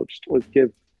creativity and I'll just always give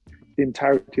the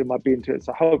entirety of my being to it.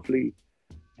 So hopefully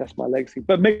that's my legacy.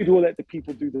 But maybe we'll let the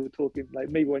people do the talking. Like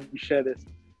maybe when you share this,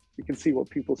 you can see what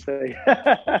people say.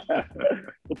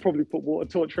 We'll probably put water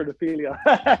torture and Ophelia.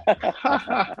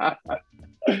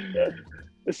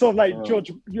 It's sort of like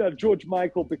George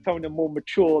Michael becoming a more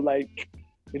mature, like,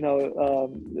 you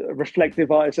know, reflective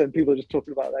artist, and people are just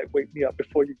talking about like Wake Me Up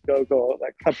Before You Go,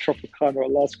 like Club Tropicana or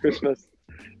Last Christmas.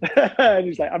 And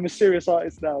he's like, I'm a serious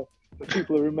artist now, but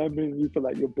people are remembering you for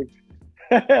like your big,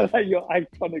 like your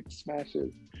iconic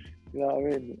smashes. You know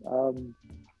what I mean?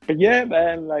 But yeah,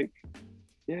 man, like,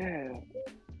 yeah,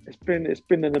 it's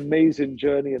been an amazing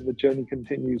journey, and the journey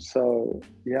continues. So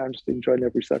yeah, I'm just enjoying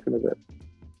every second of it.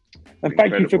 And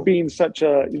thank you for being such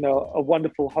a, you know, a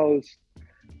wonderful host.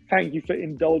 Thank you for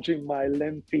indulging my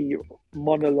lengthy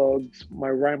monologues, my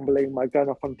rambling, my going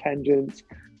off on tangents,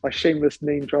 my shameless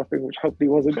name dropping, which hopefully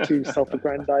wasn't too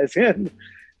self-aggrandizing.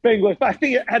 But I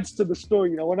think it adds to the story.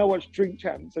 You know, when I watch Drink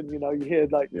Champs and, you know, you hear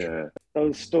like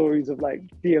those stories of like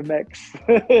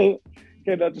DMX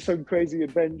getting up to some crazy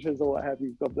adventures or what have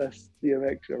you. God bless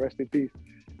DMX, rest in peace.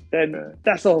 Then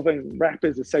that's the whole thing. Rap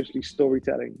is essentially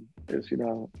storytelling. It's, you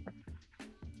know,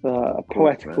 a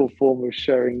poetical form of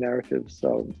sharing narratives.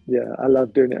 So yeah, I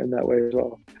love doing it in that way as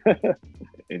well.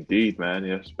 Indeed, man.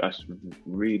 Yes, that's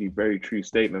really very true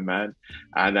statement, man.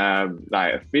 And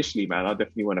like officially, man, I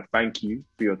definitely want to thank you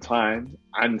for your time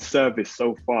and service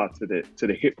so far to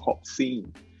the hip hop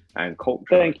scene and culture.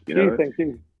 Thank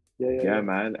you. Yeah,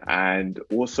 man. And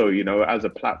also, you know, as a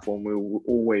platform, we will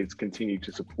always continue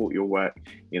to support your work,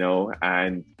 you know,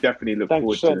 and definitely look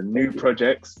forward to the new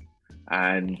projects.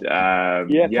 And can't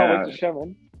wait to share,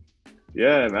 man.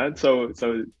 Yeah, man. So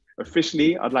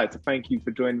officially, I'd like to thank you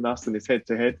for joining us on this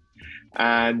head-to-head.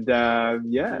 And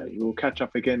we'll catch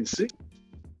up again soon.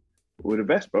 All the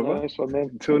best, brother. Nice one, man.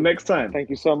 Until next time. Thank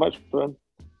you so much, man.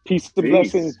 Peace and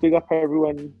blessings. Big up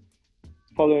everyone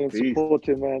following and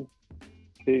supporting, man.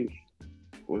 Peace.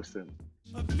 Awesome.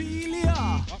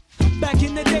 Ophelia. Back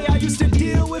in the day, I used to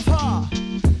deal with her.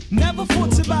 Never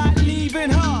thought about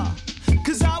leaving her,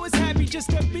 'cause I was happy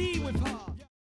just to be with her.